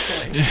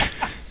 Exactly.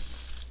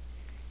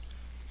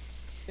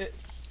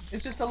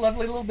 It's just a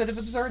lovely little bit of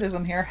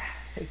absurdism here.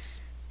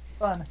 It's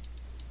fun.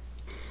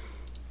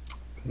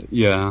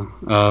 Yeah.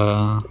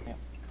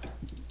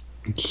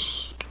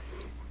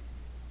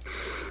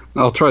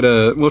 We'll try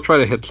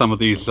to hit some of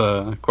these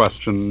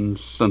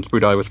questions since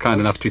Budai was kind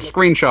enough to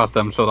screenshot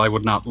them so that I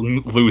would not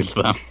lose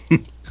them.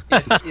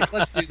 Yes,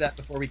 let's do that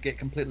before we get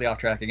completely off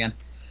track again.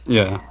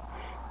 Yeah.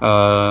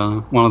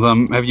 One of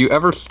them, have you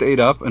ever stayed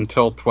up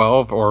until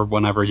 12 or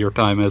whenever your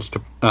time is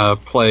to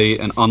play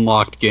an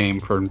unlocked game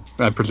for,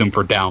 I presume,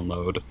 for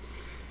download?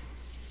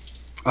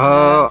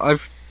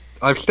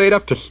 I've stayed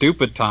up to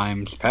stupid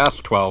times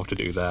past 12 to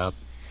do that.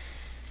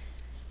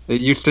 It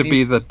used to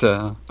be that,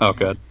 oh,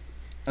 good.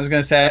 I was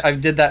going to say, I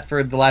did that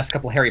for the last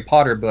couple Harry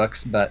Potter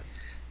books, but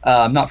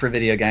not for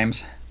video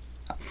games.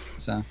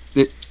 So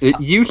It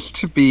used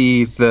to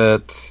be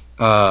that,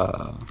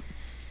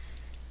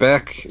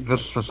 back,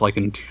 this was like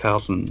in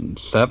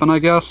 2007, I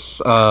guess,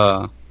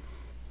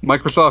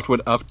 Microsoft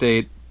would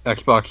update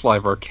Xbox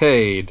Live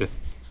Arcade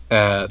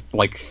at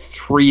like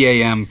 3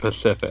 a.m.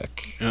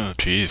 Pacific. Oh,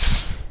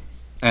 jeez.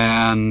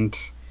 And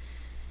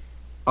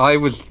I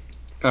was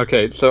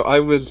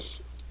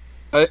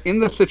in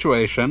the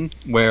situation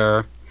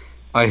where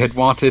I had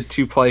wanted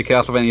to play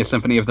Castlevania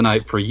Symphony of the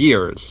Night for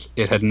years.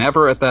 It had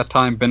never at that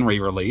time been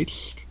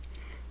re-released.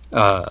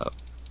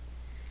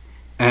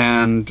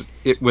 And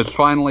it was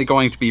finally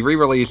going to be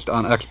re-released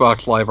on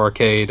Xbox Live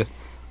Arcade.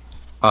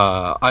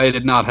 I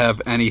did not have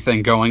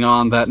anything going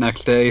on that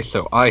next day,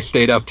 so I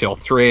stayed up till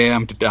 3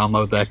 a.m. to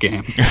download that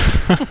game.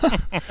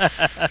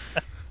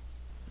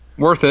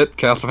 Worth it.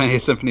 Castlevania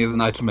Symphony of the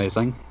Night's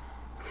amazing.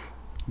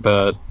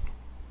 But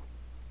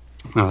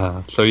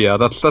so yeah,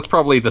 that's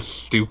probably the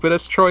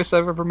stupidest choice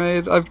I've ever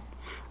made. I've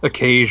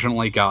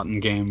occasionally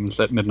gotten games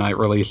at midnight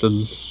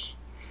releases.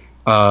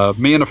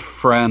 Me and a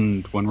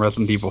friend, when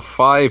Resident Evil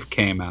 5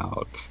 came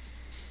out,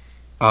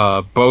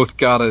 both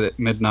got it at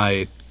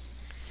midnight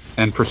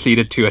and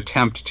proceeded to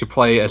attempt to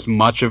play as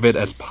much of it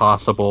as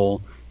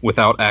possible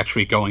without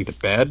actually going to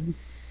bed.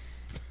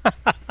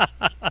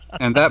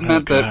 And that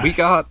meant that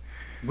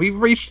we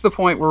reached the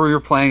point where we were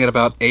playing at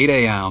about 8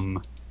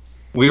 a.m.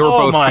 We were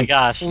both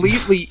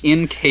completely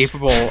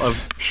incapable of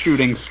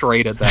shooting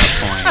straight at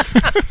that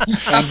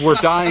point. And we're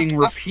dying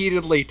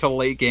repeatedly to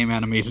late game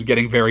enemies and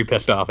getting very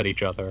pissed off at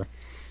each other.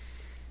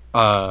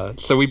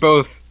 So we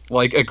both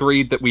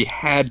agreed that we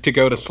had to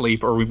go to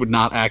sleep or we would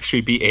not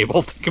actually be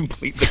able to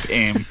complete the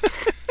game.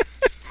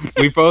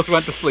 We both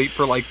went to sleep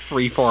for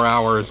 3-4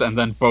 hours and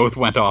then both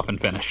went off and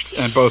finished.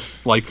 And both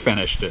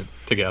finished it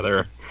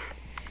together.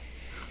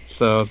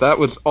 So that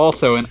was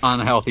also an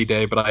unhealthy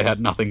day, but I had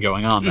nothing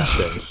going on that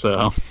day,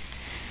 so...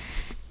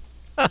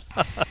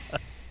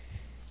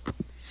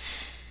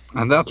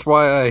 And that's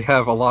why I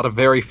have a lot of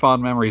very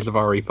fond memories of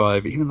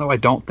RE5, even though I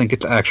don't think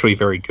it's actually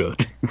very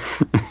good.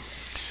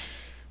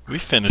 We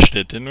finished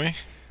it, didn't we?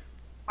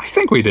 I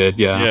think we did,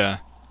 yeah. Yeah.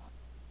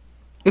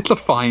 It's a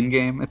fine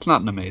game. It's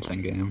not an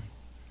amazing game.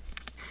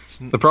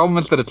 The problem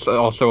is that it's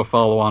also a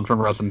follow-on from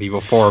Resident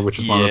Evil 4, which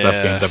is one of the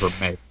best games ever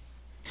made.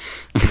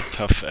 It's a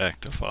tough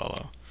act to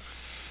follow.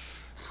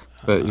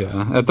 But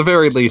yeah, at the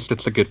very least,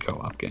 it's a good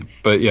co-op game.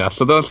 But yeah,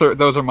 so those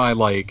are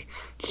my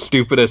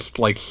stupidest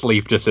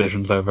sleep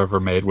decisions I've ever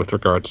made with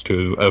regards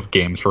to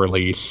games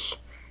release.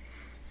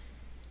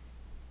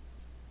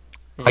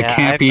 Yeah, I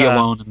can't be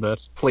alone in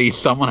this. Please,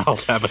 someone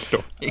else have a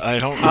story. I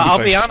don't know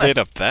if I stayed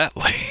up that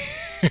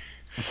late.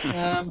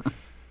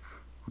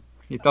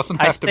 It doesn't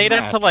have I stayed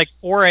up to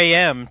 4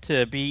 a.m.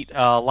 to beat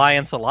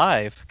Alliance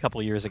Alive a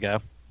couple years ago.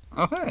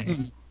 Oh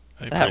hey,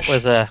 I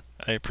appreciate that.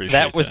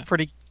 That was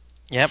pretty.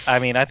 Yep, I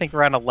mean, I think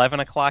around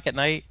 11 o'clock at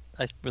night,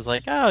 I was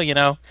like, oh,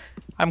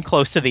 I'm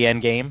close to the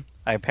end game.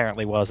 I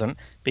apparently wasn't,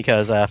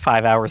 because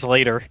 5 hours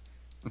later,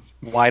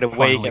 wide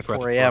awake at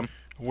 4 a.m.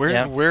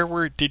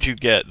 Where did you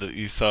get that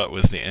you thought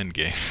was the end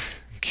game?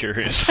 I'm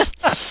curious.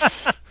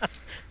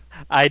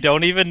 I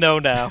don't even know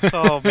now.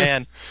 Oh,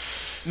 man.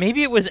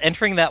 Maybe it was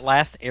entering that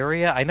last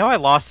area. I know I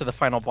lost to the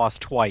final boss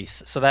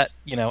twice, so that,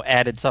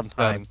 added some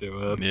time.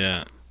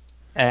 Yeah.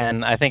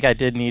 And I think I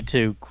did need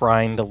to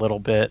grind a little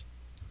bit.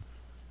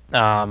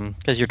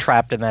 Because you're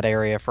trapped in that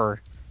area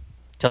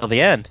till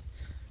the end.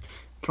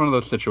 It's one of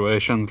those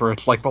situations where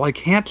it's well, I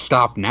can't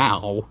stop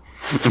now.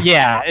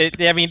 Yeah,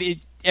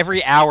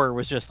 every hour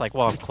was just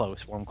well, I'm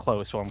close, I'm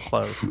close.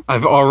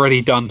 I've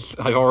already gone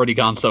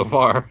so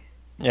far.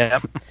 Yeah.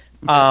 This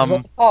is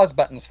what the pause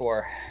button's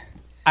for.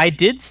 I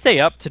did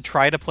stay up to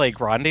try to play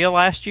Grandia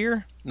last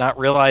year, not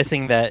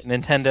realizing that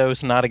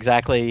Nintendo's not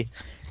exactly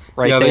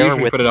right there. Yeah, they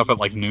usually put it up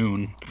at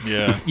noon.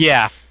 Yeah.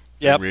 Yeah.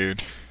 Yep.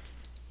 Weird.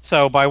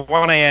 So by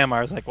 1 a.m.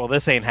 I was like, well,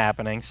 this ain't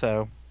happening,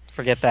 so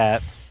forget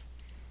that.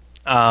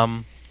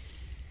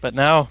 But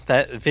no,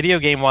 that video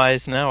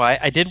game-wise, no.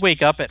 I did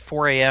wake up at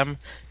 4 a.m.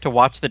 to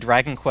watch the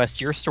Dragon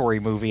Quest Your Story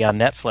movie on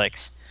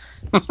Netflix.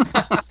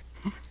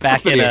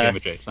 Back in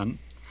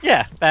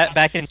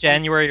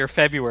January or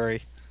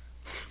February.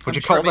 Would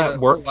you call that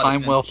work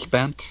time well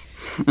spent?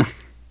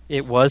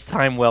 It was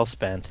time well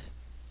spent.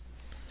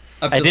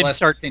 Up to the last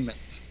 15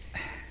 minutes.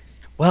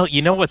 Well,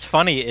 what's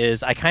funny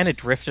is I kind of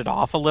drifted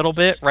off a little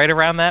bit right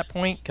around that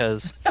point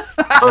because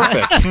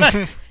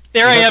perfect.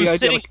 There I am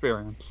sitting.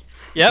 Experience.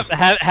 Yep,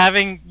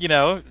 having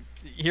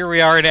here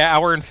we are an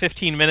hour and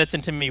 15 minutes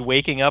into me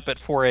waking up at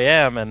 4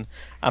 a.m. and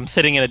I'm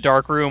sitting in a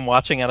dark room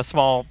watching on a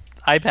small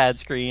iPad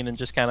screen and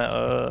just kind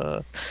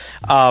of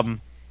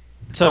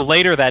So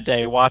later that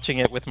day, watching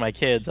it with my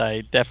kids,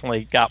 I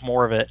definitely got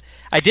more of it.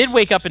 I did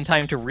wake up in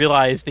time to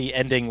realize the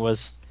ending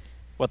was,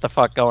 what the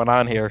fuck going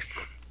on here?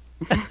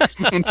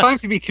 In time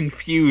to be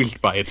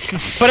confused by it.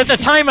 But at the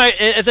time,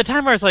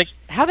 I was like,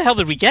 how the hell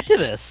did we get to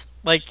this?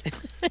 Like,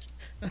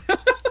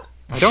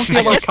 I don't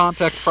feel like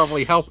context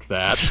probably helped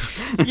that.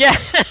 yeah,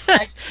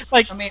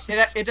 like I mean,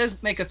 it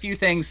does make a few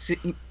things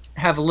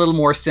have a little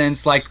more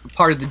sense, like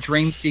part of the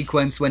dream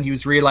sequence when he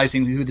was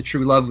realizing who the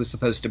true love was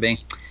supposed to be.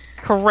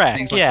 correct.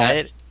 Things like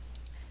Yeah.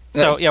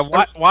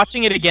 that.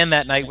 Watching it again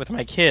that night with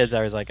my kids,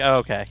 I was like, oh,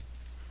 okay,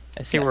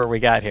 I see where we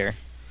got here.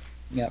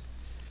 Yep.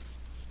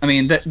 I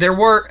mean, there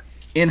were,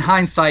 in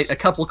hindsight, a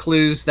couple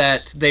clues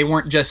that they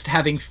weren't just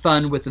having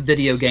fun with the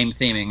video game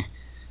theming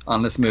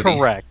on this movie.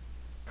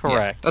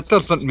 Correct. That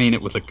doesn't mean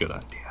it was a good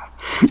idea.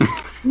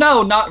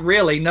 No, not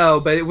really, no,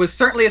 but it was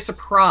certainly a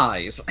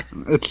surprise.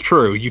 It's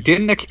true. You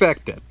didn't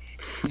expect it.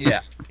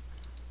 Yeah.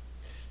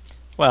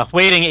 Well,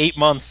 waiting 8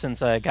 months since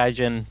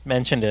Gaijin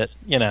mentioned it,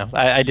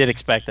 I did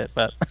expect it,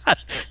 but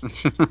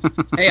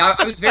Hey,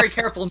 I was very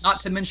careful not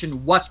to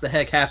mention what the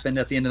heck happened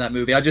at the end of that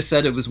movie. I just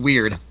said it was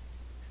weird.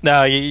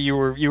 no, you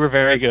were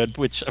very good,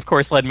 which of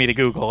course led me to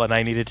Google, and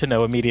I needed to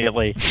know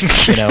immediately,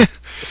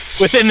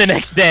 within the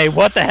next day,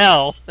 what the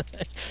hell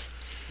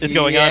is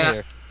going on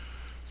here.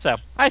 So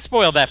I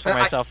spoiled that for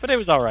myself, but it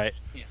was all right.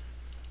 Yeah.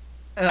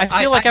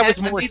 I feel like I was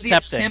more made the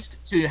accepting.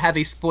 attempt to have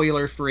a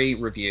spoiler-free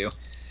review.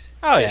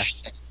 Oh yeah.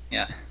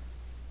 Yeah.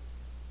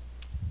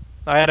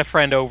 I had a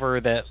friend over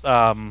that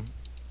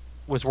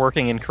was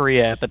working in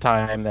Korea at the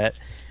time that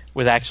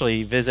was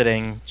actually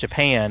visiting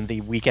Japan the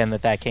weekend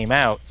that came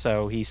out,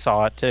 so he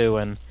saw it too,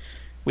 and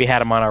we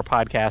had him on our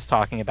podcast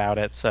talking about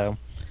it. So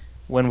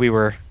when we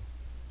were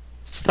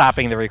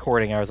stopping the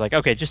recording, I was like,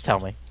 okay, just tell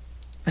me.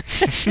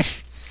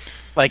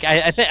 Like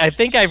I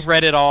think I've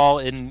read it all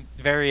in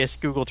various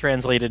Google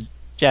translated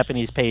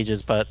Japanese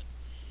pages, but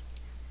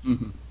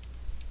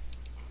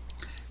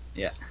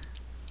yeah,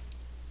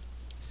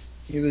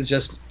 it was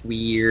just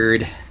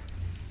weird.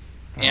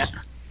 Yeah.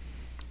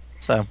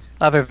 So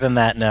other than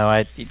that, no,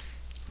 I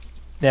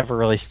never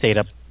really stayed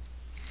up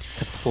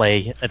to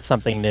play at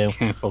something new.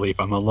 Can't believe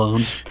I'm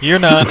alone. You're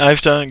not.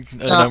 I've done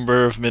a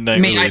number of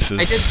midnight releases.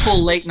 I did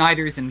pull late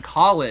nighters in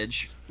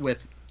college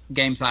with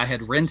games I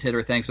had rented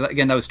or things, but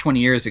again, that was 20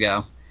 years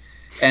ago.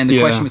 And the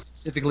question was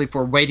specifically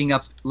for waiting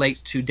up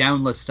late to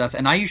download stuff,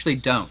 and I usually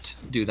don't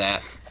do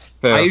that.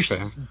 I usually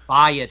just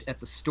buy it at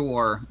the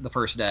store the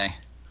first day.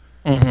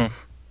 Mm-hmm.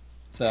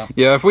 So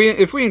yeah,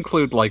 if we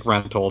include like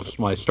rentals,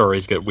 my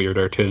stories get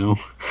weirder too,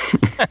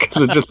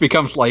 because it just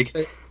becomes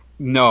like,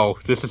 no,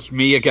 this is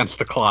me against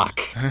the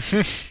clock.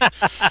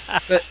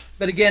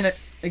 but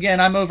again,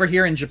 I'm over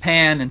here in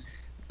Japan, and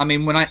I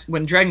mean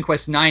when Dragon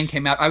Quest IX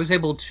came out, I was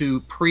able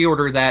to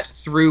pre-order that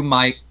through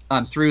my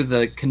through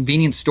the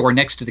convenience store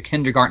next to the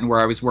kindergarten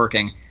where I was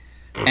working,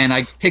 and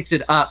I picked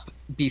it up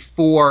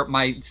before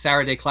my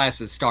Saturday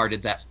classes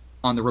started that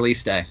on the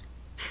release day.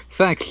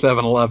 Thanks,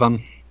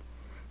 7-Eleven.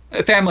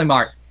 Family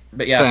Mart,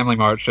 but yeah. Family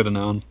Mart should have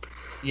known.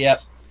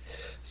 Yep.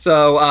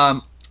 So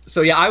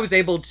yeah, I was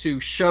able to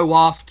show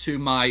off to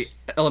my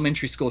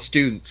elementary school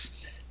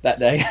students that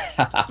day.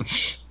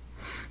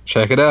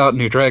 Check it out,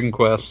 new Dragon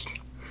Quest.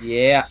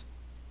 Yeah.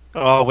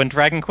 Oh, when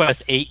Dragon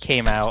Quest VIII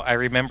came out, I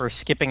remember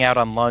skipping out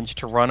on lunch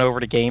to run over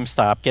to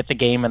GameStop, get the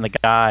game and the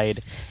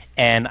guide,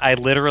 and I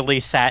literally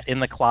sat in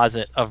the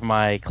closet of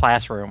my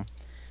classroom,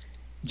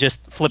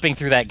 just flipping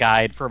through that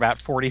guide for about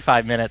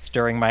 45 minutes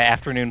during my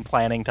afternoon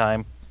planning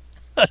time.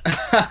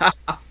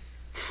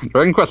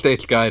 Dragon Quest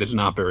VIII's guide is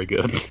not very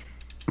good.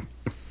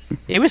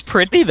 It was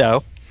pretty,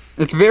 though.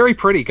 It's very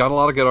pretty. Got a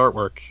lot of good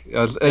artwork.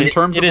 In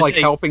terms of like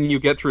a, helping you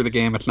get through the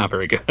game, it's not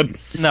very good.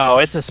 No,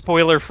 it's a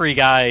spoiler-free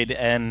guide,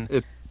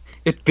 and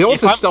it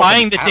builds if itself. I'm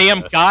buying the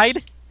damn guide,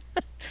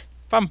 if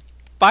I'm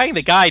buying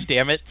the guide,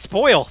 damn it,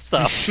 spoil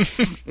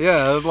stuff.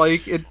 Yeah,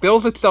 like it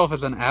builds itself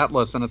as an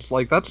atlas, and it's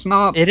like that's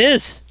not. It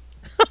is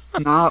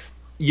not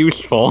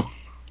useful.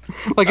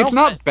 Like it's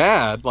not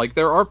bad. Like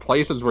there are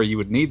places where you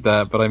would need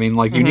that, but I mean,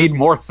 like you need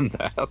more than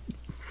that.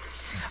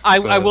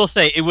 I will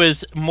say it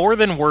was more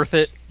than worth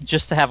it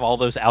just to have all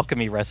those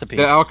alchemy recipes.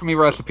 The alchemy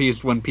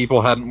recipes, when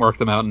people hadn't worked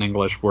them out in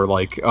English, were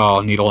like, oh,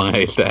 needle in a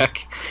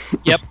haystack.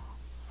 Yep.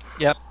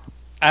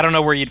 I don't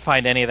know where you'd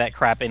find any of that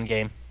crap in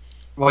game.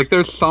 Like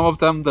there's some of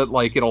them that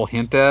like it'll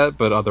hint at,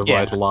 but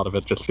otherwise a lot of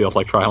it just feels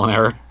like trial and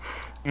error.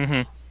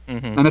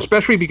 And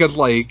especially because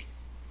like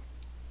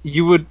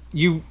you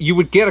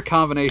would get a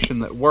combination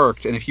that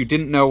worked, and if you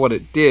didn't know what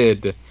it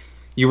did,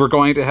 you were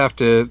going to have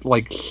to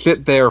like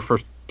sit there for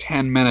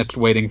 10 minutes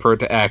waiting for it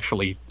to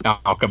actually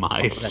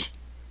alchemize.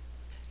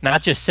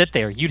 Not just sit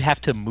there, you'd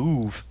have to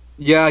move.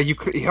 Yeah, you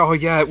could. Oh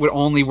yeah, it would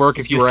only work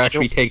if you were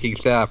actually taking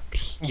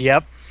steps.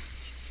 Yep.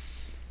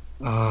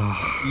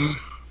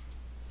 Oh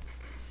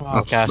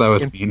gosh, that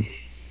was mean.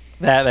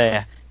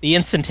 The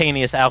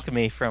instantaneous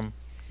alchemy from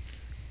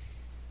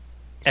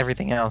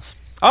everything else.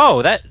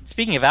 Oh,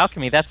 speaking of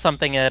alchemy, that's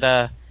something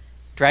at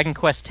Dragon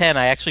Quest X.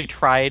 I actually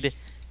tried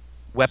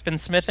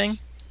weaponsmithing.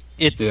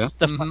 It's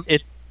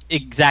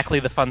exactly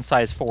the fun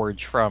size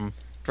forge from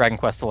Dragon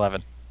Quest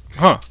XI.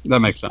 Huh. That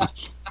makes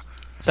sense.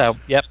 So,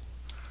 yep,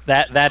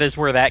 that is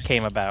where that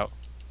came about.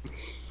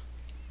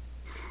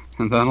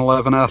 And then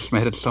 11S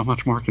made it so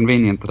much more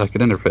convenient that I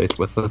could interface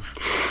with it.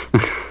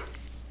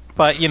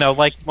 But,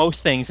 like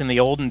most things in the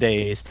olden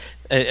days,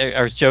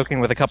 I was joking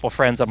with a couple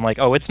friends. I'm like,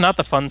 oh, it's not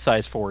the fun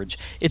size forge.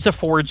 It's a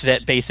forge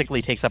that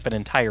basically takes up an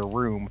entire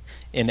room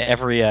in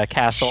every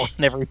castle,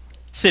 in every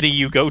city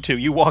you go to.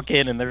 You walk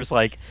in and there's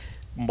like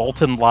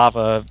molten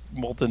lava,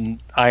 molten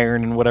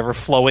iron, and whatever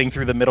flowing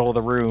through the middle of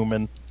the room,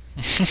 and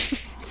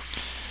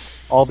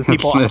all the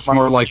people. It's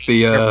more like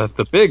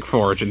the big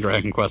forge in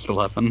Dragon Quest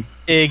XI.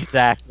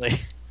 Exactly.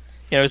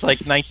 It's like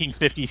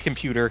 1950s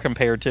computer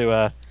compared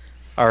to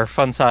our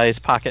fun-size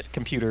pocket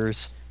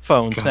computers,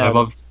 phones. God,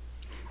 now.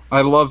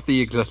 I love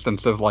the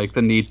existence of like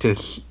the need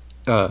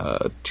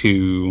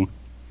to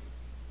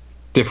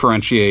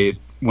differentiate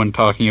when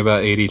talking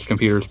about 80s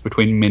computers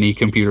between mini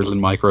computers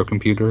and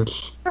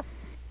microcomputers.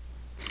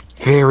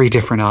 Very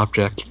different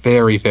objects.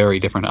 Very, very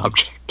different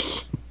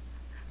objects.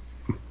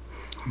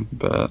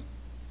 But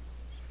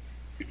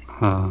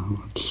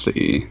let's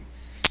see.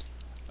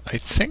 I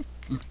think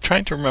I'm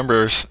trying to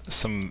remember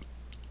some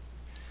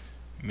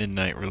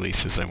midnight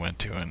releases I went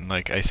to, and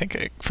I'm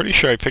pretty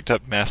sure I picked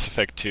up Mass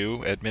Effect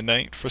 2 at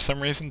midnight for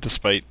some reason,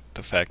 despite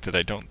the fact that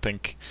I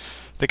think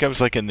I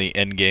was like in the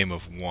end game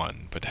of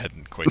 1, but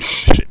hadn't quite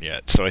finished it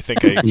yet. So I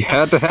think You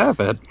had to have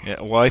it.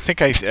 Yeah, well, I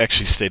think I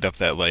actually stayed up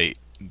that late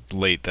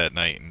that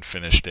night and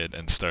finished it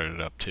and started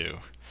up 2.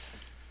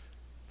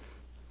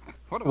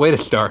 What a way to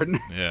start.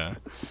 Yeah.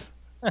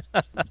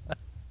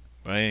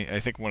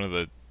 I think one of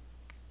the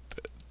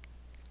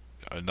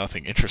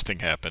nothing interesting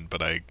happened,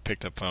 but I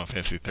picked up Final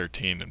Fantasy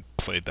 13 and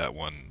played that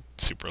one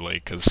super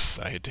late because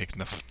I had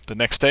taken the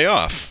next day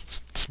off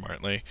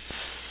smartly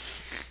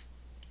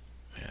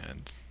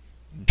and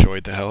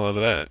enjoyed the hell out of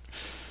that.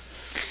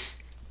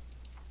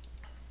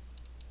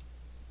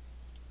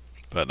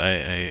 But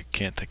I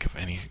can't think of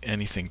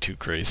anything too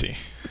crazy.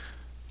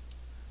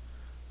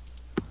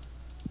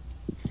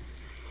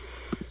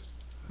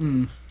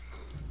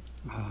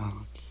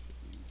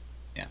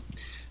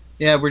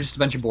 Yeah, we're just a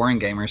bunch of boring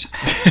gamers.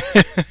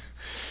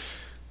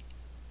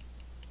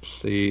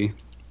 See.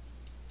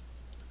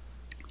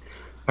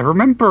 I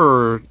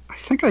remember, I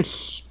think I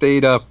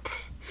stayed up,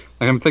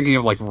 like I'm thinking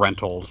of like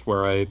rentals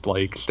where I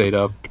like stayed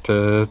up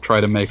to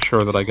try to make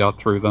sure that I got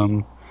through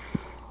them.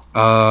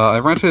 I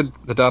rented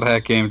the Dot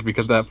Hack games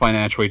because that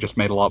financially just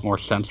made a lot more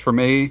sense for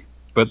me,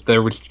 but they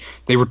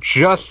were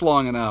just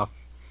long enough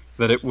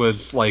that it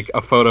was like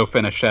a photo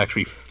finish to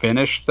actually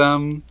finish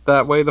them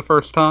that way the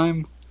first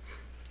time.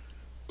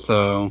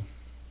 So,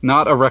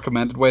 not a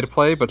recommended way to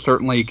play, but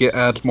certainly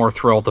adds more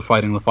thrill to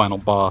fighting the final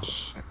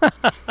boss.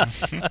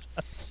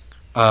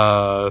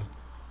 I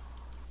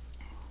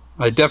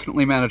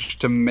definitely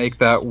managed to make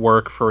that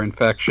work for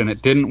Infection.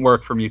 It didn't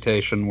work for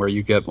Mutation, where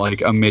you get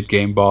like a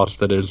mid-game boss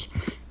that is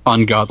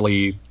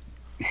ungodly,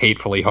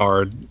 hatefully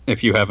hard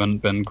if you haven't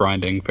been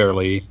grinding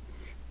fairly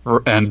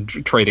and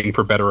trading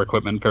for better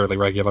equipment fairly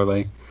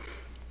regularly.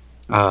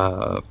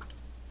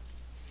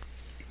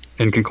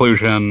 In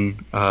conclusion,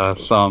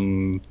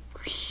 some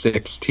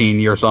 16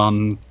 years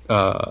on,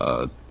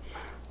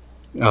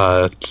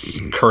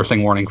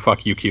 cursing warning,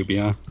 fuck you,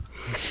 Cubia.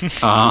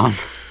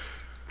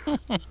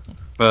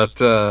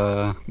 But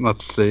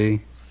let's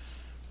see.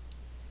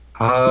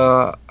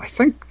 I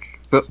think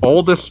the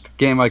oldest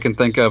game I can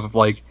think of,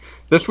 like,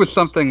 this was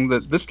something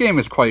that, this game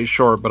is quite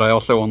short, but I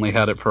also only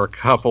had it for a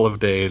couple of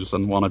days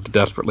and wanted to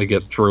desperately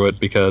get through it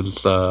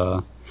because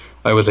I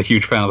was a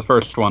huge fan of the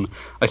first one.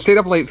 I stayed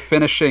up late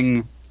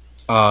finishing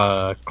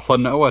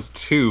Klonoa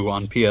 2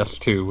 on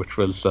PS2, which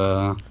was,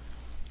 I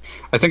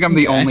think I'm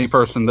the only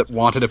person that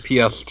wanted a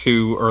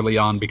PS2 early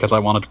on because I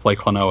wanted to play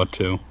Klonoa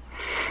 2.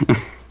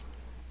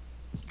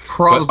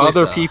 Probably but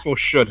other so. people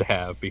should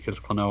have, because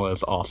Klonoa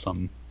is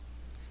awesome.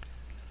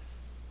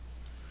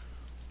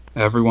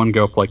 Everyone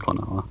go play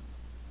Klonoa.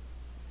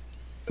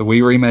 The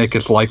Wii remake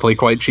is likely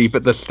quite cheap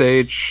at this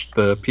stage.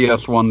 The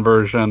PS1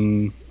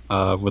 version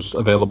was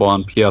available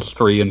on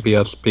PS3 and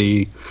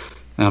PSP,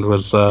 and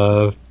was,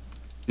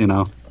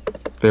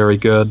 very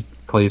good.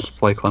 Please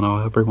play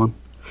Klonoa, everyone.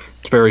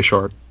 It's very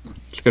short.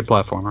 It's a good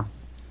platformer.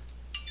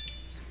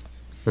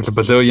 There's a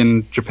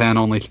bazillion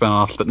Japan-only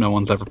spin-offs that no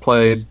one's ever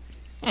played.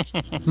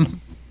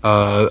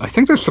 I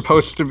think there's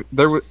supposed to be...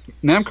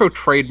 Namco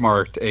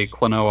trademarked a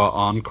Klonoa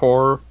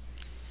Encore,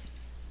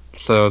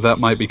 so that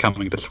might be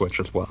coming to Switch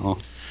as well.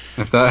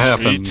 If that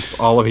happens,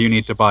 all of you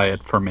need to buy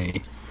it for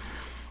me.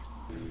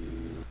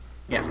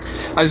 Yeah.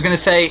 I was going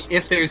to say,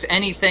 if there's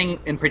anything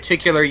in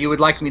particular you would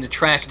like me to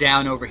track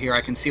down over here,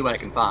 I can see what I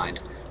can find.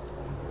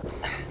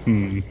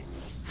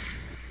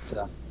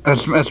 So.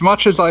 As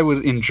much as I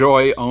would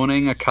enjoy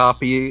owning a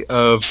copy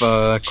of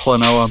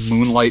Klonoa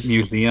Moonlight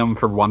Museum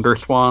for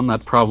WonderSwan,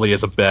 that probably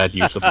is a bad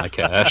use of my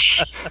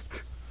cash. I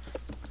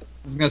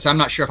was going to say, I'm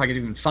not sure if I could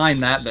even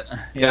find that, but...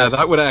 Yeah,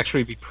 that would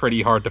actually be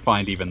pretty hard to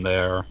find even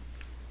there.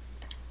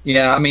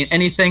 Yeah, I mean,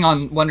 anything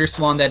on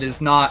WonderSwan that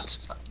is not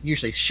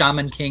usually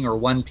Shaman King or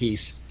One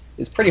Piece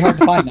is pretty hard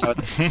to find now.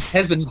 It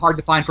has been hard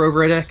to find for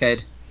over a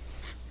decade.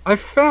 I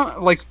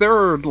found like there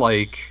are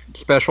like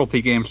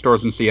specialty game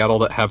stores in Seattle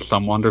that have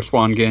some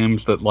WonderSwan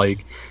games that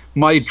like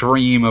my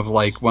dream of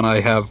like when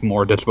I have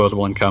more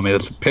disposable income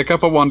is pick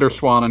up a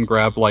WonderSwan and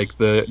grab like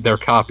their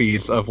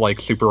copies of like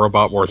Super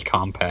Robot Wars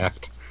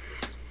Compact.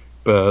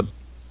 But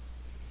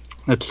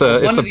it's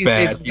a one it's of a these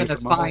bad days I'm user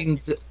gonna model.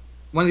 find.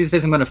 One of these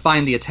days I'm going to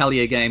find the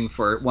Atelier game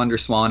for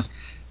WonderSwan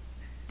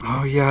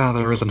Oh yeah,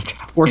 there is an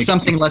Italian or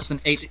something less than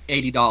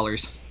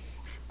 $80.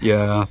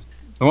 Yeah.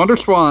 The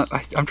WonderSwan,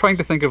 I'm trying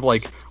to think of,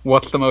 like,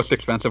 what's the most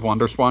expensive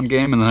WonderSwan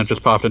game, and then it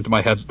just popped into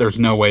my head, there's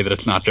no way that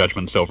it's not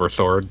Judgment Silver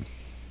Sword.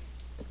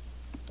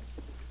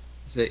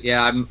 So,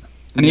 yeah, I'm.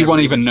 Anyone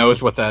even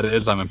knows what that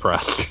is, I'm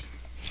impressed.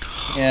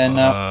 Yeah,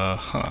 no.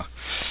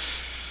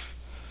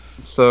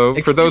 So,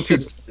 for those who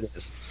Exclusive is what it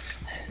is.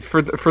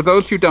 for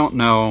those who don't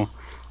know,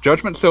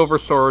 Judgment Silver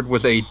Sword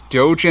was a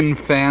Dojin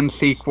fan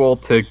sequel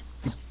to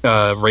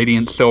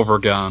Radiant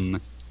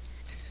Silvergun,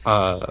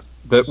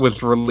 that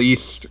was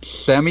released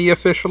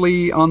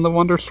semi-officially on the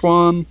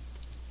WonderSwan.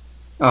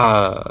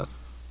 That's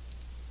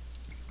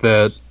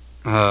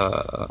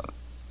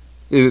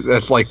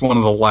like one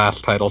of the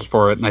last titles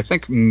for it, and I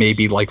think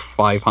maybe like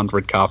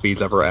 500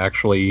 copies ever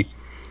actually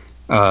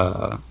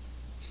got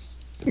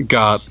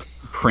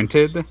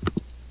printed.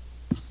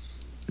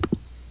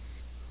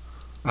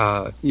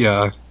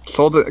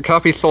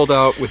 Copies sold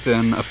out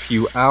within a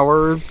few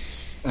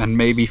hours, and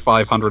maybe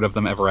 500 of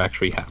them ever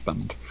actually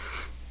happened.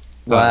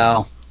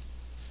 Wow.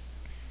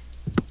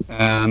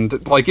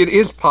 And like it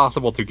is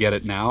possible to get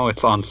it now.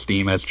 It's on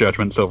Steam as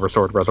Judgment Silver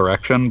Sword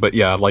Resurrection, but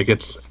yeah, like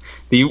it's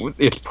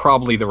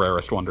probably the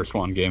rarest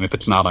WonderSwan game. If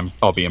it's not,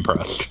 I'll be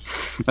impressed.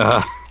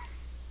 But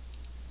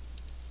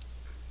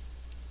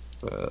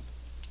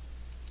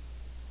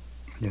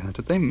yeah,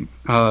 did they?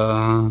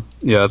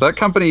 Yeah, that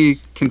company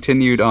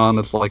continued on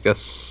as like a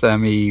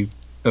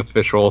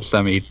semi-official,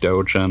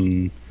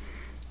 semi-Dojin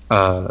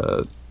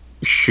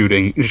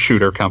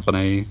shooter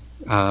company.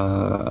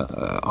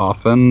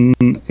 Often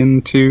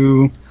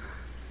into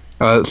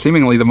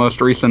seemingly the most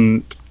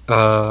recent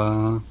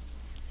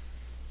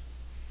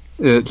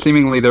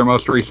seemingly their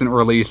most recent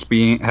release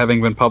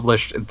having been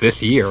published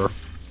this year.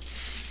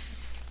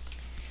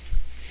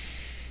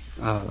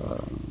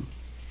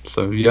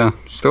 So yeah,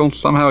 still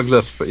somehow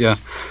exists, but yeah,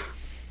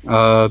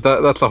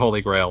 that's a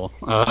holy grail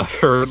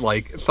for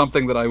like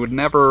something that I would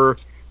never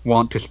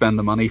want to spend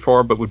the money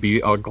for, but would be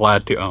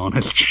glad to own.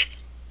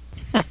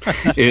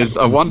 Is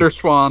a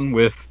WonderSwan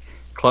with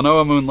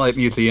Klonoa Moonlight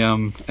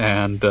Museum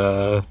and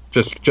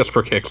just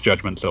for kicks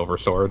Judgment Silver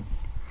Sword.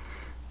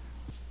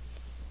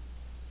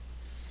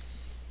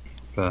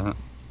 But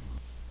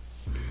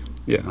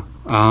yeah.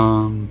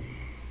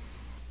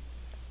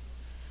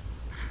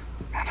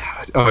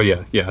 Oh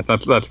yeah.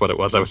 That's what it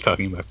was. I was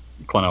talking about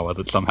Klonoa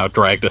that somehow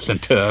dragged us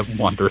into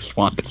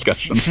WonderSwan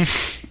discussion.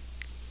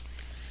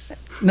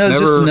 No,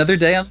 just another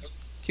day on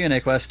Q&A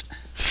Quest.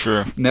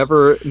 Sure.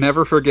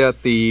 Never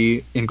forget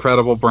the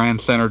incredible brand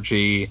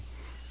synergy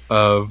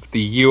of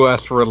the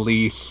U.S.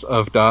 release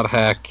of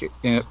 .hack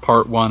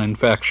Part 1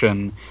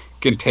 Infection,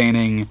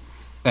 containing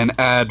an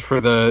ad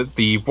for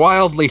the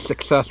wildly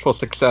successful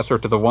successor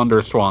to the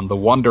WonderSwan, the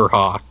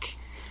Wonderhawk,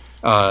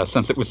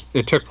 since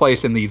it took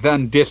place in the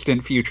then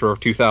distant future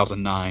of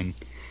 2009.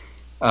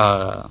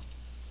 The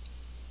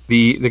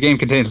game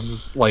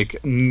contains like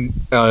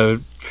a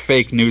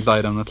fake news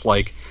item that's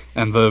like,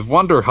 and the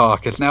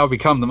Wonderhawk has now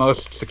become the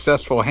most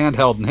successful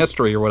handheld in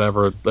history, or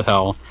whatever the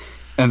hell.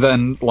 And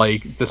then,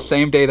 like, the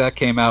same day that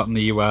came out in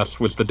the U.S.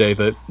 was the day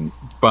that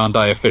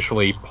Bandai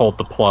officially pulled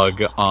the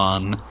plug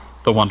on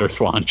the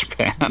WonderSwan in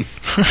Japan.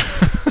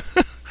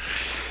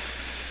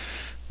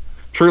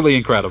 Truly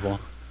incredible.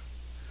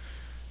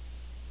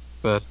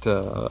 But,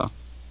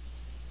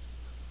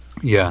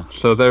 yeah,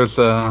 so there's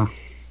your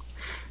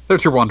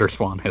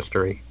WonderSwan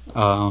history.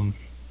 Let's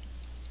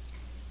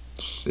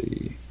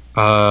see.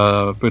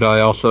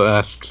 Budai also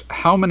asks,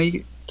 how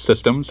many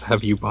systems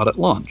have you bought at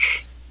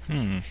launch?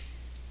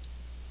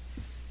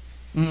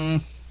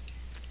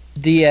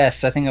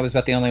 DS, I think I was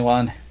about the only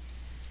one.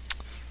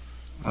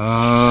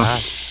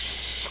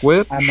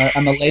 Switch?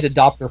 I'm a late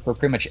adopter for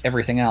pretty much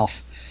everything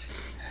else.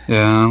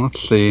 Yeah,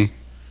 let's see.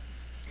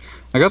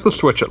 I got the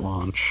Switch at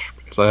launch,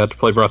 because I had to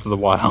play Breath of the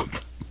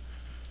Wild.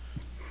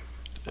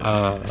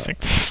 I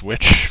think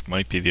Switch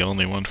might be the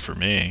only one for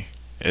me.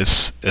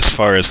 As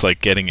far as like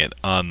getting it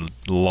on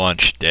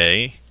launch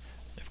day,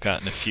 I've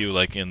gotten a few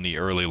like in the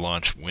early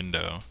launch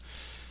window.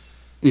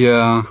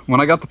 Yeah,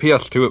 when I got the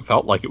PS2, it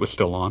felt like it was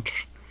still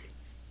launch.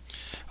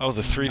 Oh,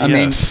 the 3DS. I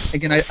mean,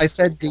 again, I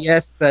said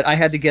DS, but I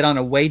had to get on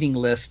a waiting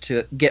list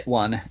to get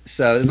one,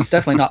 so it was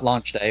definitely not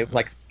launch day. It was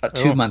like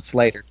 2 months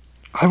later.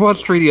 I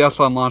was 3DS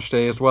on launch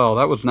day as well.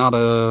 That was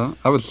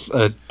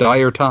a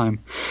dire time.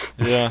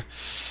 Yeah,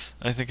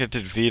 I think I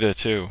did Vita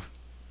too.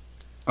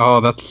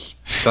 Oh, that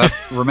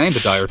remained a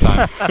dire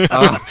time.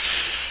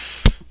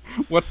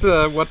 What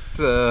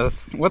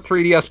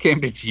 3DS game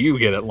did you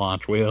get at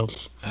launch,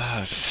 Wheels?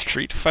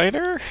 Street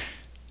Fighter?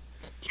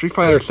 Street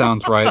Fighter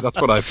sounds right.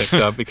 That's what I picked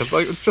up because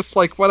like it's just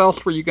like, what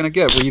else were you gonna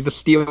get? Were you the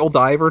Steel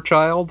Diver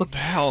child?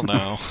 Hell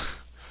no.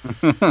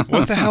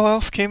 What the hell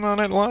else came out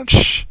at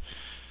launch?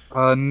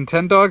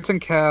 Nintendogs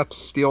and Cats,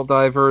 Steel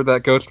Diver,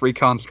 that Ghost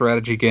Recon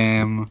strategy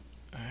game.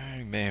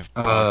 I may have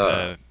bought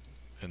that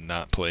and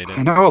not played it.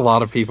 I know a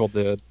lot of people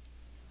did.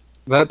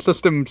 That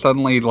system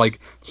suddenly like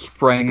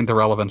sprang into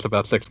relevance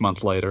about 6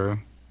 months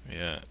later.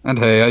 Yeah. And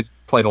hey, I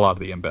played a lot of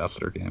the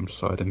Ambassador games,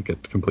 so I didn't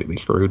get completely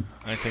screwed.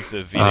 I think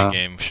the Vita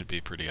game should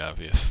be pretty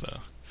obvious, though.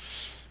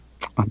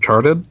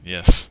 Uncharted?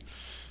 Yes.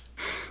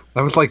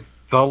 That was like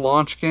the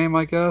launch game,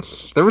 I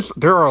guess.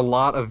 There are a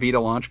lot of Vita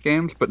launch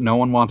games, but no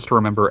one wants to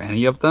remember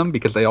any of them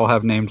because they all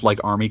have names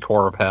like Army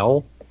Corps of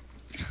Hell.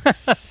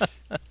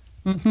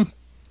 Does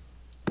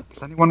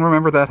anyone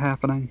remember that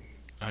happening?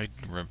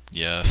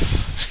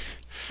 Yes.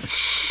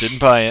 Didn't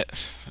buy it.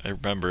 I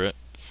remember it.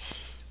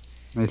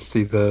 I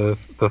see the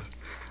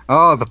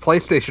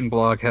PlayStation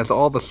blog has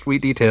all the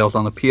sweet details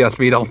on the PS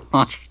Vita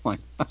launch. Like,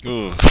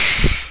 Ooh.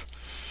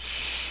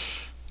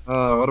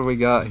 what do we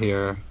got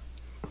here?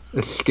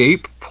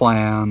 Escape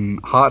Plan,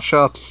 Hot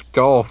Shots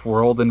Golf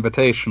World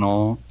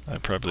Invitational. I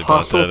probably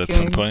bought that at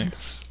some point.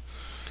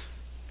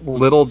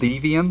 Little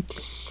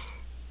Deviants,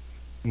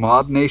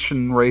 Mod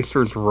Nation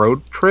Racers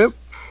Road Trip.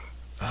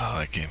 Oh,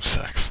 that game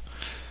sucks.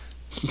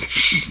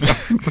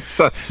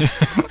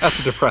 That's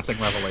a depressing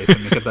revelation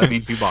because that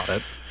means you bought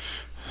it.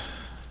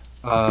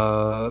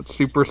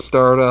 Super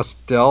Stardust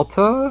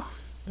Delta.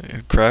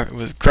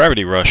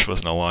 Gravity Rush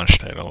wasn't a launch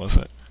title, was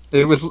it?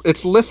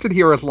 It's listed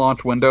here as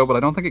launch window, but I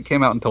don't think it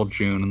came out until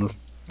June, and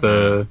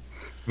the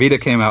Vita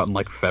came out in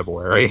like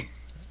February.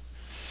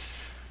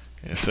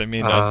 Yes, I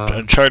mean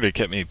Uncharted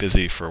kept me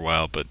busy for a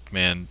while, but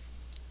man,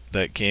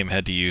 that game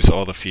had to use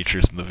all the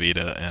features in the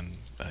Vita, and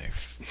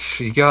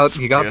you got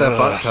that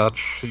butt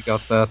touch, you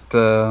got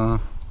that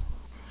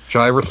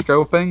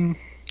gyroscoping.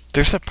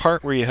 There's a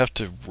part where you have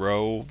to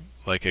row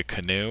like a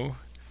canoe.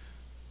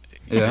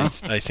 Yeah.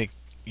 I think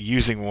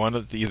using one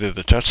of either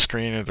the touch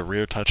screen or the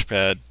rear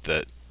touchpad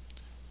that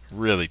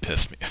really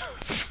pissed me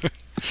off.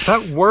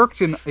 That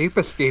worked in Ape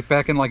Escape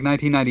back in like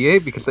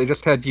 1998 because they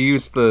just had to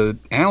use the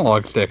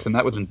analog sticks and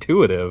that was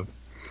intuitive.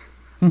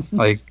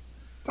 Like,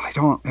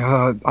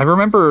 I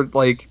remember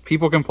like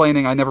people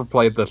complaining. I never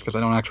played this because I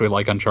don't actually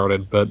like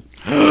Uncharted, but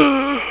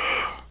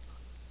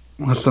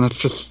listen, it's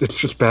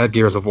just bad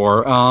Gears of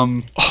War.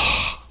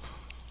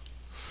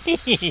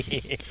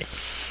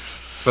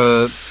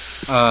 But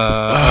I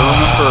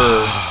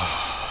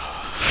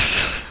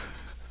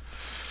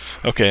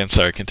remember. Okay, I'm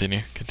sorry.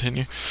 Continue.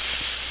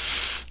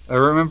 I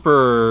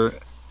remember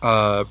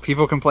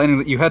people complaining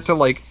that you had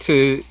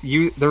to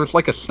there was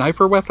like a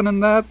sniper weapon in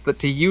that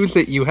to use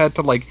it you had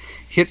to like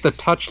hit the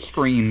touch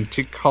screen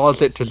to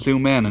cause it to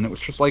zoom in, and it was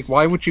just like,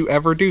 why would you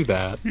ever do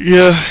that?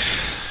 Yeah,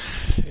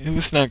 it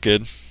was not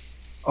good.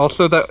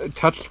 Also, that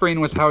touch screen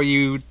was how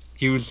you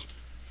use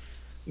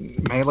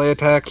melee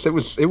attacks. It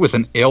was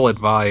an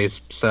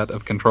ill-advised set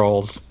of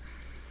controls.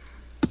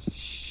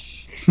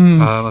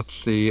 Let's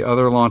see,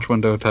 other launch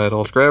window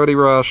titles. Gravity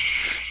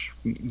Rush,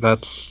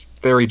 that's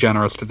very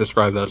generous to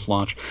describe that as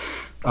launch.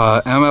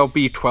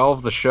 MLB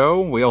 12 The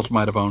Show, Wheels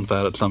might have owned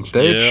that at some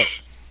stage. Yep.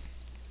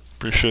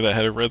 Pretty sure that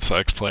had a Red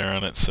Sox player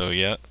on it, so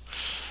yeah.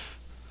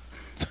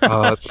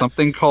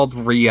 Something called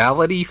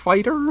Reality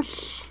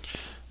Fighters.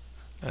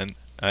 And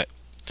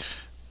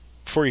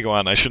before you go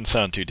on, I shouldn't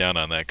sound too down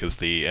on that because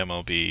the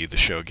MLB The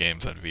Show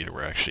games on Vita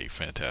were actually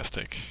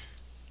fantastic.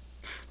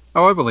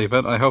 Oh, I believe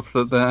it. I hope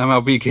that the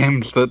MLB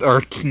games that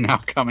are now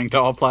coming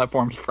to all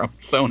platforms from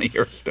Sony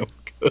are still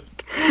good.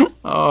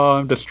 Oh,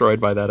 I'm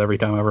destroyed by that every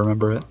time I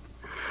remember it.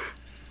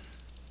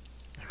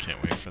 I can't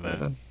wait for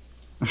that.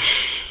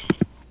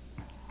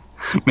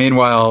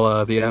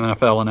 Meanwhile, the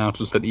NFL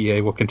announces that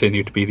EA will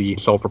continue to be the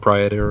sole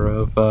proprietor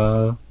of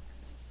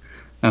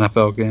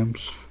NFL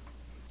games.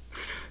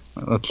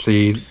 Let's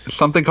see.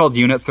 Something called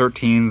Unit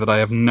 13 that I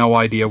have no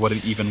idea what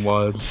it even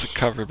was. It's a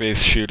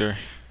cover-based shooter.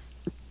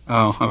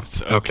 Oh, So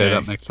it's okay,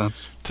 that makes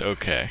sense. It's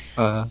okay.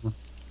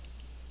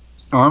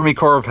 Army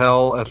Corps of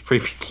Hell, as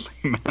previously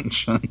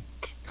mentioned.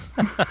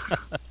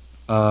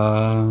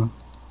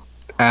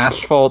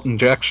 Asphalt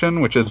Injection,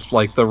 which is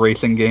like the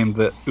racing game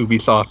that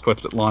Ubisoft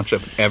puts at launch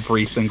of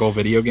every single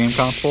video game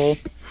console.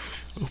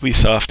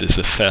 Ubisoft is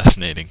a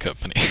fascinating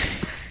company.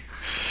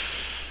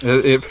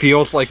 It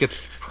feels like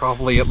it's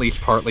probably at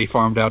least partly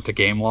farmed out to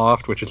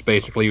Gameloft, which is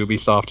basically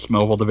Ubisoft's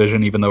mobile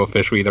division, even though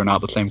officially they're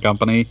not the same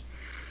company.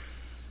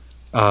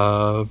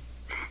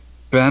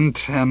 Ben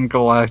 10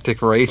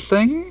 Galactic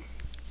Racing.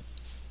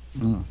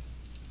 Oh.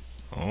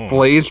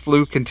 Blaze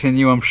Blue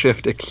Continuum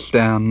Shift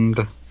Extend.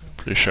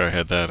 Pretty sure I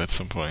had that at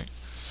some point.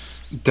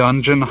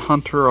 Dungeon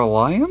Hunter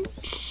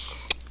Alliance?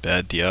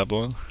 Bad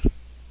Diablo?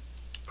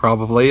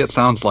 Probably, it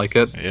sounds like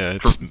it. Yeah,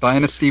 it's...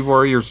 Dynasty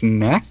Warriors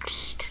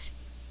Next?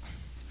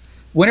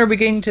 When are we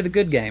getting to the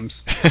good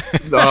games?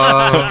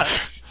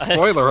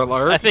 Spoiler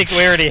alert. I think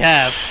we already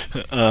have.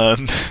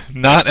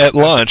 Not at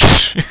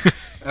launch.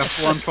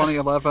 F1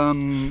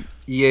 2011,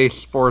 EA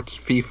Sports,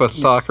 FIFA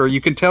Soccer.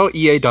 You can tell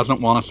EA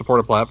doesn't want to support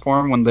a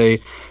platform when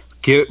they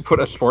put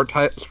a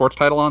sports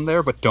title on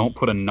there, but don't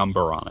put a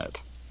number on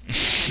it.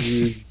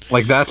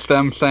 Like, that's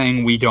them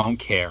saying, we don't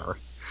care.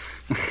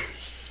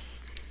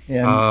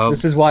 Yeah,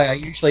 this is why I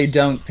usually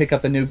don't pick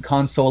up a new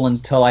console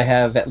until I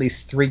have at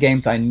least 3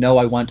 games I know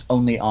I want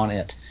only on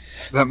it.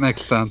 That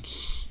makes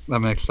sense.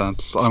 I'm a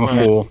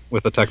fool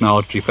with a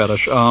technology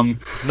fetish.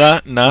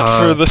 Not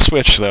for the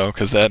Switch though,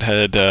 because that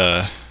had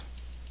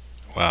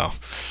wow.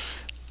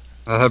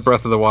 I had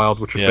Breath of the Wild,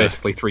 which was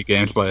basically 3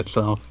 games by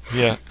itself.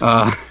 Yeah.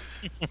 Let's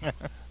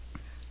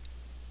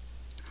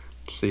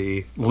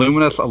see,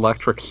 Luminous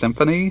Electric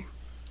Symphony,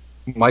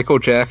 Michael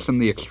Jackson: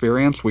 The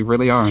Experience. We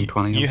really are in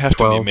 2012. You have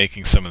to be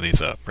making some of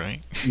these up,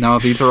 right? No,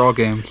 these are all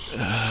games.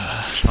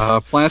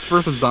 Plants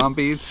vs.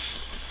 Zombies.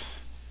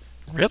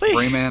 Really?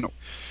 Rayman.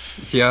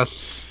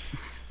 Yes.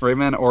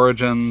 Rayman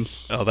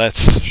Origins. Oh,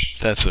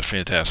 that's a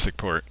fantastic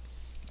port.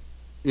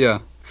 Yeah,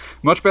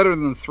 much better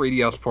than the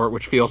 3DS port,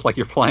 which feels like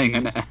you're playing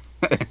an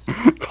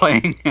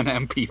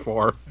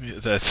MP4.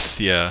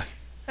 That's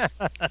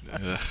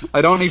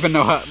I don't even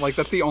know how. Like,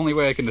 that's the only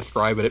way I can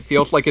describe it. It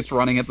feels like it's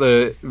running at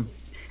the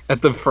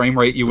frame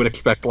rate you would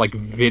expect like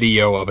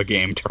video of a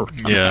game to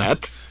run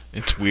at.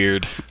 It's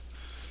weird.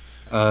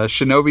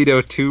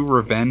 Shinobi 2: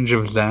 Revenge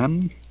of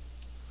Zen.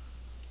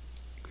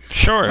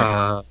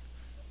 Sure.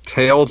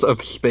 Tales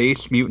of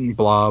Space Mutant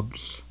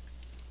Blobs.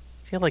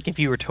 I feel like if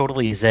you were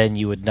totally Zen,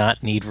 you would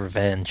not need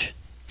revenge.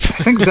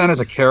 I think Zen is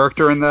a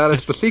character in that.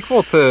 It's the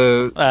sequel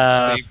to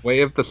a Way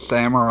of the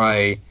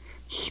Samurai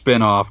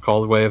spin-off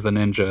called Way of the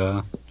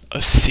Ninja.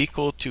 A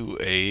sequel to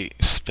a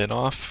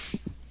spin-off?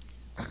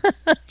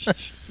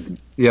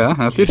 Yeah,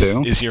 as you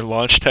do. Is your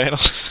launch title?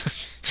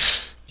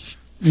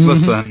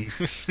 Listen.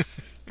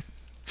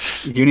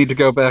 You need to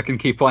go back and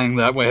keep playing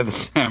that Way of the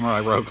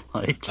Samurai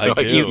roguelike. So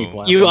I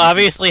do. You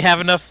obviously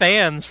have enough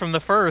fans from the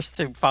first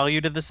to follow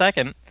you to the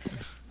second.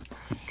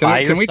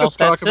 Can we just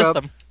talk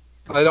about...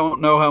 I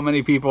don't know how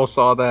many people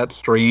saw that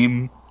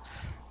stream,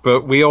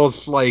 but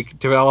Wheels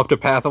developed a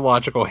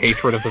pathological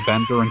hatred of the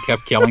vendor and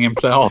kept killing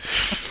himself.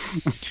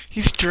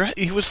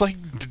 He was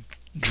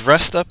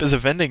dressed up as a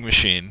vending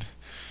machine.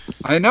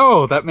 I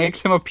know, that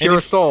makes him a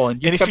pure soul,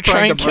 and if you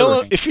try and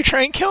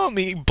kill him,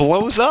 he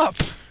blows up.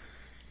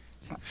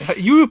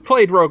 You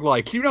played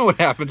roguelikes. You know what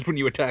happens when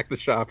you attack the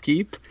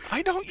shopkeep.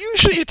 I don't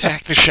usually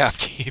attack the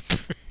shopkeep.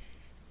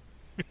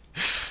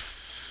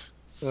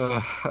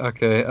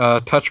 Okay,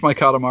 Touch My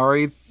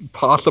Katamari,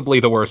 possibly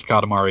the worst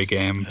Katamari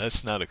game.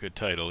 That's not a good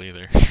title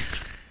either.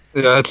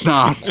 Yeah, it's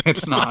not.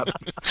 It's not.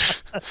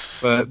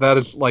 But that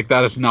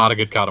is not a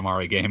good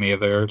Katamari game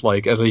either.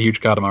 Like, as a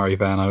huge Katamari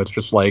fan, I was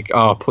just like,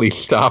 oh, please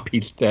stop,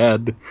 he's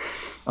dead.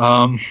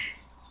 Ultimate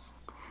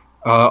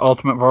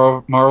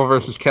Marvel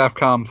vs.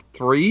 Capcom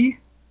 3.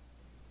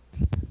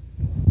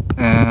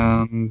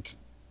 And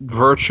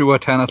Virtua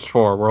Tennis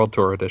 4 World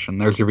Tour Edition.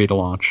 There's your Vita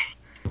launch.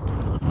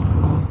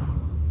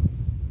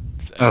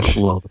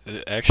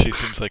 It actually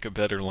seems like a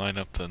better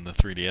lineup than the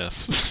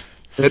 3DS.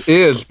 It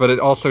is, but it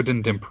also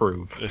didn't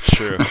improve. It's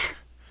true.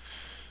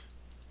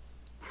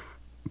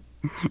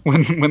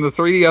 When the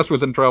 3DS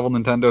was in trouble,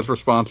 Nintendo's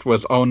response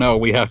was, "Oh no,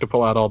 we have to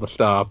pull out all the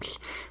stops."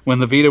 When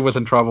the Vita was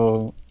in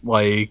trouble,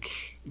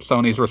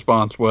 Sony's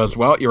response was,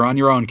 "Well, you're on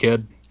your own,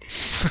 kid."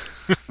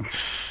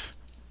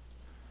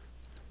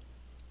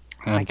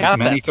 And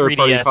many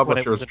third-party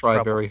publishers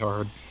tried very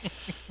hard.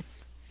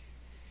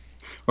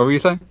 What were you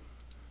saying?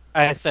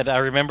 I said I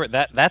remember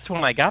that's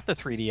when I got the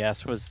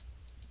 3DS, was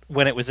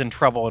when it was in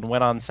trouble and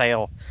went on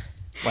sale.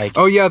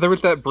 Oh yeah, there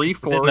was that brief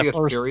glorious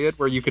period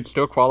where you could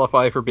still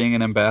qualify for being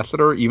an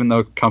ambassador, even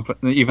though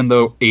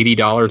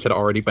 $80 had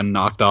already been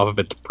knocked off of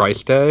its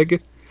price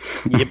tag.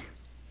 Yep.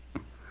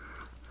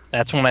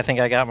 That's when I think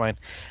I got mine.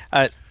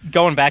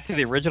 Going back to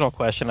the original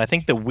question, I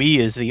think the Wii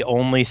is the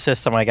only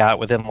system I got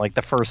within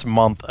the first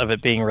month of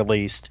it being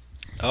released.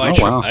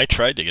 Wow. I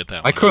tried to get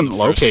that one. I couldn't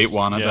locate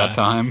one at that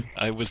time.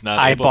 I was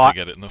not able to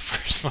get it in the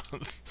first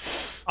month.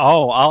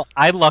 Oh,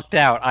 I lucked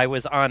out. I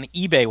was on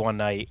eBay one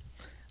night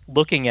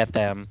looking at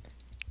them,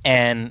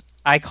 and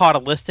I caught a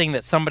listing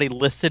that somebody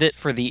listed it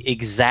for the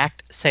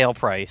exact sale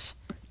price.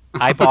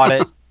 I bought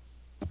it.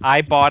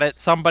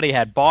 Somebody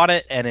had bought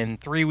it, and in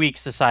 3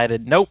 weeks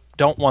decided, nope,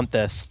 don't want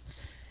this.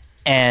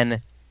 And,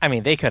 I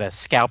mean, they could have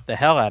scalped the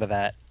hell out of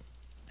that,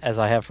 as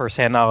I have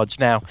firsthand knowledge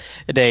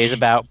nowadays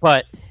about.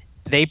 But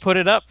they put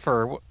it up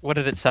for, what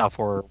did it sell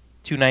for,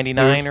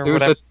 $299 or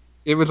whatever?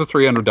 It was a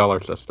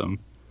 $300 system.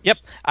 Yep,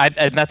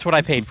 and that's what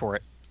I paid for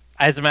it.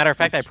 As a matter of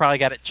fact, I probably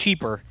got it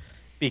cheaper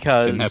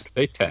because... Didn't have to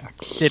pay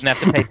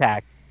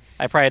tax.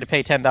 I probably had to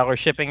pay $10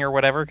 shipping or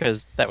whatever,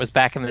 because that was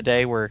back in the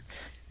day where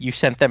you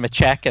sent them a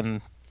check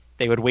and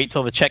they would wait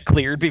till the check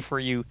cleared before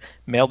you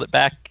mailed it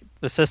back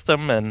the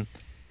system.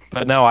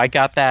 But no, I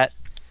got that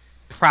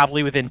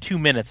probably within 2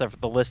 minutes of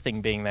the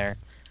listing being there.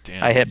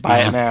 Damn. I hit buy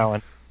it now.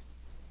 And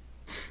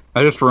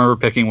I just remember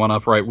picking one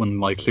up right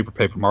when Super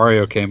Paper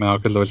Mario came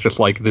out, because I was just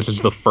like, this is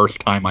the first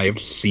time I have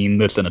seen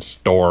this in a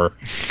store.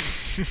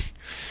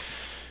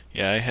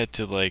 Yeah, I had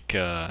to like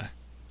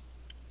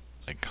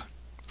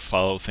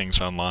follow things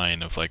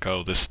online of like,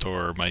 oh, this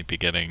store might be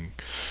getting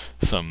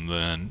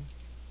something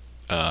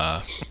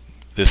uh,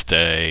 this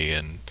day,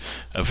 and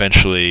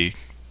eventually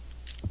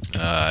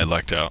I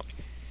lucked out.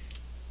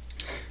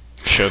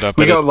 Showed up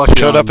at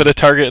a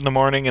Target in the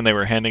morning, and they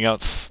were handing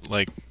out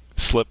like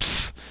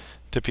slips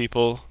to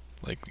people,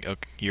 like,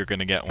 okay, you're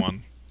gonna get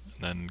one,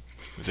 and then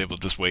was able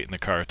to just wait in the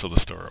car till the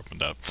store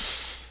opened up.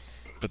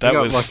 But that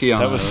was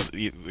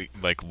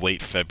like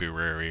late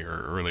February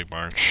or early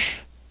March.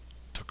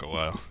 Took a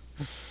while.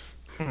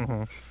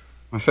 Mm-hmm.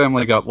 My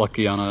family got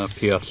lucky on a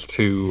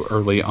PS2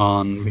 early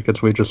on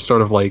because we just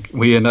sort of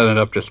we ended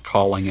up just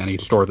calling any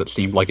store that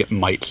seemed like it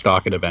might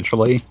stock it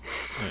eventually.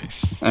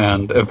 Nice.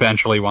 And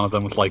eventually one of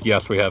them was like,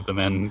 yes, we have them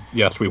in.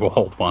 Yes, we will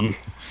hold one.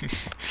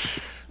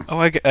 Oh,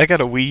 I got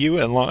a Wii U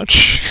at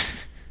launch.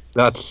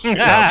 That's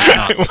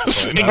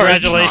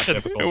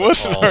Congratulations. It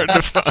wasn't hard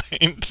to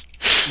find.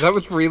 That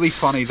was really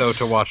funny, though,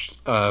 to watch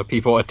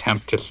people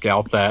attempt to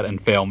scalp that and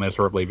fail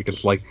miserably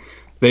because,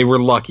 they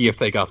were lucky if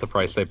they got the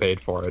price they paid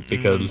for it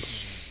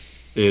because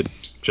it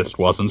just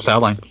wasn't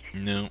selling.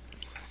 No.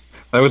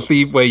 That was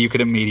the way you could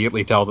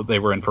immediately tell that they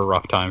were in for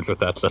rough times with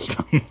that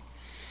system.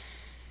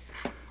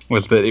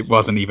 Was that it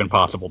wasn't even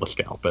possible to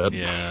scalp it.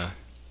 Yeah.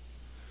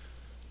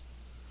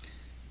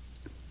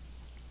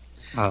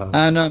 No,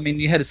 I mean,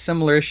 you had a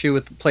similar issue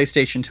with the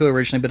PlayStation 2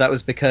 originally, but that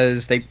was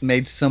because they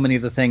made so many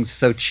of the things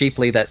so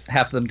cheaply that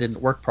half of them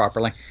didn't work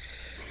properly.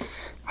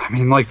 I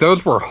mean,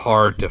 those were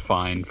hard to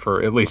find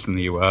for, at least in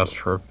the U.S.,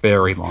 for a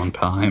very long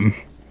time.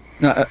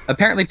 No,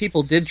 apparently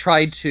people did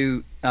try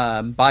to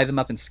buy them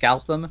up and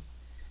scalp them,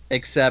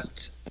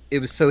 except it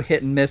was so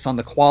hit and miss on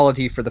the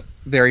quality for the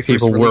very first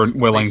people release. People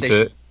weren't willing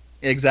to...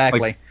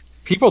 Exactly.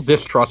 People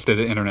distrusted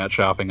internet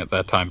shopping at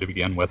that time to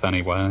begin with,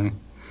 anyway.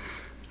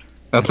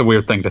 That's a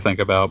weird thing to think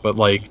about, but,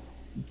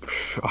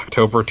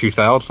 October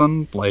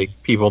 2000,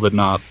 people did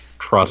not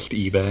trust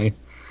eBay.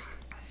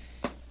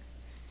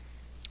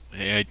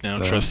 Hey, I now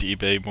trust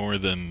eBay more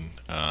than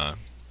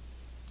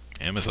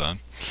Amazon.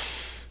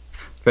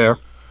 Fair.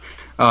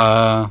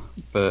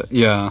 But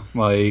yeah,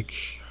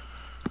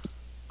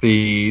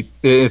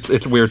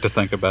 it's weird to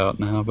think about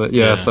now, but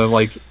yeah, so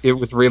it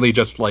was really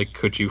just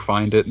could you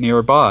find it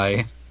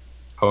nearby?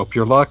 Hope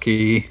you're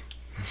lucky.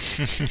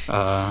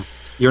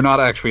 You're not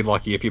actually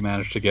lucky if you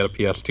manage to get a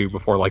PS2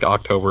 before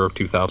October of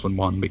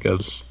 2001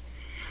 because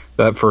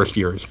that first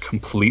year is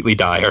completely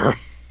dire.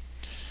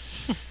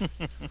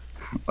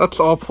 Let's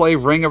all play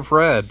Ring of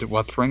Red.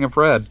 What's Ring of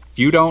Red?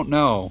 You don't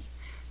know.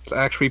 It's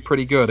actually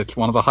pretty good. It's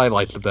one of the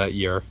highlights of that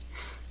year.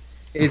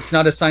 It's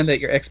not a sign that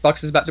your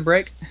Xbox is about to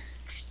break?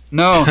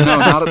 No,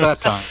 not at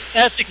that time.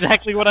 That's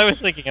exactly what I was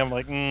thinking. I'm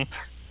like, Ring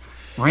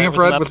of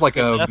Red was a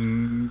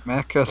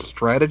mecha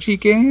strategy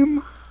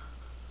game?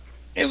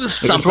 It was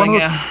something,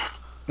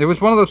 It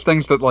was one of those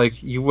things that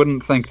you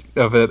wouldn't think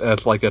of it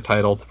as a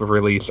title to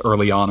release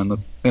early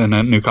on in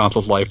a new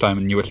console's lifetime,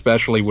 and you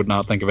especially would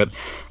not think of it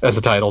as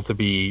a title to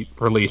be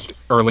released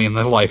early in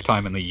the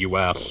lifetime in the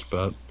US.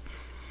 But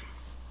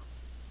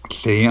let's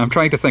see, I'm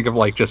trying to think of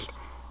just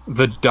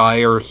the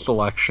dire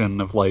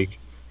selection of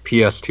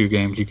PS2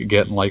 games you could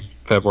get in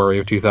February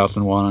of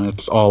 2001, and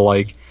it's all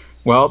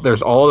well,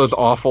 there's all those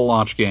awful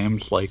launch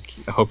games I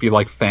hope you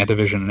like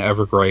Fantavision and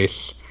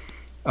Evergrace.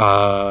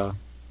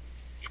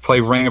 Play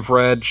Ring of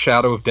Red,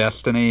 Shadow of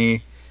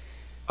Destiny.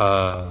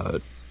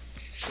 You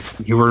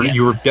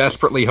were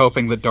desperately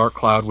hoping that Dark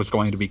Cloud was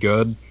going to be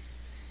good.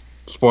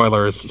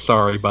 Spoilers,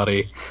 sorry,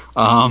 buddy.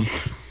 I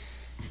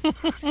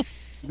was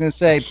gonna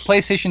say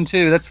PlayStation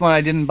 2. That's one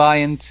I didn't buy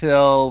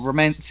until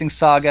Romancing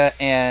Saga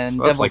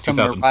and Devil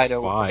Summoner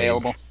Raido were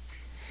available.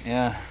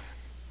 Yeah.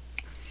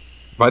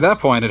 By that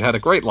point, it had a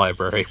great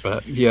library,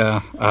 but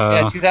yeah.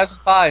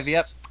 2005.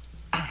 Yep.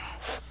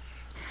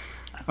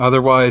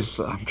 Otherwise,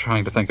 I'm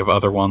trying to think of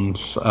other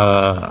ones.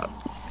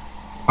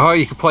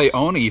 You could play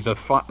Oni,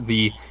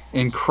 the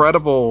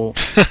incredible,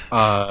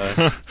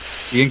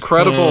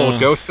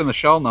 Ghost in the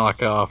Shell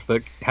knockoff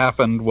that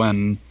happened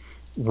when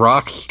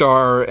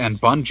Rockstar and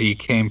Bungie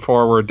came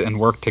forward and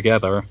worked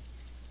together.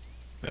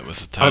 That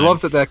was the time. I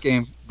love that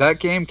game. That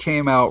game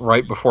came out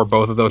right before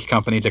both of those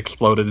companies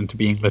exploded into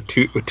being the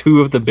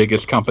two of the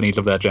biggest companies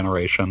of that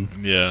generation.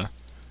 Yeah.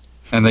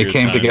 And they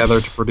came together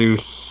to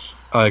produce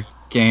a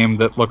game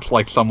that looks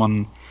like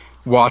someone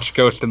watched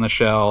Ghost in the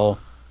Shell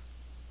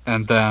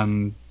and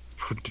then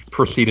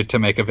proceeded to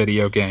make a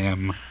video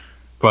game,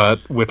 but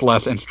with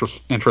less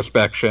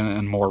introspection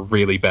and more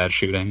really bad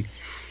shooting.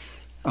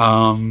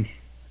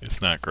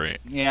 It's not great.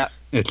 Yeah.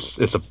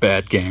 It's a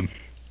bad game.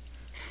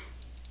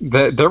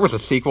 There was a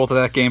sequel to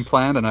that game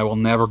planned, and I will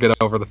never get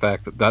over the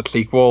fact that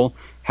sequel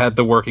had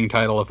the working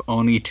title of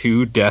Oni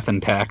 2: Death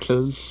and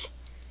Taxes,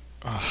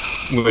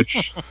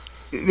 which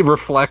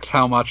reflects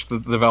how much the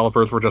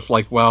developers were just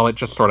well, it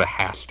just sort of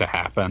has to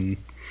happen.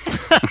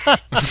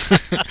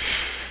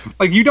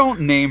 You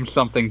don't name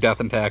something Death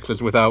and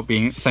Taxes without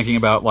thinking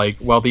about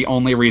well, the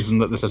only reason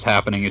that this is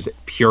happening is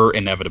pure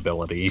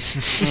inevitability.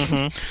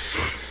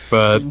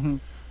 But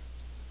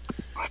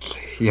let's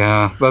see,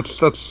 yeah, that's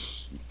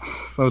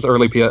That was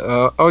early PS.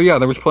 Oh yeah,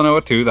 there was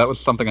Klonoa 2. That was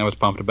something I was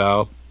pumped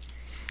about.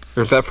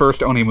 There's that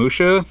first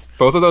Onimusha.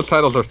 Both of those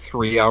titles are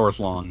 3 hours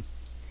long.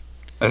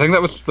 I think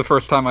that was the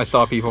first time I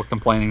saw people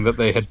complaining that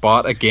they had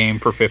bought a game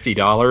for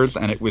 $50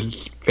 and it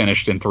was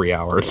finished in 3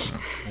 hours.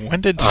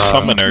 When did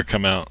Summoner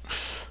come out?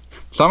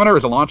 Summoner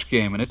is a launch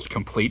game and it's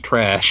complete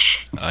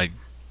trash. I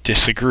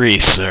disagree,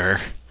 sir.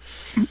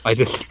 I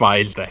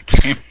despise that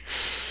game.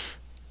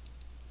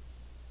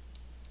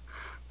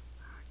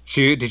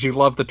 Did you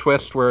love the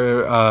twist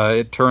where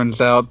it turns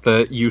out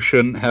that you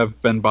shouldn't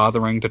have been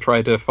bothering to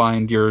try to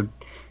find your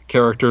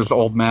character's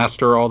old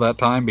master all that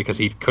time because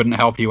he couldn't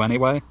help you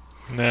anyway?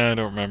 No, I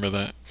don't remember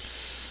that.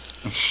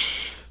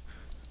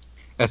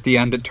 At the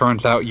end, it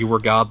turns out you were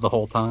God the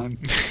whole time.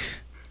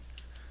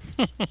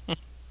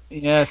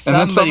 Yeah,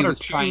 somebody was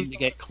trying to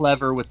get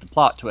clever with the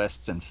plot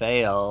twists and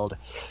failed.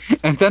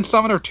 And then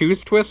Summoner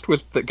 2's twist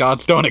was that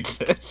gods don't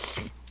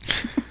exist.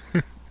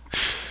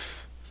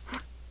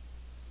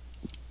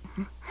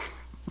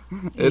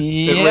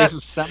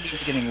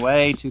 Somebody's getting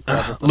way too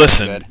clever.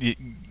 Listen,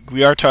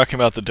 we are talking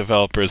about the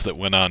developers that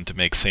went on to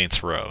make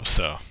Saints Row,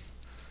 so...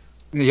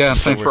 Yeah,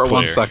 Saints Row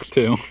 1 sucks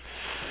too.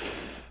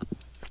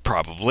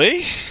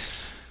 Probably.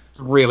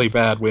 Really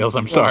bad, Wheels,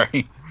 I'm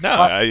sorry. No,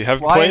 I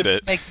haven't played it. Why is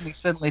this making me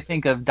suddenly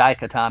think of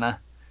Daikatana?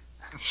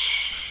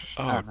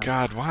 Oh,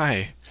 God,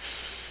 why?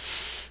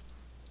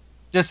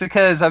 Just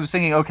because I was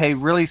thinking, okay,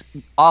 really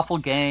awful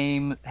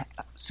game,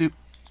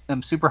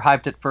 I'm super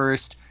hyped at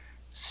first,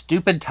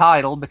 stupid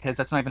title, because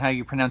that's not even how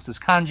you pronounce this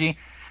kanji,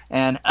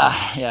 and,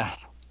 yeah.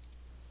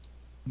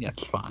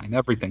 It's fine.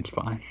 Everything's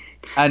fine.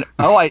 And,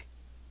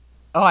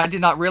 I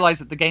did not realize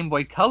that the Game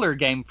Boy Color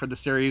game for the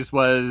series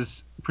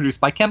was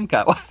produced by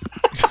Kemco.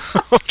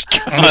 Oh,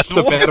 God, and it's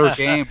the better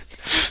game.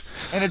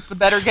 And it's the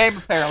better game,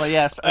 apparently,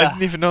 yes. I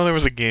didn't even know there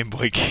was a Game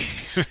Boy game.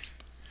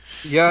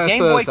 Yeah, Game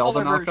Boy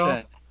Color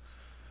version.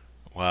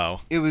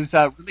 Wow. It was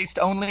released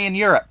only in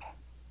Europe.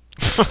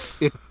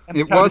 It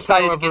was,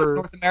 decided however... against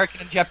North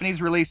American and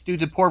Japanese release due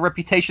to poor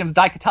reputation of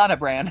Daikatana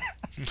brand.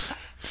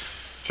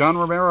 John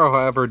Romero,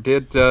 however,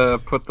 did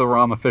put the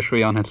ROM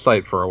officially on his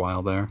site for a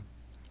while there.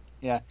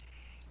 Yeah.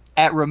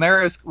 At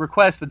Romero's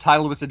request, the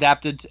title was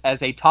adapted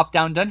as a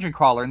top-down dungeon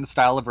crawler in the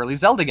style of early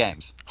Zelda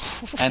games.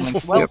 And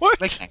Link's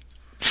Awakening.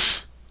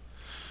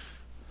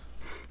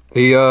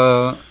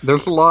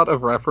 There's a lot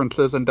of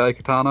references in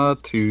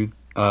Daikatana to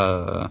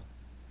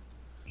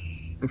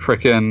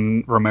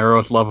frickin'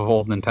 Romero's love of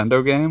old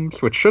Nintendo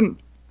games, which shouldn't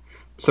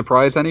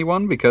surprise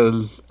anyone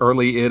because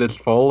early id is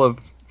full of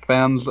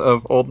fans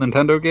of old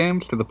Nintendo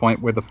games to the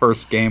point where the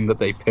first game that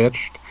they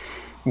pitched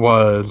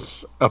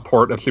was a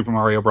port of Super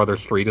Mario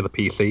Bros. 3 to the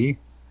PC.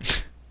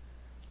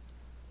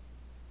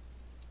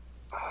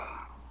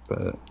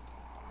 But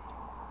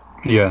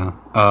yeah,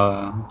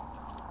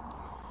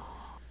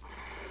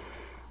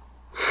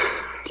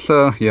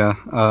 so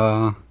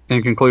yeah.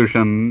 In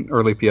conclusion,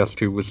 early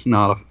PS2 was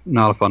not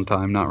a fun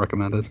time. Not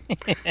recommended.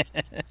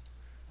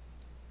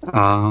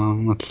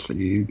 Let's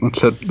see.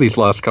 Let's hit these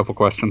last couple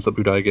questions that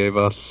Budai gave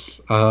us.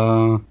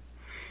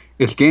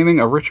 Is gaming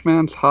a rich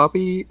man's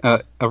hobby?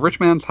 A rich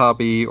man's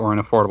hobby or an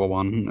affordable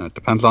one? It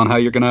depends on how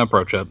you're going to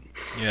approach it.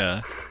 Yeah.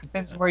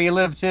 Depends on where you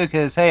live, too,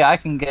 because, hey, I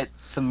can get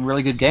some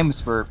really good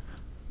games for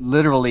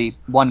literally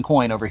one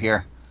coin over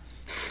here.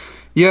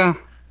 Yeah.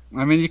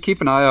 I mean, you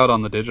keep an eye out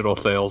on the digital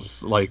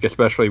sales, like,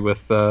 especially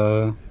with...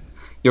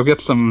 you'll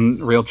get some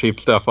real cheap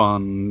stuff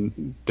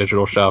on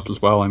digital shops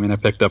as well. I mean, I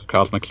picked up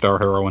Cosmic Star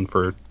Heroine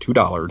for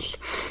 $2.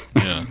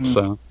 Yeah.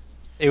 So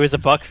It was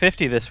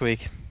 $1.50 this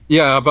week.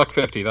 Yeah,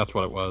 $1.50. That's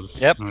what it was.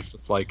 Yep. It's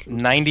like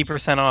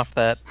 90% off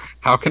that.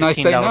 How can I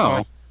say no?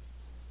 Coin.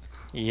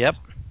 Yep.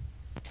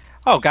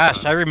 Oh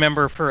gosh, I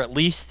remember for at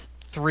least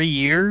 3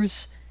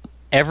 years,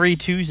 every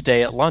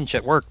Tuesday at lunch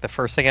at work, the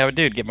first thing I would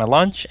do would get my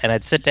lunch and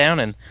I'd sit down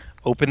and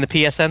open the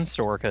PSN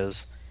store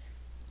because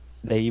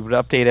they would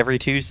update every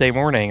Tuesday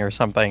morning or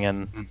something.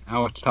 And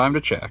now it's time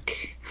to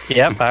check.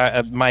 Yep,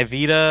 my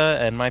Vita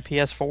and my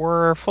PS4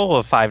 are full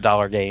of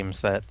 $5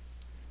 games that.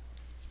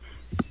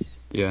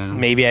 Yeah.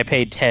 Maybe I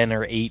paid 10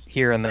 or 8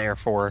 here and there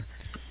for.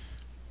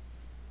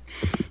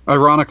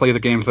 Ironically, the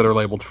games that are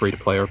labeled free to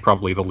play are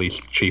probably the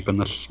least cheap in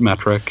this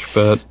metric,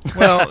 but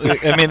well,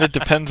 I mean, it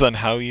depends on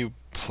how you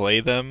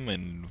play them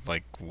and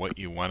like what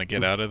you want to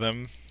get out of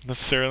them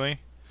necessarily.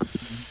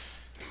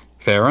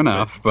 Fair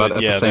enough, but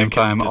at yeah, the same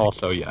time,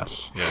 also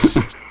yes. Yes.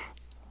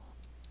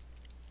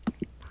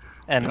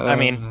 And I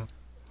mean,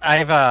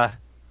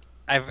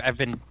 I've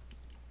been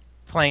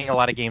playing a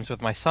lot of games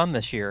with my son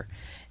this year.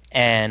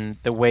 And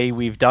the way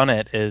we've done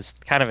it is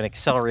kind of an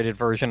accelerated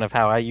version of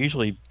how I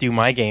usually do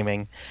my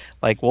gaming.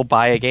 Like, we'll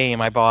buy a game.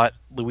 I bought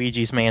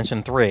Luigi's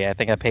Mansion 3. I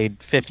think I paid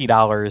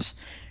 $50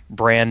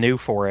 brand new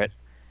for it.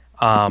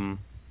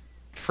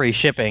 Free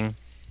shipping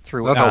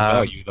through... That held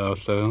value, though,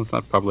 so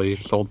that probably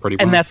sold pretty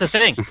well. And that's the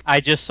thing. I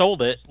just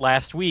sold it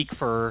last week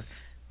for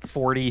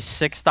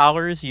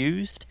 $46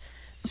 used.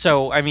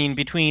 So, I mean,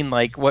 between,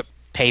 like, what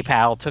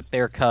PayPal took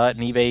their cut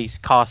and eBay's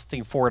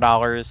costing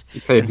 $4.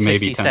 You paid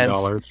maybe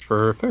 $10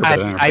 for a fair bit.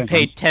 I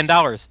paid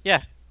 $10.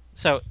 Yeah.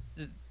 So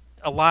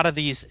a lot of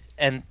these,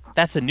 and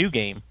that's a new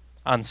game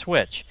on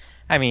Switch.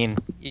 I mean,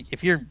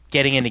 if you're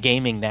getting into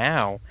gaming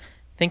now,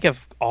 think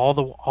of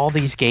all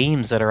these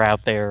games that are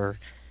out there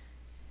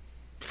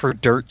for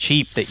dirt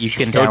cheap that you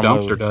can go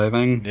download. Dumpster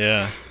diving.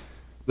 Yeah.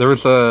 There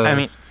was a. I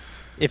mean,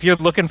 if you're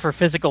looking for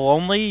physical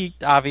only,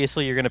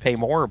 obviously you're going to pay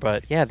more.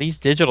 But yeah, these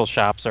digital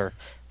shops are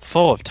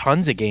full of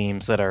tons of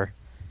games that are.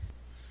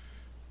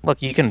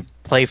 Look, you can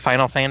play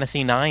Final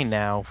Fantasy IX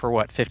now for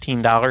what,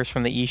 $15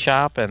 from the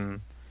eShop,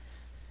 and.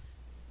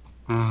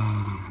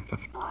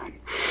 That's fine.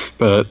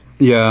 But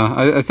yeah,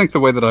 I think the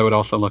way that I would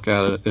also look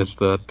at it is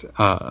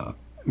that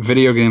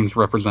video games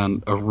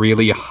represent a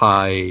really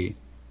high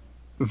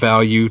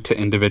value to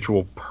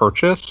individual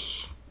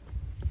purchase.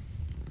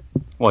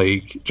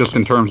 Like, just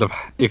in terms of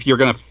if you're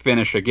going to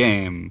finish a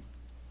game,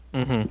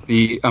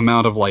 the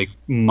amount of like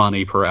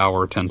money per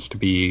hour tends to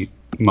be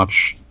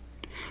much.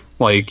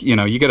 Like, you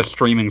know, you get a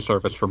streaming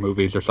service for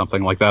movies or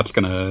something, like that's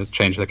going to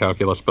change the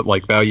calculus, but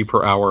like value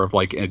per hour of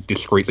like a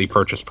discreetly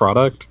purchased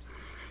product,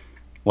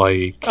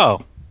 like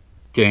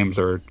games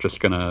are just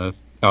going to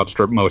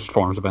outstrip most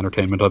forms of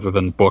entertainment other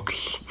than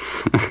books.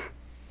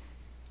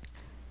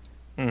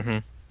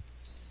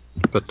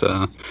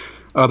 But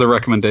other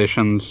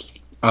recommendations,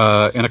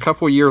 in a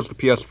couple of years, the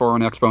PS4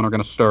 and Xbox are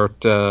going to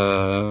start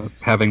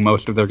having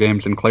most of their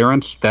games in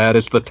clearance. That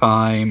is the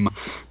time.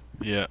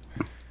 Yeah.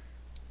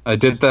 I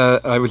did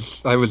that. I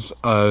was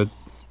a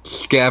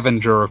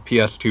scavenger of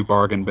PS2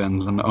 bargain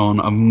bins and own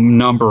a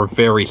number of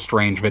very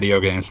strange video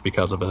games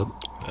because of it.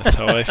 That's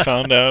how I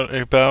found out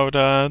about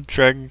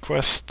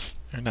Breath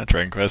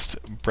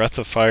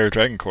of Fire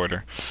Dragon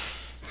Quarter.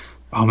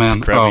 Oh man, just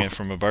grabbing it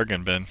from a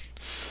bargain bin.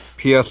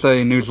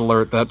 PSA news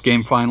alert, that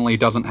game finally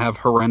doesn't have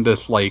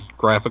horrendous like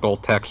graphical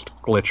text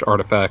glitch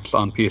artifacts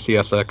on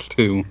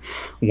PCSX2.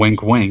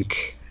 Wink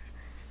wink.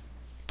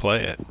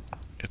 Play it.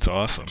 It's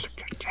awesome. It's a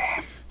good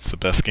game. It's the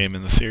best game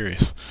in the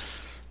series.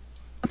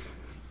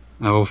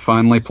 I will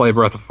finally play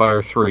Breath of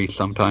Fire 3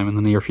 sometime in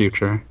the near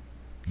future.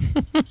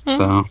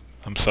 So,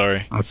 I'm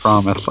sorry. I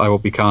promise I will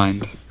be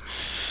kind.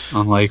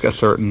 Unlike a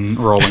certain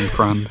rolling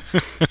friend.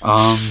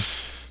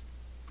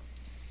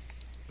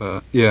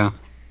 But yeah.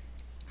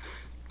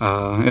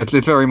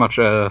 It's very much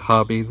a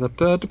hobby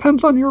that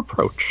depends on your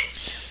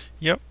approach.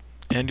 Yep.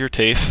 And your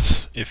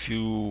tastes. If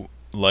you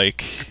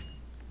like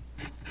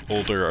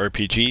older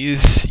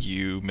RPGs,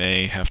 you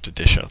may have to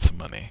dish out some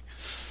money.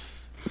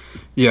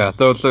 Yeah,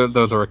 those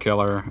are a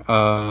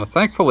killer.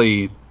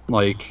 Thankfully,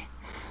 like,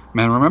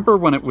 man, remember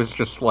when it was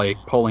just like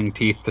pulling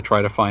teeth to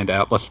try to find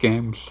Atlas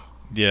games?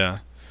 Yeah.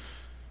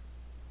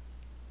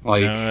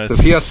 Like, the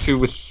PS2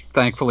 was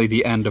thankfully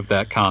the end of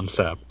that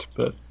concept,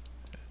 but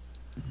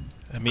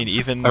I mean,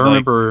 even I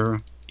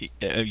remember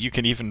you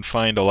can even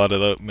find a lot of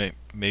those.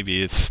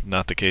 Maybe it's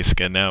not the case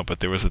again now,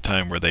 but there was a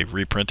time where they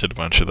reprinted a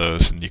bunch of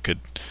those, and you could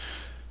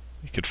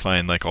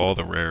find like all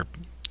the rare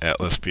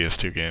Atlas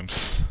PS2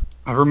 games.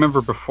 I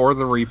remember before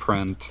the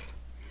reprint,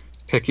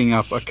 picking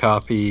up a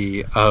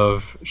copy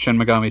of Shin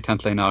Megami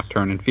Tensei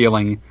Nocturne and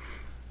feeling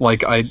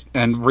like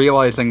and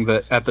realizing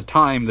that at the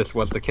time this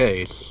was the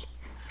case,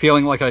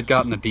 feeling like I'd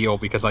gotten a deal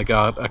because I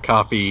got a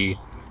copy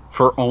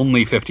for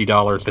only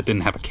 $50 that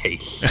didn't have a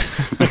case.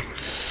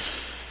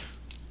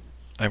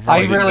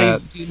 I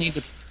really do need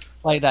to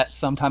play that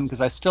sometime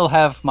because I still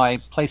have my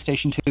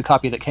PlayStation 2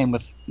 copy that came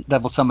with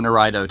Devil Summoner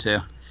Raido too.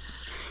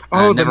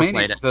 Oh,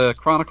 the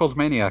Chronicles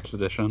Maniacs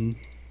edition.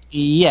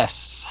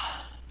 Yes.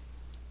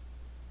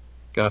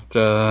 Get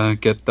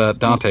that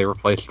Dante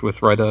replaced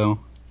with Raido.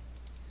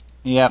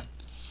 Yep.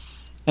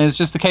 And it's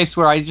just the case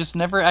where I just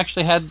never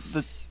actually had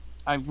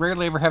I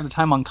rarely ever have the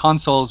time on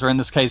consoles, or in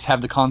this case,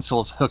 have the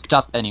consoles hooked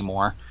up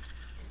anymore.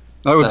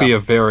 That would be a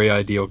very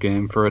ideal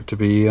game for it to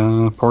be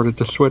ported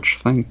to Switch.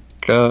 Think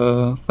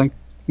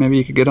maybe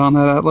you could get on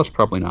that Atlas?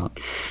 Probably not.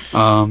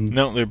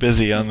 No, they're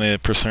busy on the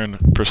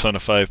Persona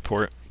 5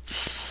 port.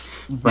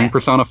 Bring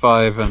Persona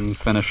 5 and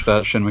finish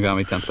that Shin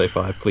Megami Tensei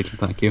 5, please and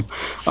thank you.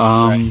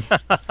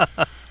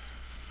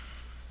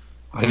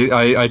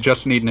 I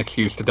just need an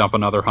excuse to dump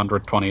another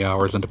 120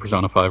 hours into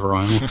Persona 5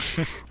 Orion.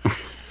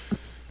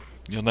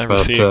 You'll never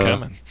see it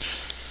coming.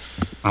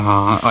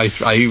 I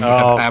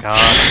have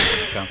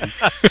absolutely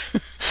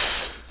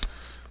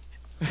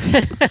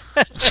coming.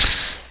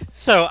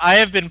 So I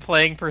have been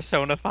playing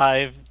Persona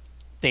 5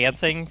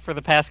 dancing for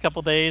the past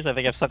couple days. I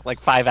think I've sunk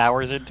like 5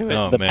 hours into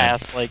it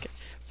past like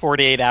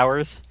 48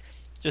 hours,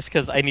 just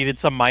because I needed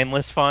some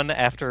mindless fun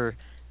after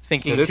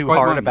thinking too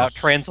hard about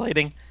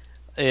translating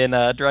in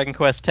Dragon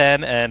Quest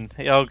X, and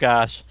oh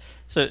gosh.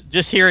 So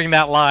just hearing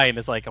that line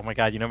is like, oh my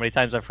god, you know how many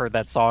times I've heard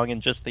that song in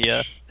just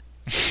the...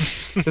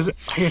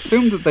 I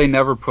assume that they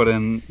never put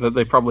in, that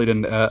they probably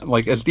didn't,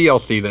 like as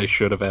DLC they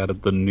should have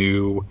added the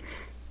new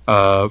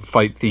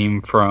fight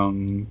theme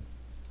from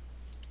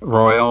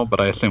Royal, but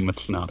I assume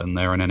it's not in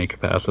there in any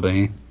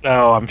capacity.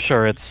 Oh, I'm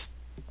sure it's,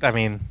 I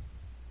mean,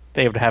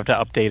 they would have to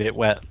update it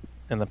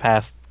in the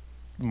past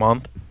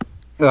month.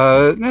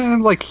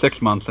 Like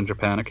 6 months in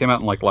Japan. It came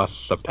out in like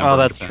last September. Oh,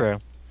 that's true.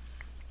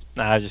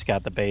 Nah, I just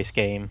got the base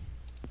game.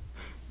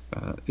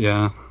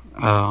 Yeah.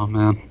 Oh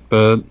man,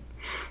 but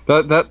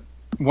That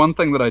one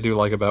thing that I do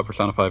like about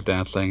Persona 5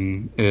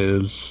 dancing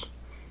is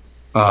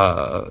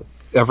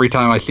every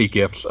time I see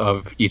GIFs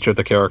of each of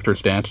the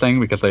characters dancing,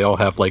 because they all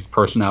have like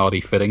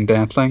personality fitting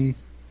dancing.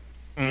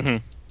 Mm-hmm.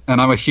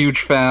 And I'm a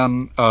huge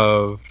fan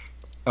of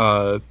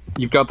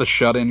you've got the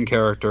shut-in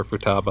character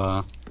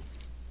Futaba,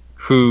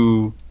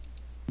 who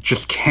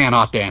just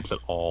cannot dance at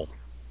all.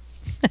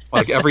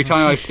 Like every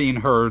time I've seen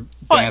her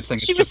dancing,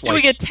 she it's was just,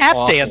 doing like, a tap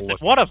awful dance at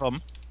looking. one of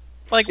them.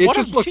 Like It one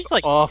just of looks she's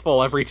like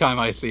awful every time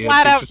I see it.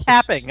 flat It's out just-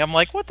 tapping. I'm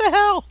like, what the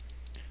hell?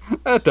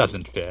 That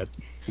doesn't fit.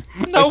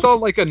 No. I saw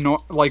like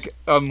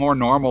a more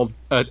normal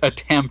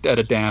attempt at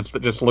a dance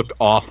that just looked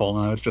awful,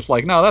 and I was just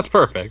like, no, that's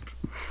perfect.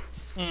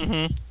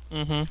 Mm-hmm.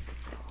 Mm-hmm.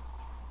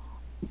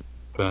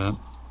 But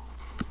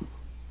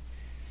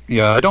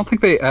yeah, I don't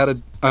think they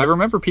added. I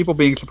remember people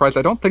being surprised.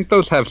 I don't think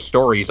those have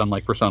stories,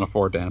 unlike Persona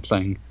 4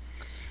 dancing.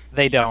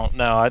 They don't.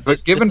 No.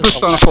 But given this is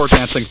Persona 4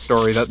 dancing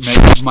story,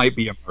 that might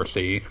be a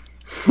mercy.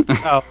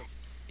 Oh,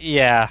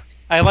 yeah.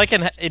 I like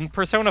in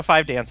Persona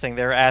 5 dancing,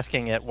 they're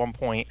asking at one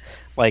point,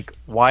 like,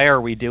 why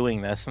are we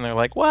doing this? And they're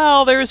like,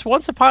 well, there's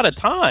once upon a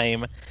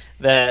time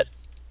that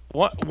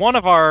one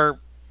of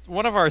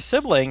our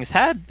siblings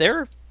had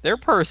their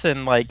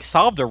person like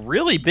solved a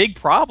really big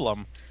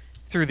problem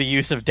through the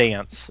use of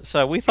dance.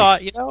 So we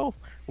thought,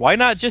 why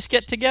not just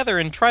get together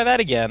and try that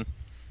again?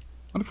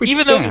 What if we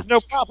Even just though there's no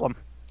danced? problem.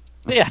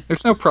 Yeah.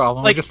 There's no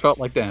problem. I Like- just felt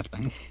like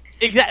dancing.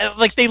 Exactly.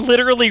 Like they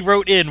literally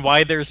wrote in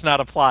why there's not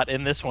a plot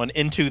in this one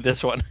into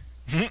this one.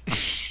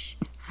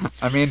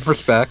 I mean,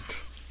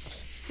 respect.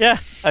 Yeah,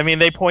 I mean,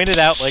 they pointed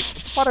out, like,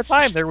 once upon a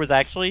time there was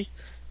actually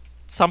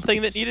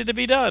something that needed to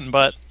be done,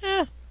 but,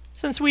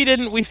 since we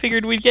didn't, we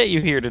figured we'd get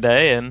you here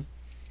today, and...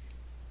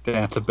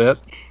 Dance a bit.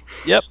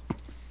 Yep.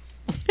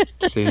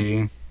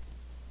 See.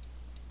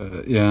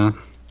 Yeah.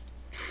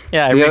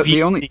 Yeah, I Yeah, reviewed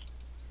the only-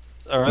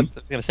 or I was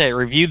gonna say, I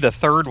reviewed the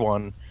third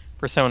one,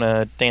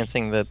 Persona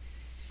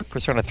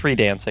 3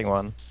 dancing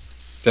one.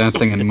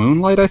 Dancing in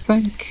Moonlight, I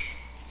think?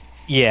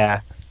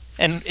 Yeah,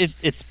 and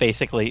it's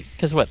basically,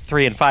 because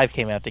 3 and 5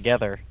 came out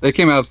together. They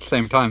came out at the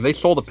same time. They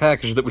sold a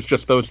package that was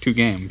just those two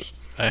games.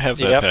 I have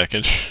that Yep.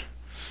 package.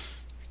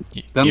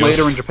 Then You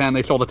later also- in Japan,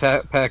 they sold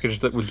a package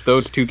that was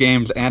those two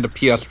games and a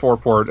PS4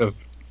 port of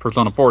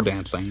Persona 4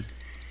 dancing.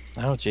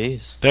 Oh,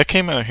 jeez. That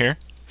came out here.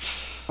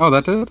 Oh,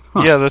 that did?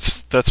 Huh. Yeah,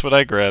 that's what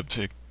I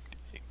grabbed.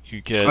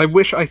 You get I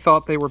wish I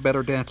thought they were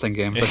better dancing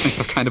games. I think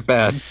they're kind of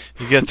bad.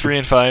 you get 3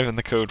 and 5 and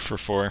the code for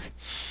 4.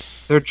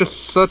 They're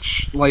just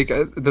such, like,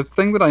 the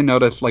thing that I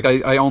noticed, like,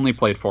 I only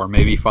played 4,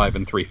 maybe 5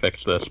 and 3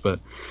 fixed this, but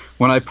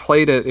when I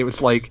played it, it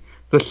was like,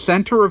 the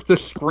center of the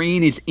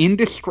screen is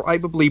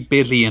indescribably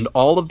busy and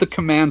all of the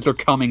commands are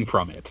coming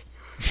from it.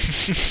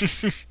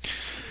 It's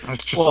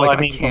just Well, like,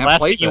 I mean, I the can't last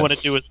play thing you want to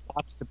this. do is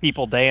watch the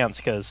people dance,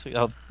 because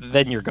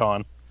then you're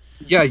gone.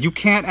 Yeah, you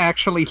can't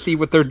actually see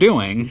what they're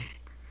doing.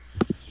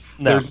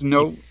 No. There's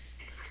no...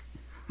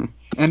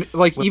 And,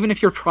 like, even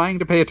if you're trying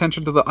to pay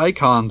attention to the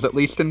icons, at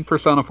least in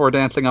Persona 4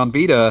 Dancing on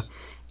Vita,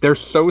 they're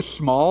so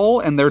small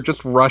and they're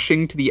just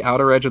rushing to the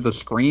outer edge of the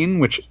screen,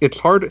 which it's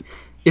hard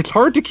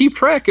to keep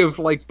track of,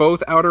 like,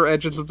 both outer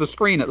edges of the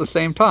screen at the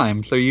same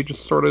time, so you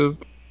just sort of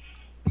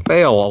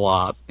fail a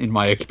lot, in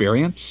my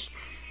experience.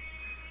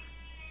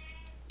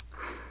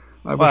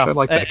 I wish I Well,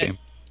 liked that game.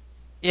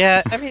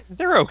 Yeah, I mean,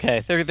 they're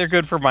okay. They're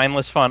good for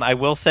mindless fun. I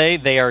will say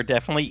they are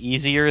definitely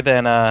easier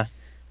than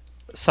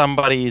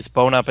somebody's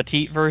Bon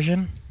Appetit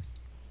version.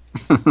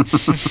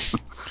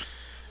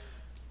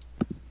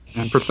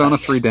 And Persona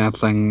 3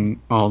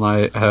 Dancing All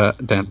Night,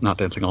 not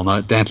Dancing All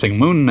Night, Dancing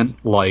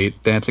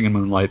Moonlight, Dancing in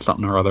Moonlight,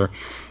 something or other,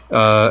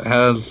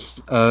 has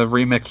a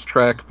remix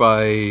track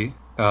by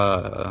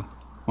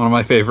one of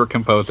my favorite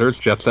composers,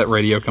 Jet Set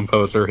Radio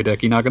composer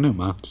Hideki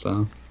Naganuma.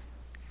 So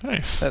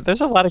Nice.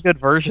 There's a lot of good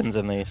versions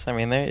in these. I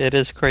mean, it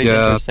is crazy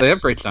yeah, interesting. they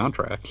have great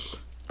soundtracks.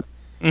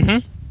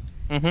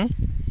 Mm-hmm.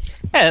 Mm-hmm.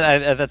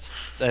 And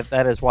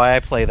that is why I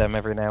play them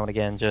every now and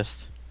again.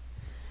 Just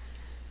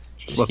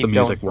Let the keep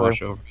music going wash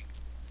through. over.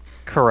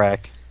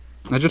 correct.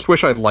 I just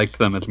wish I liked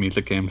them as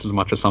music games as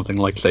much as something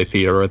like, say,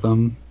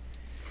 Theatrhythm.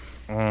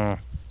 Mm.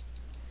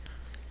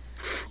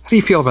 How do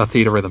you feel about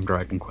Theatrhythm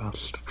Dragon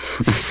Quest?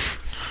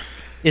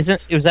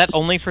 Was that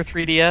only for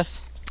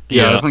 3DS?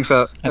 Yeah, Yeah.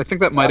 I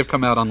think that might have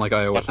come out on like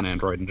iOS and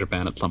Android in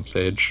Japan at some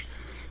stage,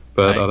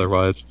 but Right.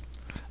 otherwise,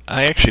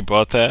 I actually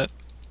bought that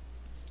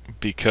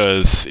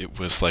because it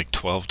was like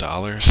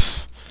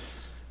 $12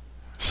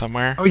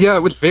 somewhere. oh yeah,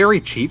 it was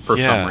very cheap for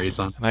Yeah. some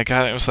reason. And I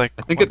got it. It was like,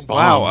 I think it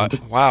wow, bombed.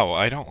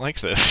 I don't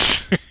like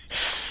this.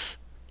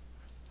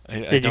 I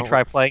Did you don't-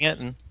 try playing it?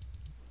 And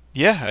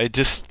Yeah, it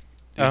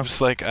Oh.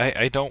 was like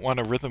I don't want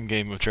a rhythm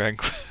game with Dragon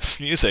Quest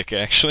music.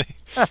 Actually,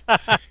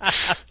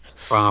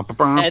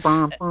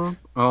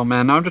 Oh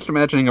man, now I'm just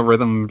imagining a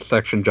rhythm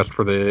section just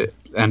for the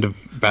end of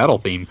battle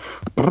theme.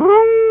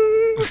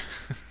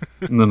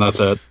 And then that's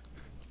it.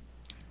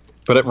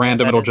 But at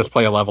random, it'll just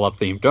play a level up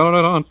theme. Dun,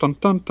 dun, dun,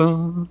 dun,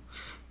 dun.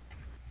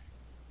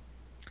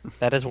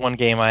 that is one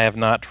game I have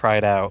not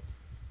tried out.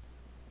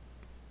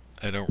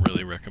 I don't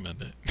really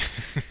recommend it.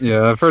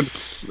 Yeah, I've heard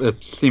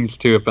it seems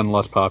to have been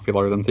less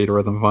popular than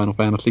Theatrhythm Final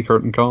Fantasy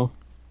Curtain Call.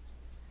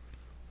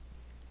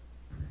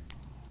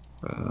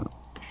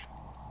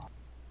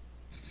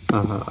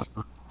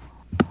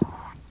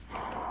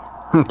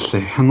 Let's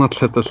see, and let's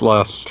hit this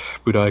last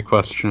Budai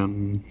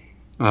question.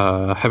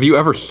 Have you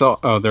ever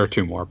Oh, there are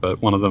two more,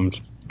 but one of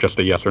them's just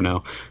a yes or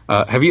no.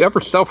 Have you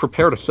ever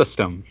self-repaired a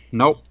system?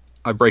 Nope.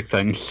 I break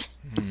things.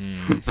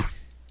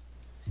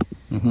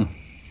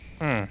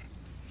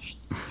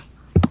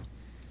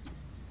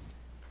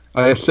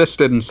 I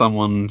assisted in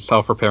someone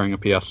self-repairing a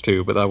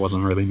PS2, but that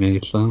wasn't really me,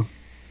 so...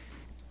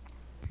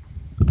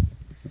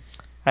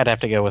 I'd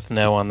have to go with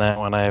no on that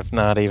one. I have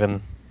not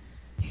even...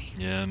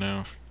 Yeah,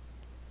 no.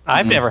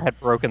 I've never had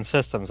broken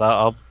systems.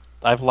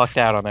 I've lucked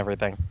out on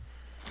everything.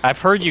 I've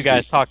heard you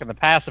guys talk in the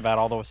past about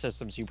all those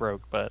systems you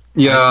broke, but...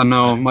 Yeah,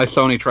 no, my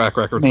Sony track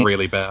record's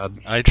really bad.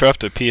 I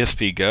dropped a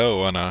PSP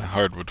Go on a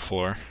hardwood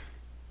floor.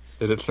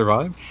 Did it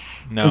survive?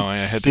 No, I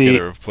had to get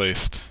it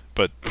replaced.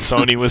 But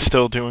Sony was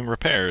still doing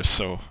repairs,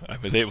 so I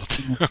was able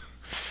to. I was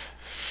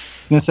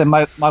going to say,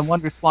 my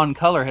WonderSwan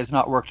Color has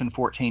not worked in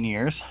 14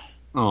 years.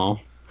 Oh.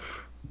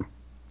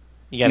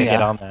 You got to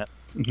get on that.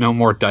 No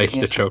more dice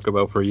to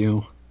Chocobo for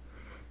you.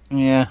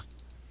 Yeah.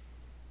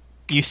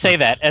 You say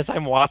that as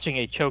I'm watching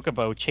a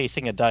Chocobo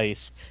chasing a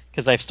dice,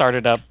 because I've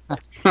started up.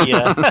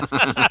 Yeah.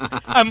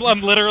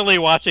 I'm literally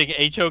watching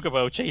a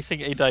Chocobo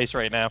chasing a dice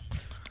right now.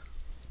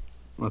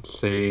 Let's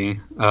see.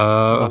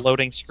 The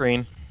loading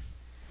screen.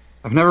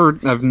 I've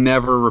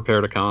never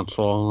repaired a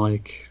console.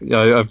 Like,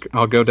 yeah,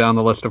 I'll go down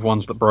the list of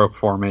ones that broke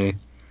for me.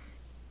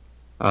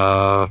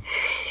 PS1,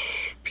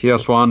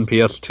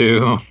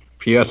 PS2,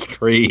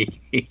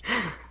 PS3,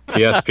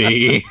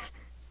 PSP.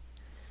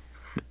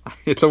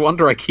 It's a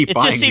wonder I keep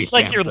buying these. It just seems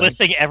like you're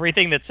listing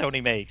everything that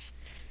Sony makes.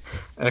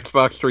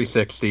 Xbox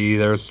 360.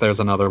 There's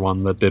another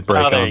one that did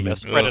break. Oh, there on you me. go.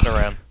 Spread it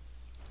around.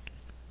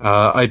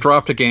 I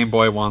dropped a Game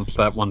Boy once.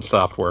 That one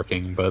stopped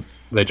working, but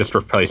they just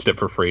replaced it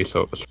for free,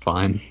 so it was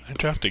fine. I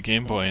dropped a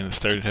Game Boy and it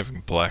started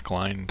having black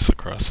lines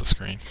across the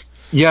screen.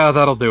 Yeah,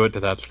 that'll do it to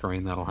that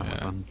screen. That'll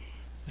happen.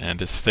 Yeah.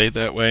 And it stayed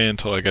that way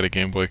until I got a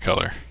Game Boy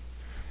Color.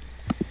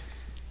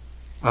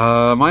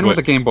 Mine was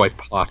a Game Boy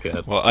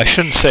Pocket. Well, I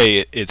shouldn't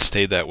say it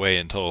stayed that way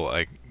until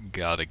I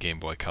got a Game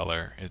Boy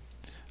Color.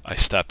 I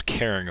stopped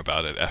caring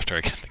about it after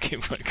I got the Game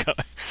Boy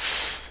Color.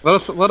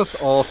 Let us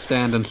all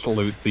stand and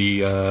salute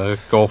the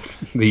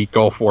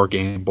Gulf War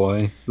Game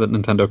Boy that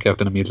Nintendo kept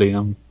in a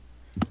museum.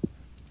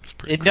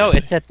 No,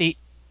 it's at the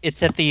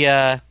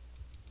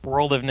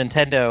World of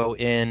Nintendo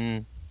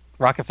in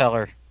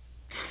Rockefeller.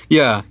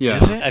 Yeah.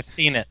 Is it? I've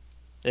seen it.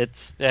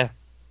 It's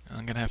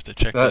I'm gonna have to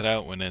check that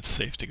out when it's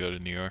safe to go to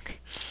New York.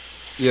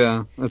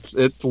 Yeah,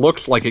 it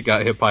looks like it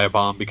got hit by a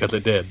bomb because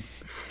it did.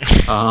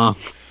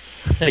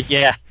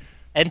 Yeah,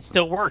 and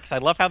still works. I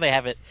love how they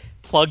have it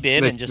plugged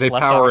in and just they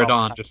left power out it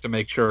on just to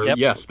make sure. Yep.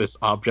 Yes, this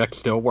object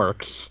still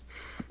works.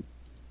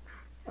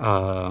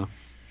 My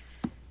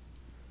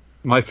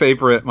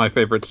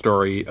favorite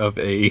story of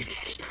a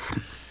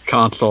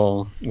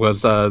console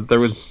was there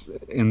was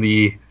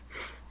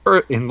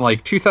in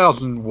like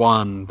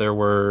 2001 there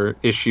were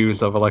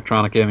issues of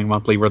Electronic Gaming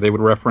Monthly where they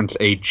would reference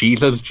a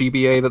Jesus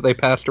GBA that they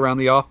passed around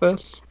the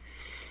office,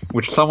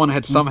 which someone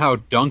had somehow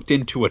dunked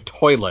into a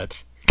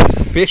toilet,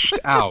 fished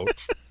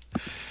out,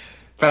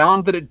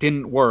 found that it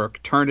didn't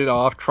work, turned it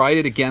off, tried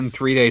it again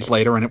 3 days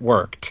later, and it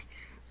worked.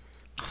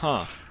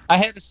 Huh. I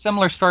had a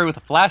similar story with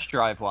a flash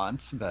drive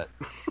once, but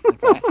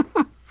okay.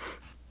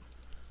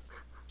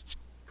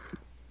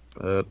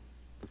 But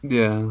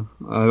yeah,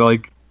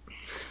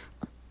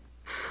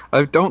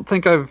 I don't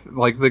think I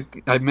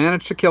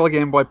managed to kill a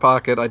Game Boy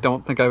Pocket. I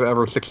don't think I've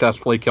ever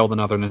successfully killed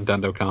another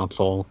Nintendo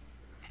console.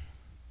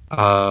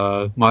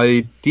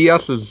 My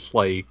DS's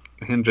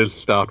hinges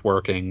stopped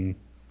working,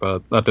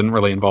 but that didn't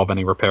really involve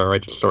any repair.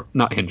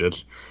 Not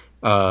hinges.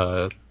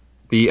 The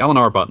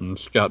L&R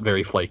buttons got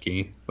very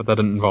flaky, but that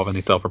didn't involve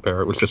any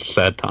self-repair. It was just a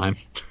sad time.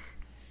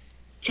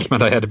 Just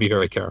meant I had to be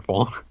very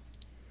careful.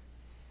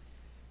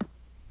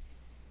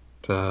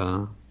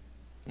 No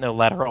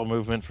lateral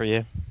movement for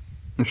you.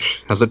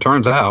 As it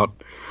turns out.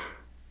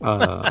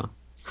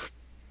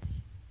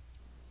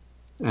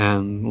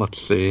 And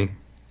let's see.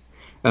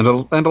 And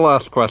a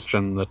last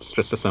question that's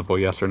just a simple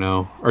yes or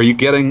no. Are you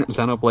getting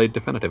Xenoblade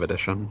Definitive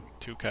Edition?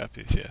 2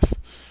 copies, yes.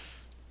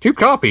 2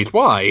 copies?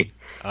 Why?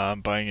 I'm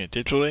buying it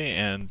digitally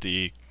and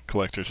the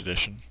collector's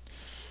edition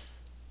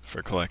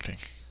for collecting.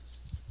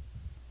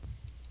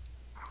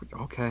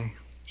 Okay,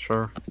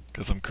 sure.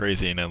 Because I'm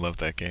crazy and I love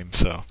that game,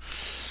 so...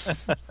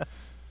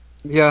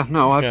 Yeah,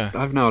 no,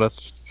 I've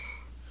noticed.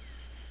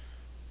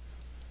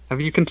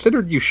 Have you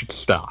considered you should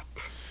stop?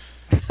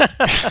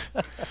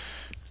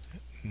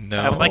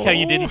 No. I like how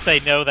you didn't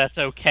say no. That's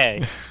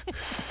okay.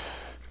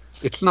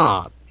 It's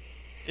not.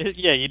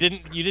 Yeah, you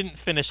didn't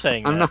finish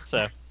saying that.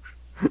 So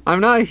I'm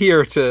not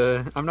here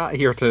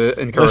to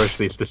encourage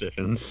these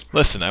decisions.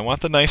 Listen, I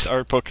want the nice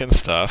art book and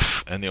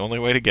stuff, and the only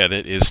way to get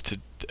it is to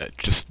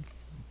just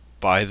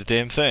buy the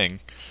damn thing.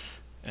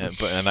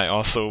 And I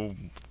also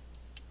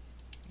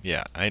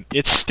Yeah,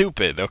 it's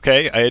stupid,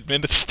 okay? I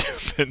admit it's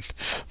stupid,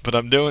 but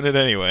I'm doing it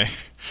anyway.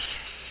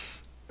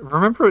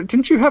 Remember,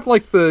 didn't you have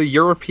like the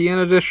European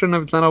edition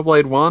of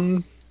Xenoblade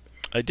 1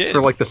 I did.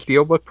 for like the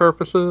Steelbook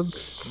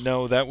purposes?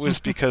 No, that was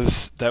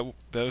because that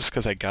was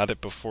because I got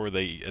it before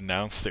they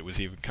announced it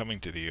was even coming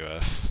to the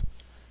US.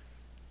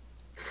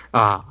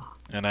 Ah.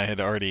 And I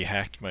had already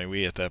hacked my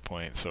Wii at that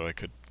point, so I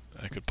could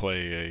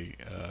play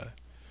a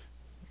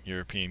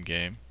European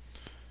game.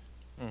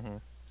 Mm-hmm.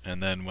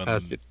 And then when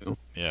As you do.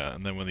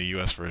 and then when the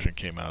US version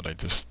came out,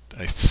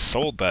 I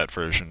sold that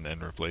version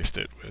and replaced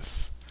it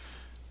with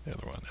the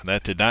other one. And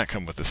that did not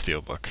come with the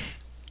Steelbook.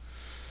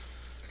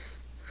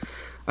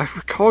 I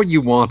recall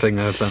you wanting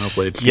a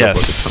Xenoblade Steelbook Yes.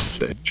 at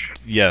some stage.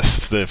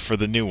 Yes, for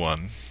the new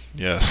one.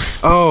 Yes.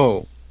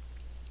 Oh.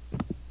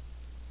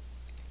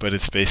 But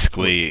it's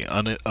basically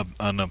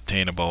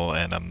unobtainable,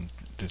 and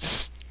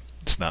it's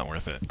not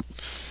worth it.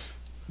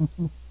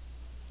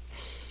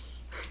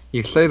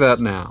 You say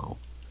that now.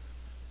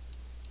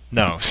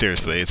 No,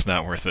 seriously, it's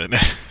not worth it.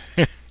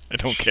 I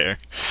don't care.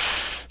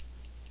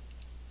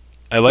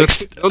 I like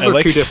Those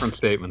are two different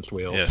statements,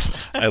 Wheels. Yes,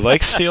 I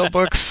like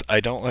Steelbooks.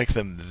 I don't like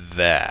them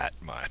that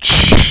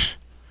much.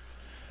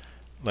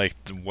 Like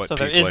what So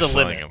there people is are a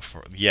selling limit. them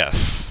for.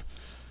 Yes.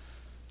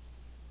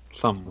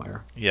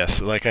 Somewhere.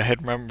 Yes, like I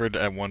had remembered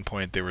at one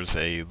point there was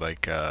a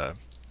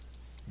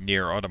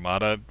Nier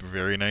Automata,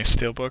 very nice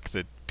steelbook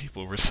that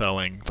people were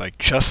selling like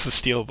just the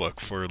steelbook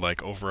for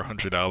like over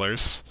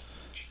 $100.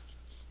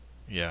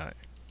 Yeah,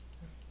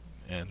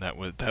 and that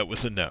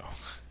was a no.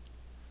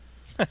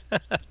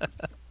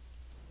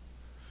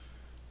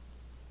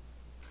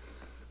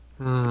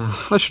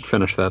 I should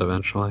finish that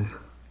eventually.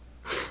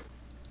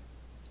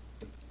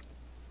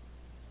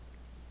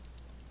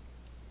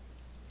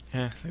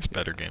 Yeah, there's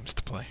better games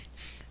to play.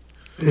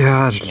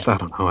 Yeah, I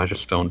don't know. I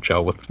just don't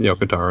gel with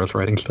Yoko Tara's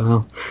writing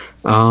style.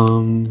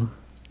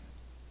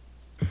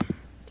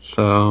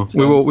 So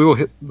we will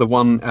hit the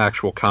one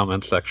actual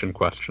comment section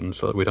question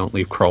so that we don't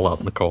leave Kroll out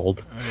in the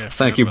cold. Oh, yeah,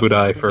 Thank you,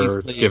 Budai,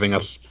 for Please. giving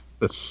us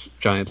this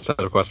giant set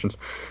of questions.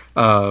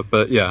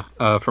 But yeah,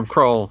 from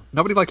Kroll,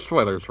 nobody likes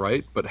spoilers,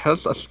 right? But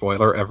has a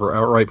spoiler ever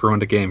outright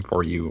ruined a game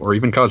for you, or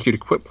even caused you to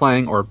quit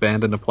playing or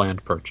abandon a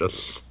planned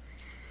purchase?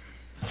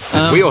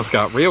 Wheels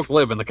got real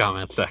glib in the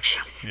comment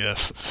section.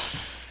 Yes.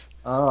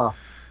 Oh.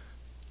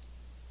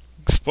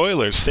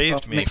 Spoilers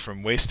saved me me-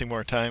 from wasting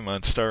more time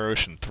on Star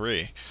Ocean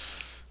 3.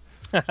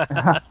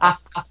 I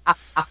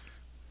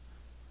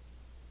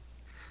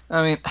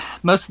mean,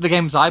 most of the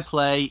games I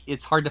play,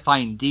 it's hard to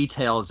find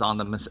details on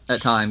them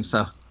at times,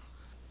 so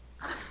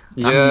I'm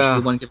usually Yeah,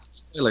 the one giving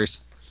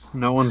spoilers.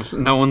 no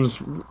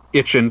one's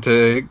itching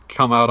to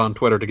come out on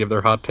Twitter to give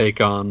their hot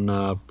take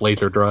on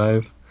Blazer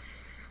Drive.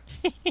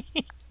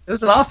 It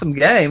was an awesome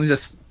game,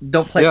 just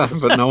don't play Yeah, for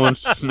the but no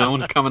one's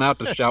coming out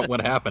to shout what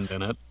happened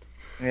in it.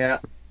 Yeah.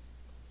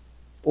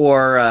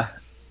 Or,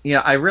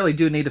 I really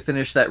do need to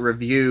finish that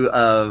review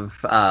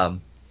of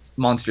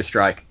Monster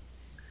Strike.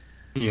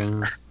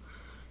 Yeah.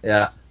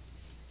 Yeah.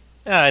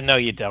 No,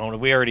 you don't.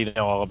 We already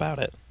know all about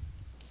it.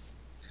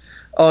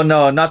 Oh,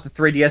 no, not the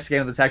 3DS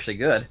game that's actually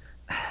good.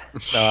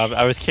 No,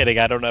 I was kidding.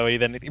 I don't know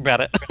anything about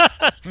it.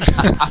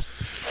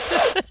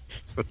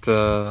 But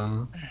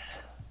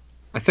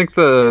I think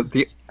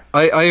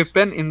I have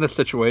been in the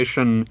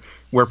situation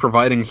where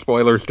providing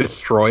spoilers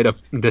destroyed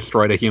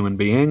a human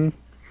being.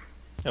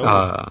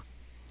 Oh.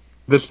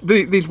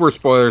 These were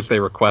spoilers they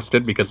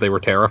requested because they were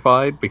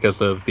terrified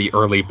because of the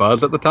early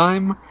buzz at the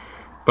time.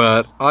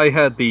 But I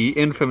had the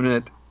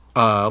infinite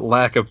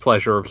lack of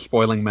pleasure of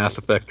spoiling Mass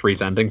Effect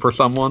 3's ending for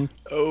someone,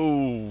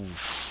 Oh.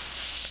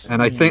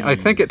 and I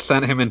think it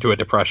sent him into a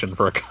depression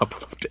for a couple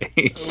of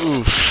days.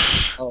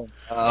 Oof.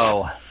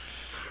 Oh.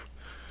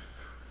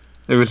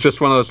 It was just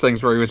one of those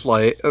things where he was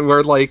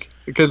like,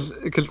 because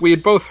we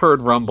had both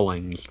heard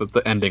rumblings that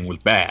the ending was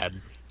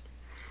bad,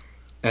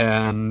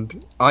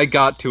 and I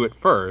got to it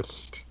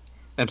first,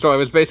 and so I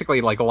was basically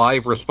like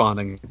live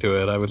responding to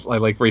it. I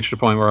reached a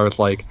point where I was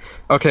like,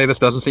 okay, this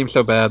doesn't seem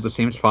so bad. This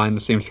seems fine.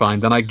 This seems fine.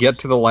 Then I get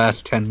to the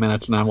last 10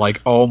 minutes, and I'm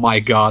like, oh my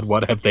god,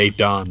 what have they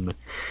done?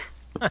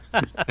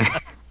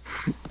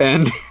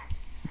 And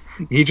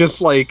he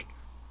just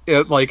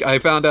I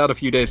found out a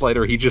few days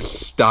later he just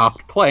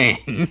stopped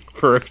playing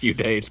for a few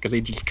days because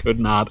he just could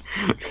not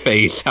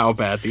face how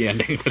bad the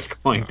ending was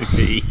going to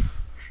be.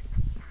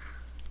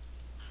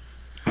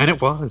 And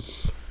it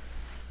was.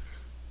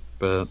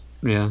 But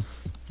yeah,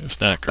 It's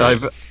not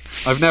great.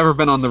 I've never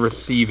been on the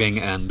receiving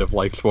end of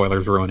like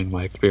spoilers ruining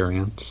my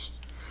experience.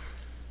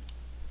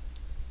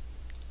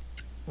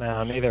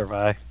 No, neither have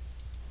I.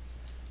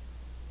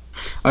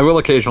 I will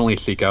occasionally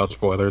seek out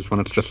spoilers when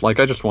it's just like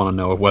I just want to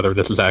know whether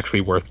this is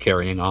actually worth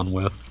carrying on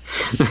with.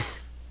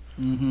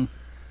 Mm-hmm.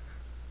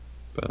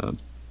 But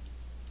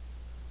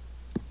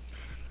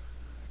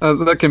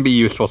that can be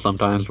useful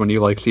sometimes when you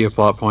like see a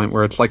plot point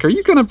where it's like, are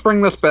you going to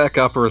bring this back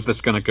up or is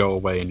this going to go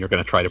away and you're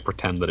going to try to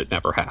pretend that it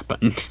never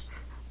happened?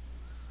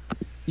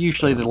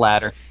 Usually the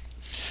latter.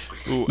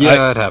 Ooh,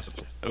 Yeah, it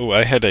happens. Oh,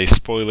 I had a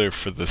spoiler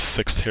for the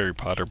 6th Harry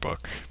Potter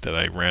book that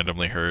I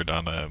randomly heard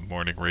on a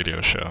morning radio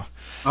show.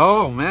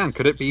 Oh man,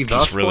 could it be the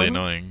Just really spoiler?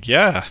 annoying.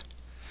 Yeah.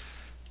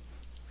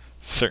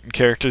 Certain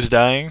characters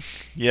dying.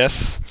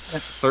 Yes.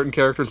 Certain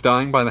characters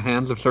dying by the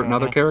hands of certain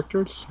other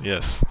characters?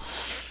 Yes.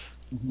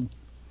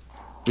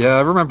 Yeah,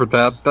 I remember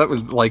that. That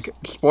was like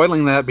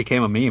spoiling that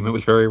became a meme. It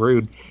was very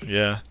rude.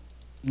 Yeah.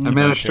 I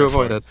managed to care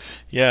avoid for it.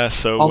 Yeah.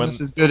 So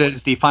Almost as good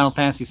as the Final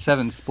Fantasy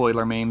VII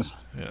spoiler memes.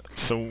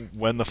 so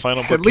when the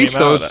final At book least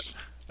came out, those.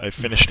 I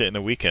finished it in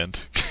a weekend.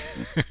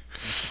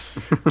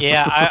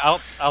 Yeah,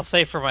 I'll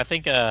say from I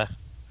think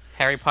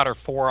Harry Potter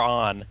 4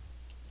 on,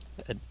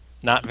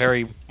 not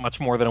very much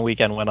more than a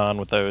weekend went on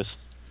with those.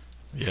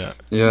 Yeah.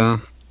 Yeah.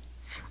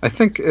 I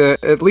think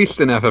at least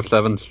in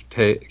FF7's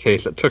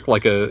case, it took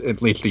like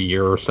at least a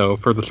year or so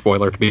for the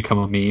spoiler to become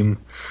a meme.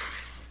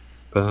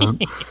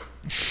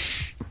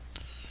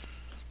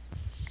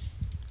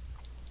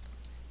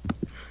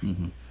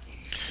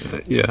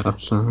 But yeah,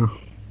 so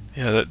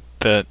Yeah.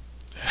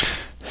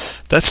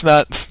 That's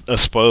not a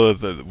spoiler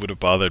that would have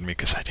bothered me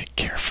because I didn't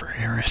care for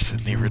Eris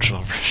in the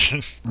original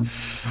version.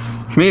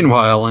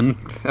 meanwhile in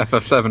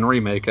FF7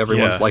 remake,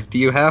 everyone's Yeah. like, "Do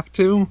you have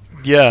to?"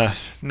 Yeah.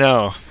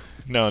 No.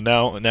 Now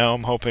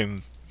I'm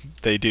hoping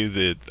they do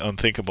the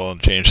unthinkable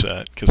and change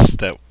that because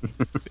that.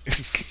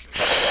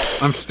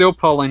 I'm still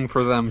pulling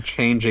for them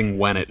changing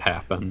when it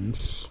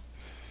happens.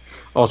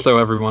 Also,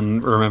 everyone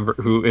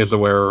who is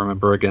aware,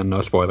 remember again, no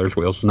spoilers.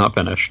 Wheels is not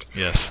finished.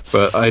 Yes.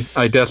 But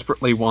I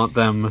desperately want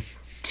them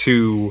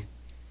to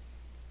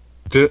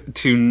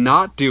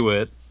not do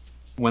it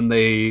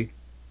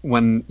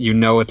when you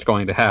know it's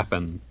going to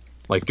happen.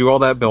 Like, do all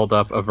that build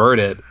up, avert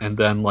it, and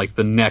then like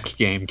the next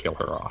game kill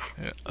her off.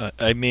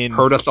 I mean,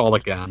 Hurt us all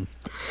again.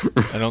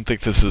 I don't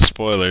think this is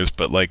spoilers,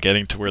 but like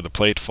getting to where the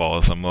plate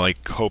falls, I'm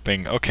like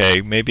hoping,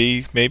 okay,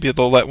 maybe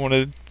they'll let one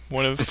of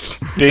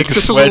Biggs,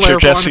 Just a Wedge, little or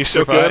Jesse airborne,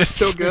 still good, survive.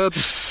 Still good.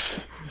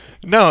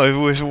 No, it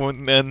was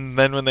and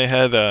then when they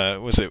had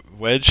was it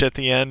Wedge at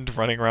the end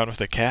running around with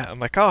a cat? I'm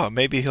like, oh,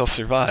 maybe he'll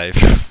survive.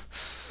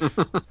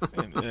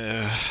 And,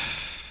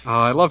 Oh,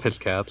 I love his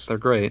cats. They're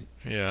great.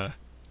 yeah.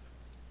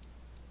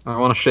 I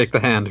want to shake the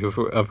hand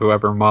of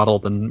whoever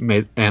modeled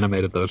and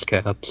animated those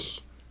cats.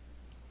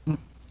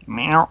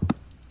 Meow.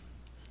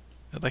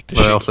 I'd like to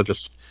But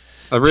shake.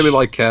 I really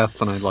like cats,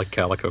 and I like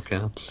calico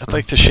cats. I'd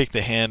like to shake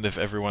the hand of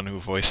everyone who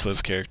voiced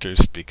those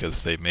characters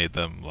because they made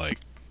them like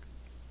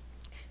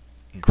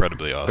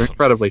incredibly They're awesome.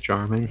 incredibly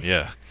charming.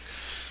 Yeah.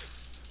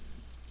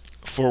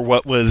 For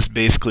what was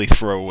basically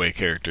throwaway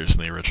characters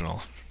in the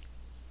original.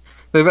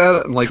 They've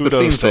added like the Kudos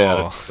themes to they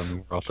all. added to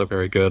them were also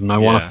very good, and I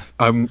want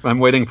Yeah. to. I'm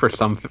waiting for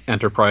some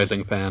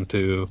enterprising fan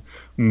to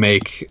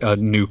make a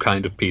new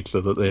kind of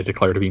pizza that they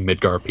declare to be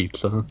Midgar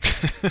pizza.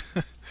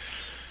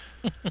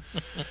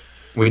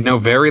 We know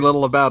very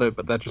little about it,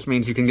 but that just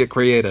means you can get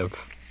creative.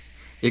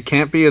 It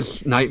can't be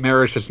as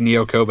nightmarish as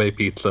Neo Kobe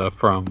pizza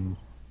from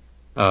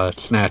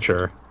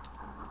Snatcher.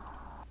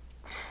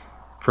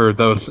 For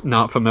those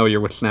not familiar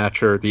with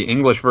Snatcher, the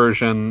English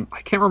version,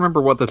 I can't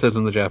remember what this is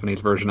in the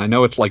Japanese version. I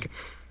know it's like,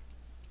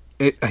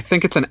 I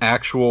think it's an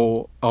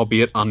actual,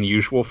 albeit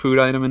unusual food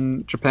item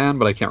in Japan,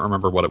 but I can't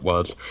remember what it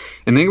was.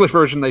 In the English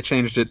version, they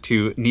changed it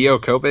to Neo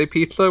Kobe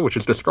pizza, which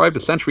is described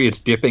essentially as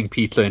dipping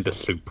pizza into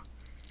soup.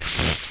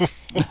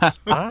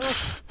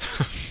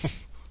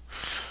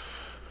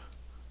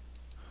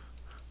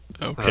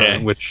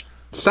 Okay. Which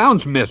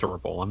sounds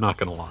miserable, I'm not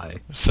going to lie.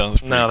 Sounds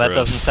pretty No, that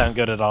gross. doesn't sound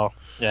good at all.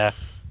 Yeah.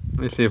 Let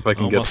me see if I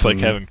can Almost get like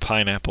some... having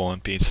pineapple on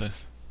pizza.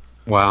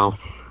 Wow.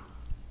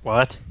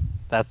 What?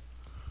 That.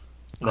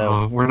 No.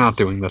 Oh, we're not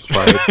doing this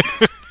right.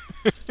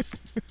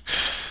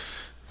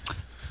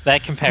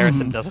 That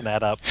comparison doesn't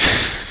add up.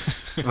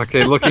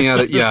 Okay, looking at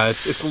it, yeah,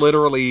 it's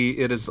literally,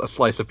 it is a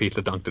slice of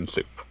pizza dunked in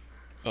soup.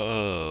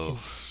 Oh.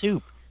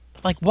 Soup.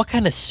 Like, what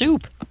kind of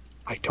soup?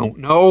 I don't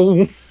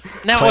know.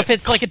 Now, Cla- if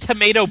it's like a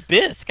tomato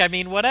bisque, I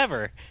mean,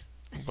 whatever.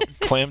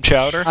 Clam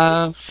chowder?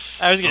 I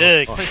was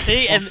gonna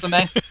see, and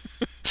Consomme?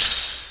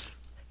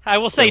 I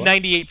will say What?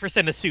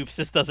 98% of soups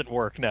this doesn't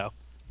work. No.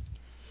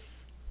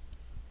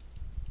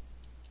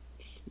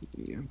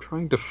 I'm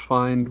trying to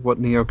find what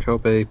Neo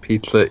Kobe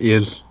pizza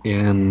is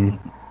in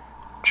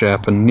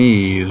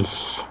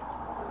Japanese.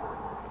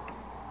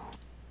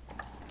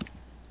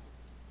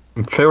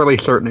 I'm fairly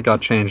certain it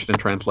got changed in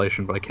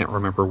translation, but I can't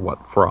remember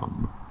what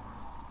from.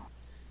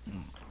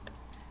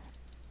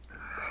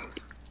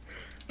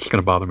 It's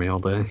gonna bother me all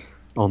day,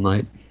 all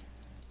night.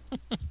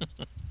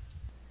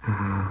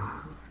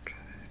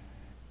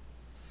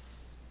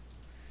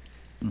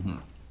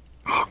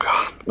 Oh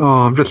god. Oh,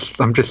 I'm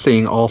just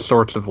seeing all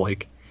sorts of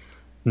like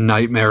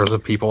nightmares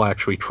of people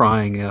actually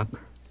trying it.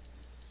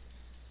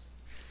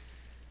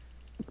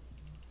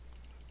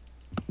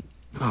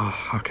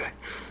 Oh, okay.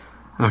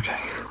 Okay.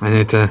 I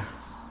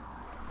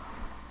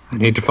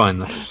need to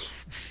find this.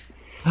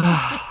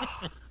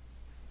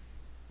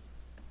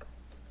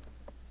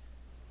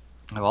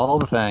 Of all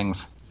the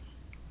things.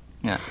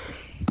 Yeah.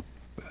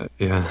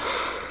 Yeah.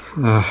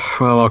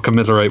 Well, I'll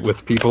commiserate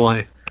with people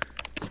I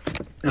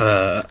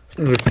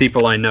with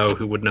people I know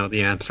who would know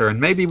the answer, and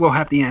maybe we'll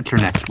have the answer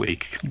next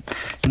week.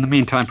 In the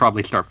meantime,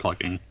 probably start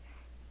plugging.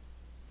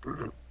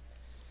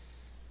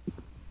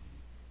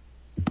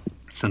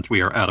 Since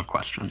we are out of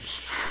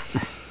questions.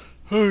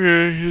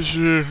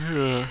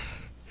 Okay,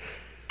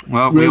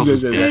 well, Wheels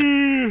is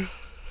dead.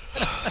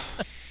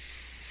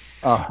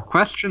 Oh.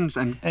 Questions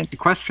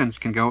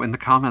can go in the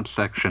comments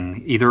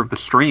section, either of the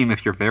stream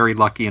if you're very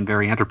lucky and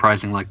very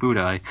enterprising like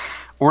Budai,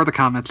 or the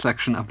comments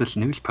section of this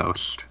news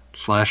post /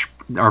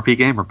 RP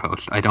Gamer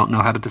post. I don't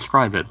know how to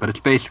describe it, but it's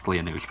basically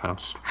a news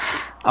post.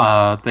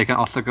 They can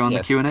also go in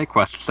the Q&A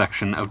quest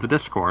section of the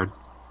Discord.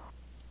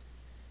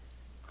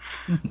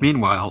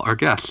 Meanwhile, our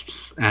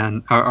guest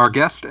and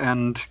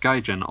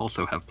Gaijin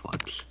also have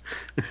plugs.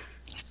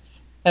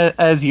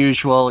 As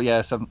usual,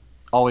 yes, I'm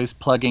always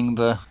plugging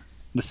the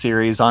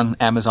series on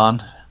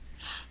Amazon.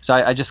 So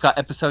I just got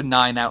episode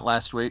 9 out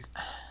last week.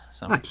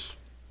 So nice.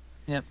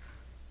 Yep.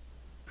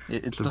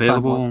 It's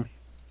available.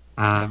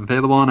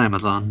 Available on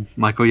Amazon.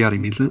 Michael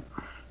Yarimizu.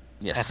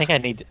 Yes. I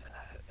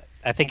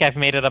think I've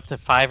made it up to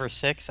 5 or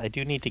 6. I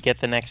do need to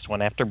get the next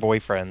one after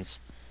Boyfriends.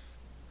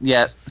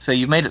 Yeah. So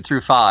you made it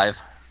through 5.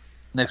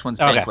 Next one's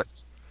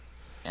Banquets.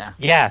 Yeah.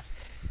 Yes.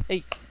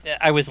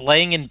 I was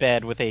laying in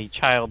bed with a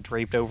child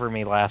draped over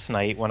me last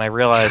night when I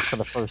realized for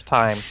the first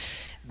time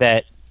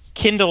that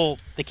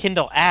the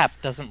Kindle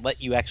app doesn't let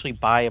you actually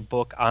buy a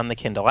book on the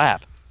Kindle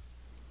app.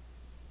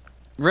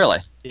 Really?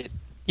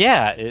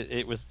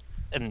 It was,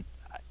 and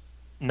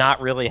not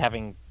really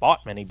having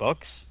bought many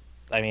books.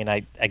 I mean,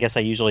 I guess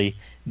I usually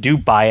do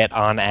buy it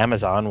on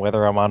Amazon,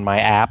 whether I'm on my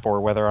app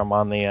or whether I'm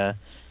on the.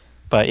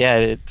 But yeah,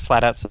 it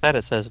flat out said,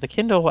 it says the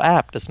Kindle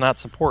app does not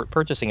support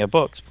purchasing of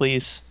books.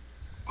 Please.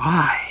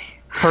 Why?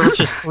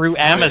 Purchase through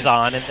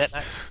Amazon, and then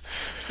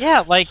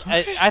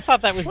I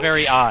thought that was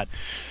very odd.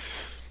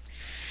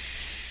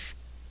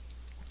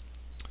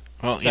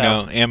 Well,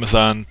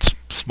 Amazon,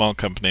 small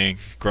company,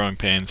 growing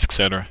pains,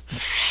 etc.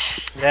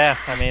 Yeah,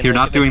 I mean, you're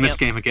not doing this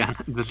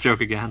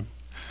joke again.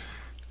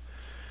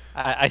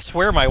 I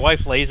swear, my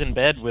wife lays in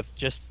bed with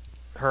just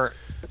her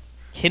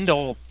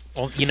Kindle.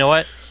 Well, you know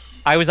what?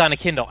 I was on a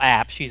Kindle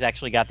app. She's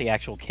actually got the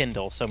actual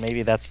Kindle, so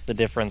maybe that's the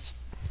difference.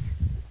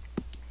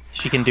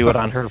 She can do it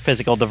on her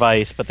physical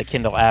device, but the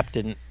Kindle app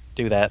didn't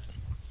do that.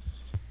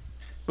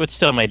 Which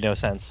still made no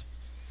sense.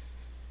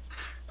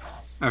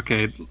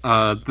 Okay,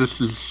 this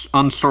is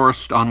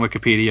unsourced on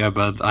Wikipedia,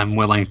 but I'm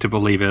willing to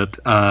believe it.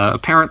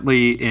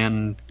 Apparently,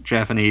 in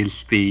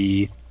Japanese,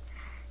 the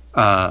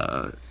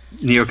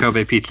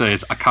Nyokobe pizza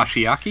is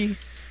akashiyaki.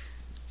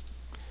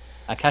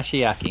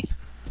 Akashiyaki.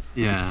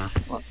 Yeah.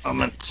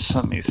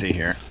 Let me see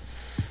here.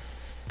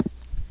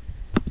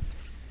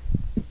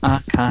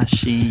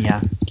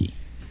 Akashiyaki.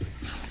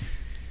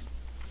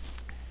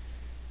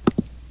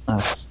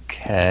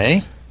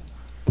 Okay.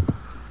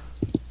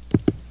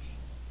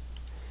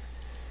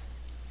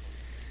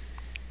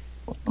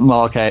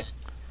 Well, okay.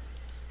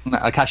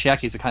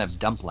 Akashiyaki is a kind of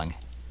dumpling.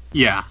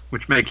 Yeah,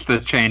 which makes the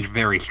change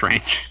very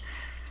strange.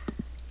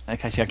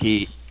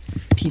 Akashiyaki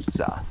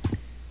pizza.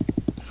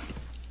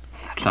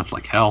 That sounds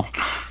like hell.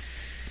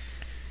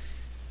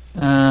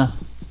 No.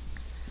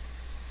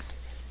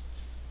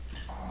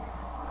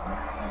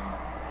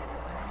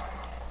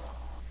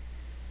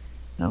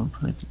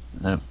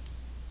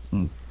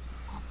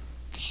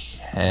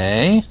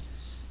 Okay.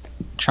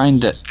 Trying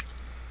to.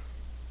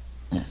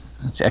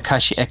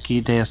 Akashi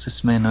Eki de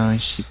Osusume no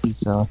Oishii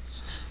Pizza.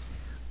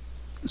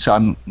 So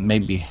I'm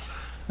maybe.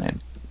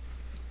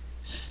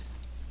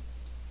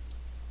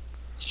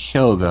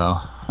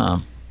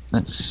 Hyogo.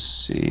 Let's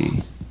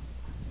see.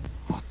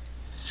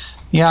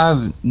 Yeah, I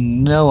have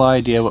no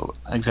idea what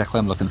exactly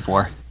I'm looking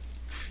for.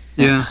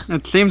 Yeah,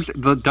 it seems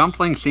the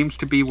dumpling seems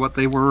to be what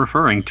they were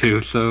referring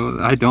to, so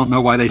I don't know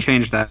why they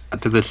changed that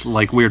to this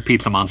like weird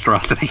pizza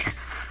monstrosity.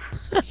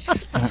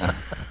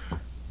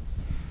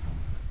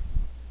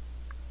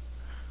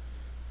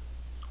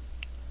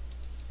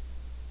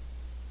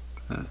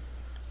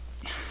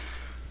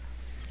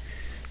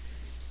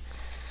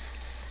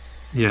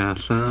 Yeah,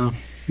 so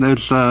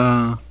there's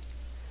oh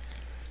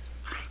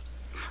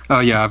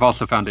yeah, I've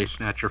also found a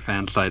Snatcher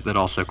fan site that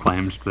also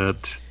claims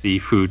that the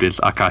food is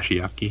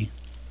akashiyaki.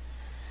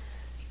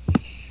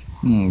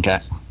 Okay.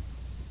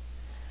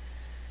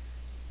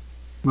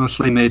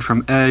 Mostly made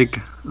from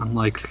egg,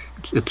 unlike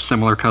its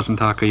similar cousin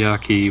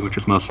takoyaki, which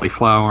is mostly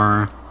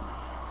flour.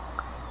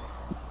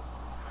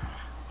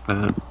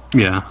 But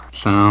yeah,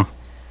 so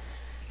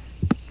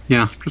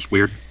yeah, just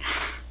weird.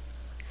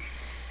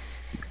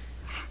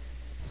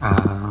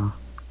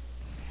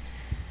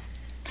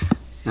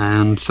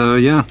 And so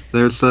yeah,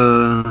 there's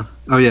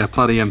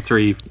Platium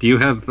 3. Do you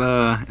have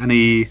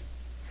any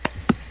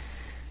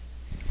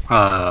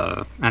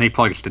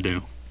plugs to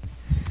do?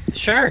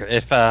 Sure.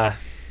 If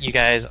you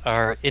guys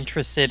are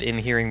interested in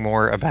hearing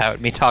more about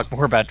me talk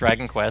more about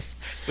Dragon Quest,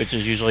 which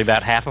is usually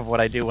about half of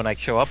what I do when I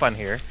show up on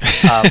here,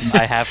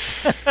 I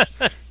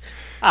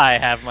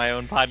have my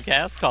own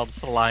podcast called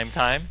Slime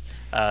Time.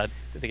 I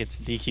think it's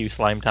DQ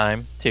Slime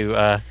Time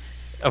to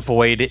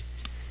avoid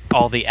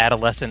all the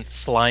adolescent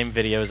slime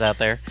videos out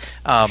there.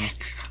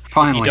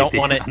 Finally, don't the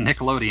want it-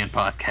 Nickelodeon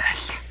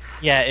podcast.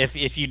 Yeah,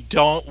 if you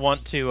don't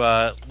want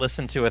to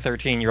listen to a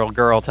 13-year-old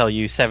girl tell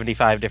you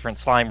 75 different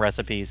slime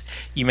recipes,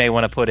 you may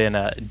want to put in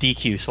a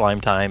DQ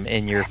Slime Time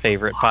in your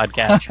favorite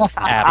podcast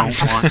I app.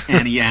 don't want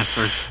any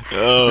answers.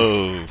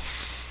 Oh.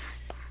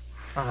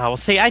 Well,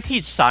 see, I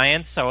teach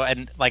science,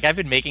 and I've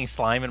been making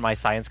slime in my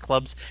science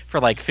clubs for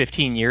like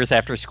 15 years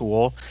after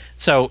school.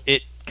 So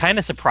it kind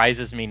of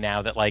surprises me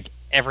now that like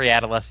every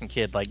adolescent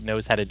kid like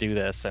knows how to do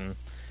this, and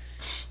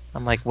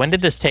I'm like, when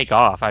did this take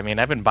off? I mean,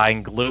 I've been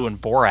buying glue and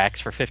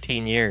borax for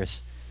 15 years,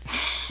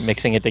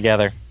 mixing it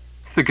together.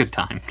 It's a good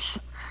times.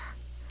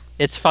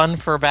 It's fun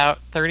for about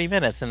 30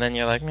 minutes, and then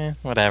you're like, meh,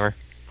 whatever.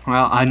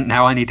 Well,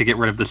 now I need to get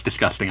rid of this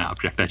disgusting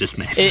object I just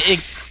made.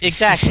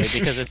 Exactly,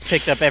 because it's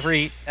picked up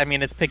every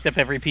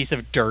piece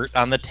of dirt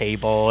on the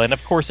table, and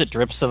of course it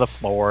drips to the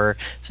floor.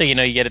 So you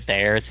get it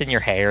there. It's in your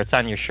hair. It's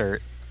on your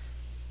shirt.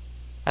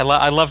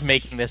 I love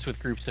making this with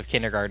groups of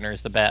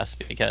kindergartners the best,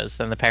 because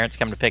then the parents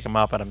come to pick them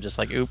up, and I'm just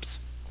like, oops,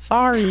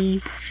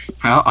 sorry.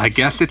 Well, I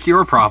guess it's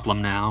your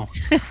problem now.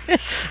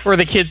 Or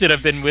the kids that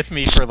have been with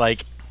me for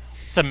like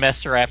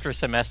semester after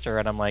semester,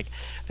 and they're like,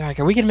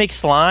 are we gonna make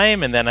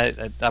slime? And then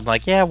I'm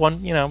like, yeah,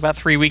 about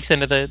 3 weeks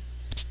into the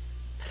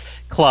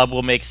club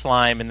we'll make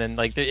slime, and then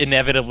like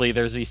inevitably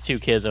there's these two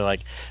kids that are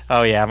like,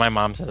 oh yeah, my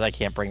mom says I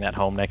can't bring that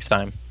home next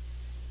time.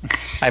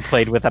 I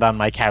played with it on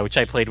my couch,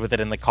 I played with it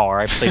in the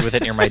car, I played with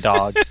it near my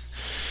dog.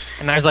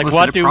 And I was like, Listen,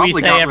 what it do we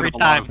probably say got rid every of a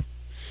lot time?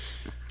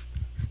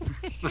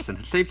 Listen,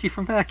 it saves you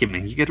from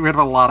vacuuming. You get rid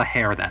of a lot of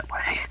hair that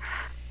way.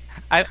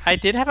 I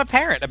did have a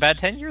parent about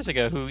 10 years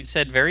ago who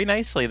said very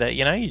nicely that,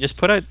 you just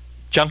put a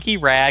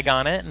junky rag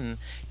on it and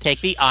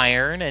take the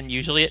iron, and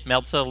usually it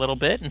melts a little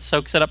bit and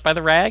soaks it up by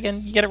the rag,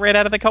 and you get it right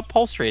out of the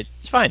upholstery.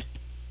 It's fine.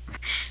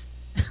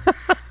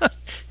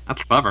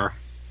 That's clever.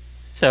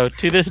 So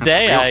to this That's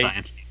day, real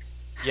science.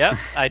 Yep,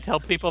 I tell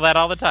people that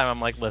all the time. I'm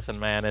like, listen,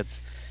 man,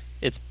 it's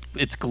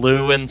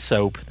glue and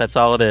soap. That's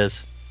all it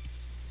is.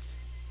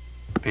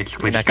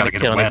 Basically, You're not just gotta gonna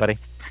get kill it wet. anybody.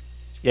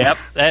 Yep,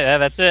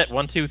 that's it.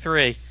 1, 2,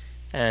 3,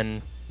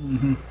 and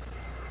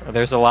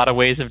there's a lot of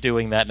ways of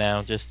doing that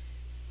now. Just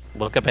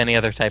look up any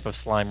other type of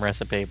slime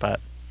recipe.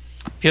 But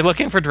if you're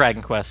looking for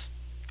Dragon Quest,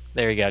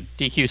 there you go.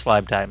 DQ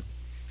Slime Time.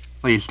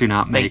 Please do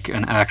not make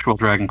an actual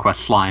Dragon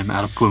Quest slime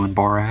out of glue and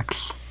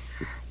borax.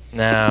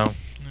 No.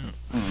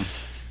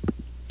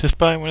 Just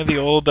buy one of the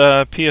old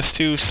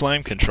PS2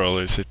 slime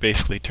controllers. It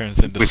basically turns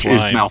into Which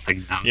slime. is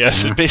melting now.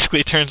 Yes, Yeah. it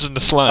basically turns into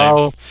slime.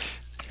 Oh,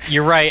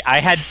 you're right. I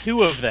had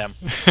 2 of them.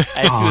 I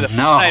had 2 of them.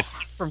 no. I had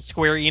one from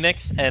Square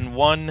Enix, and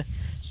one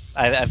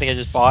I think I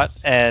just bought.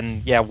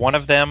 And yeah, one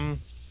of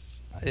them,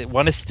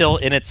 one is still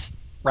in its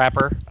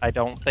wrapper. I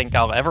don't think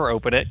I'll ever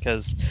open it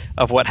because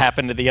of what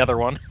happened to the other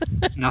one.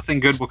 Nothing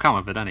good will come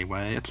of it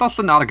anyway. It's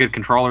also not a good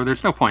controller.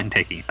 There's no point in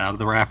taking it out of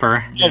the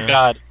wrapper. Yeah. Oh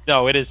God,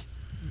 no! It is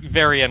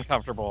very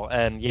uncomfortable.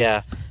 And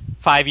yeah,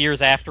 5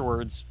 years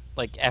afterwards,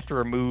 like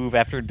after a move,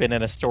 after it'd been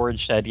in a storage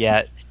shed,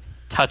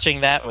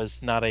 touching that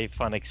was not a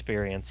fun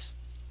experience.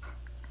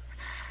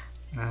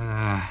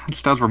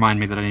 This does remind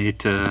me that I need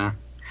to.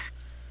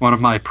 One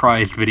of my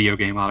prized video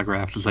game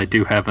autographs is I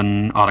do have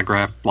an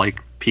autographed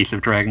piece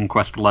of Dragon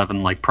Quest XI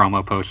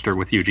promo poster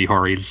with Yuji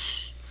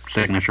Hoри's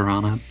signature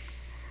on it.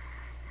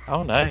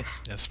 Oh, nice.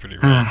 That's pretty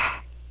rad.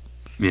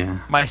 Yeah.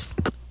 My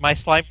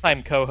Slime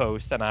Time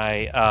co-host and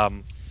I,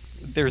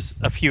 there's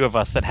a few of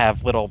us that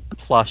have little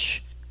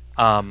plush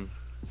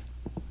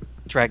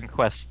Dragon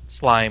Quest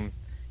slime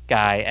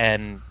guy,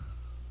 and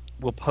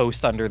we'll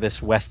post under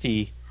this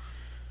Westy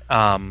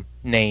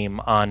name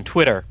on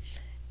Twitter.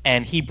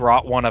 And he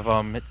brought one of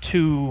them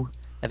to,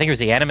 I think it was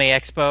the Anime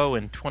Expo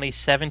in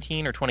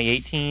 2017 or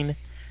 2018,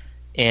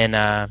 and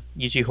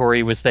Yuji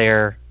Horii was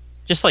there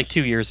just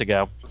 2 years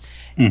ago,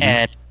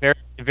 and very,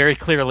 very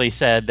clearly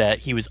said that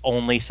he was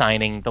only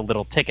signing the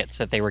little tickets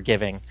that they were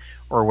giving,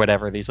 or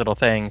whatever, these little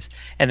things.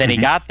 And then he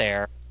got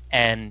there,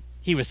 and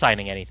he was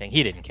signing anything.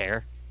 He didn't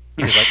care.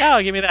 He was like,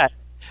 "Oh, give me that,"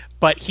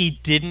 but he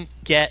didn't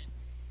get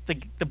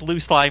the blue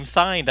slime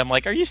signed. I'm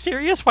like, are you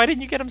serious? Why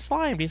didn't you get him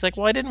slimed? He's like,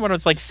 well, I didn't want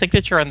his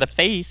signature on the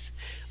face,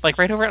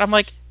 right over it. I'm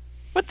like,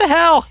 what the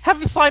hell?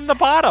 Have him slime the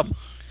bottom.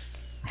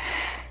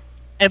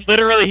 And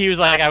literally, he was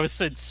like, I was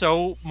in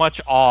so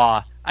much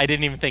awe, I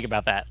didn't even think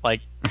about that.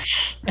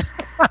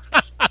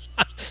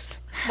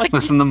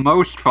 Listen, the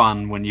most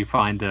fun you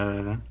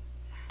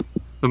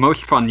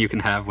can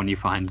have when you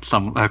find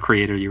a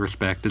creator you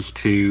respect is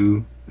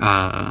to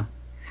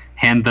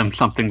hand them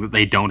something that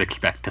they don't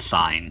expect to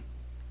sign.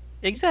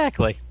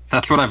 Exactly.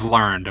 That's what I've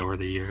learned over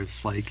the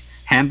years.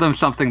 Hand them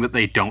something that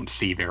they don't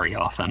see very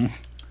often.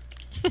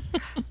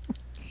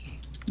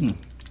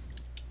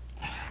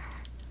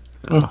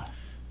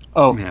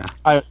 Oh, yeah.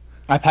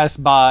 I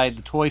passed by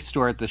the toy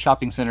store at the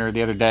shopping center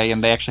the other day,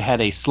 and they actually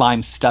had a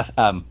slime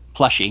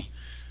plushie.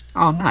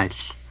 Oh,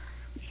 nice.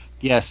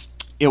 Yes,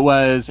 it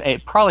was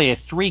probably a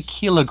 3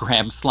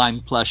 kilogram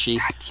slime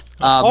plushie.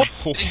 I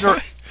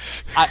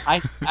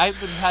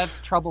would have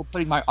trouble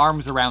putting my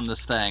arms around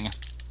this thing.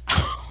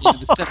 It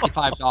was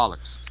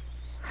 $75.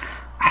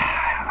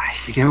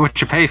 You get what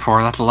you pay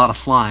for. That's a lot of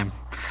slime.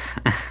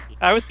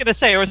 I was gonna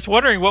say, I was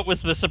wondering what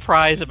was the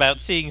surprise about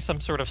seeing some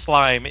sort of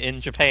slime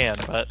in Japan,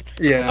 but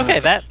Yeah. okay,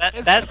 that's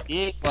a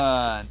big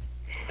one.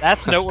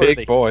 That's noteworthy.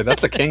 Big boy.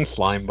 That's a king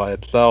slime by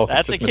itself.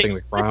 That's it's a just king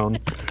missing the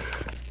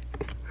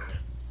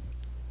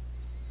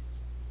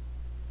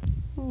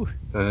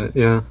crown.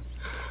 Yeah.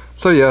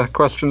 So yeah,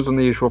 questions in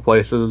the usual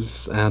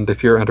places, and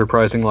if you're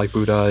enterprising like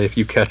Budai, if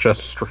you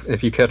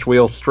catch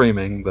Wheels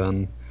streaming,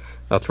 then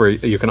that's where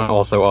you can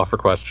also offer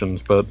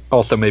questions, but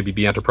also maybe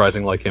be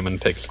enterprising like him and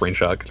take a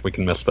screenshot because we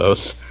can miss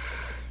those.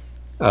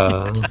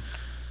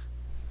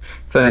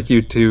 Thank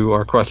you to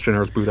our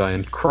questioners Budai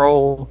and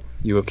Kroll.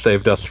 You have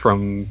saved us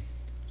from,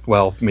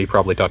 well, me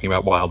probably talking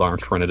about Wild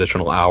Arms for an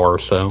additional hour or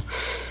so.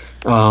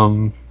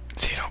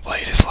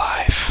 Xenoblade is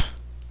live.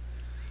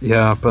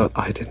 Yeah, but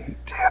I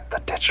didn't have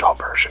the digital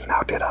version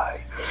now, did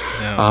I?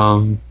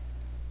 No.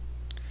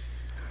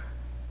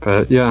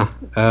 But yeah,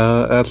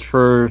 as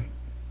for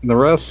the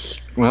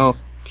rest, well,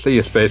 see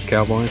you, Space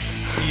Cowboys.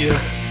 See ya.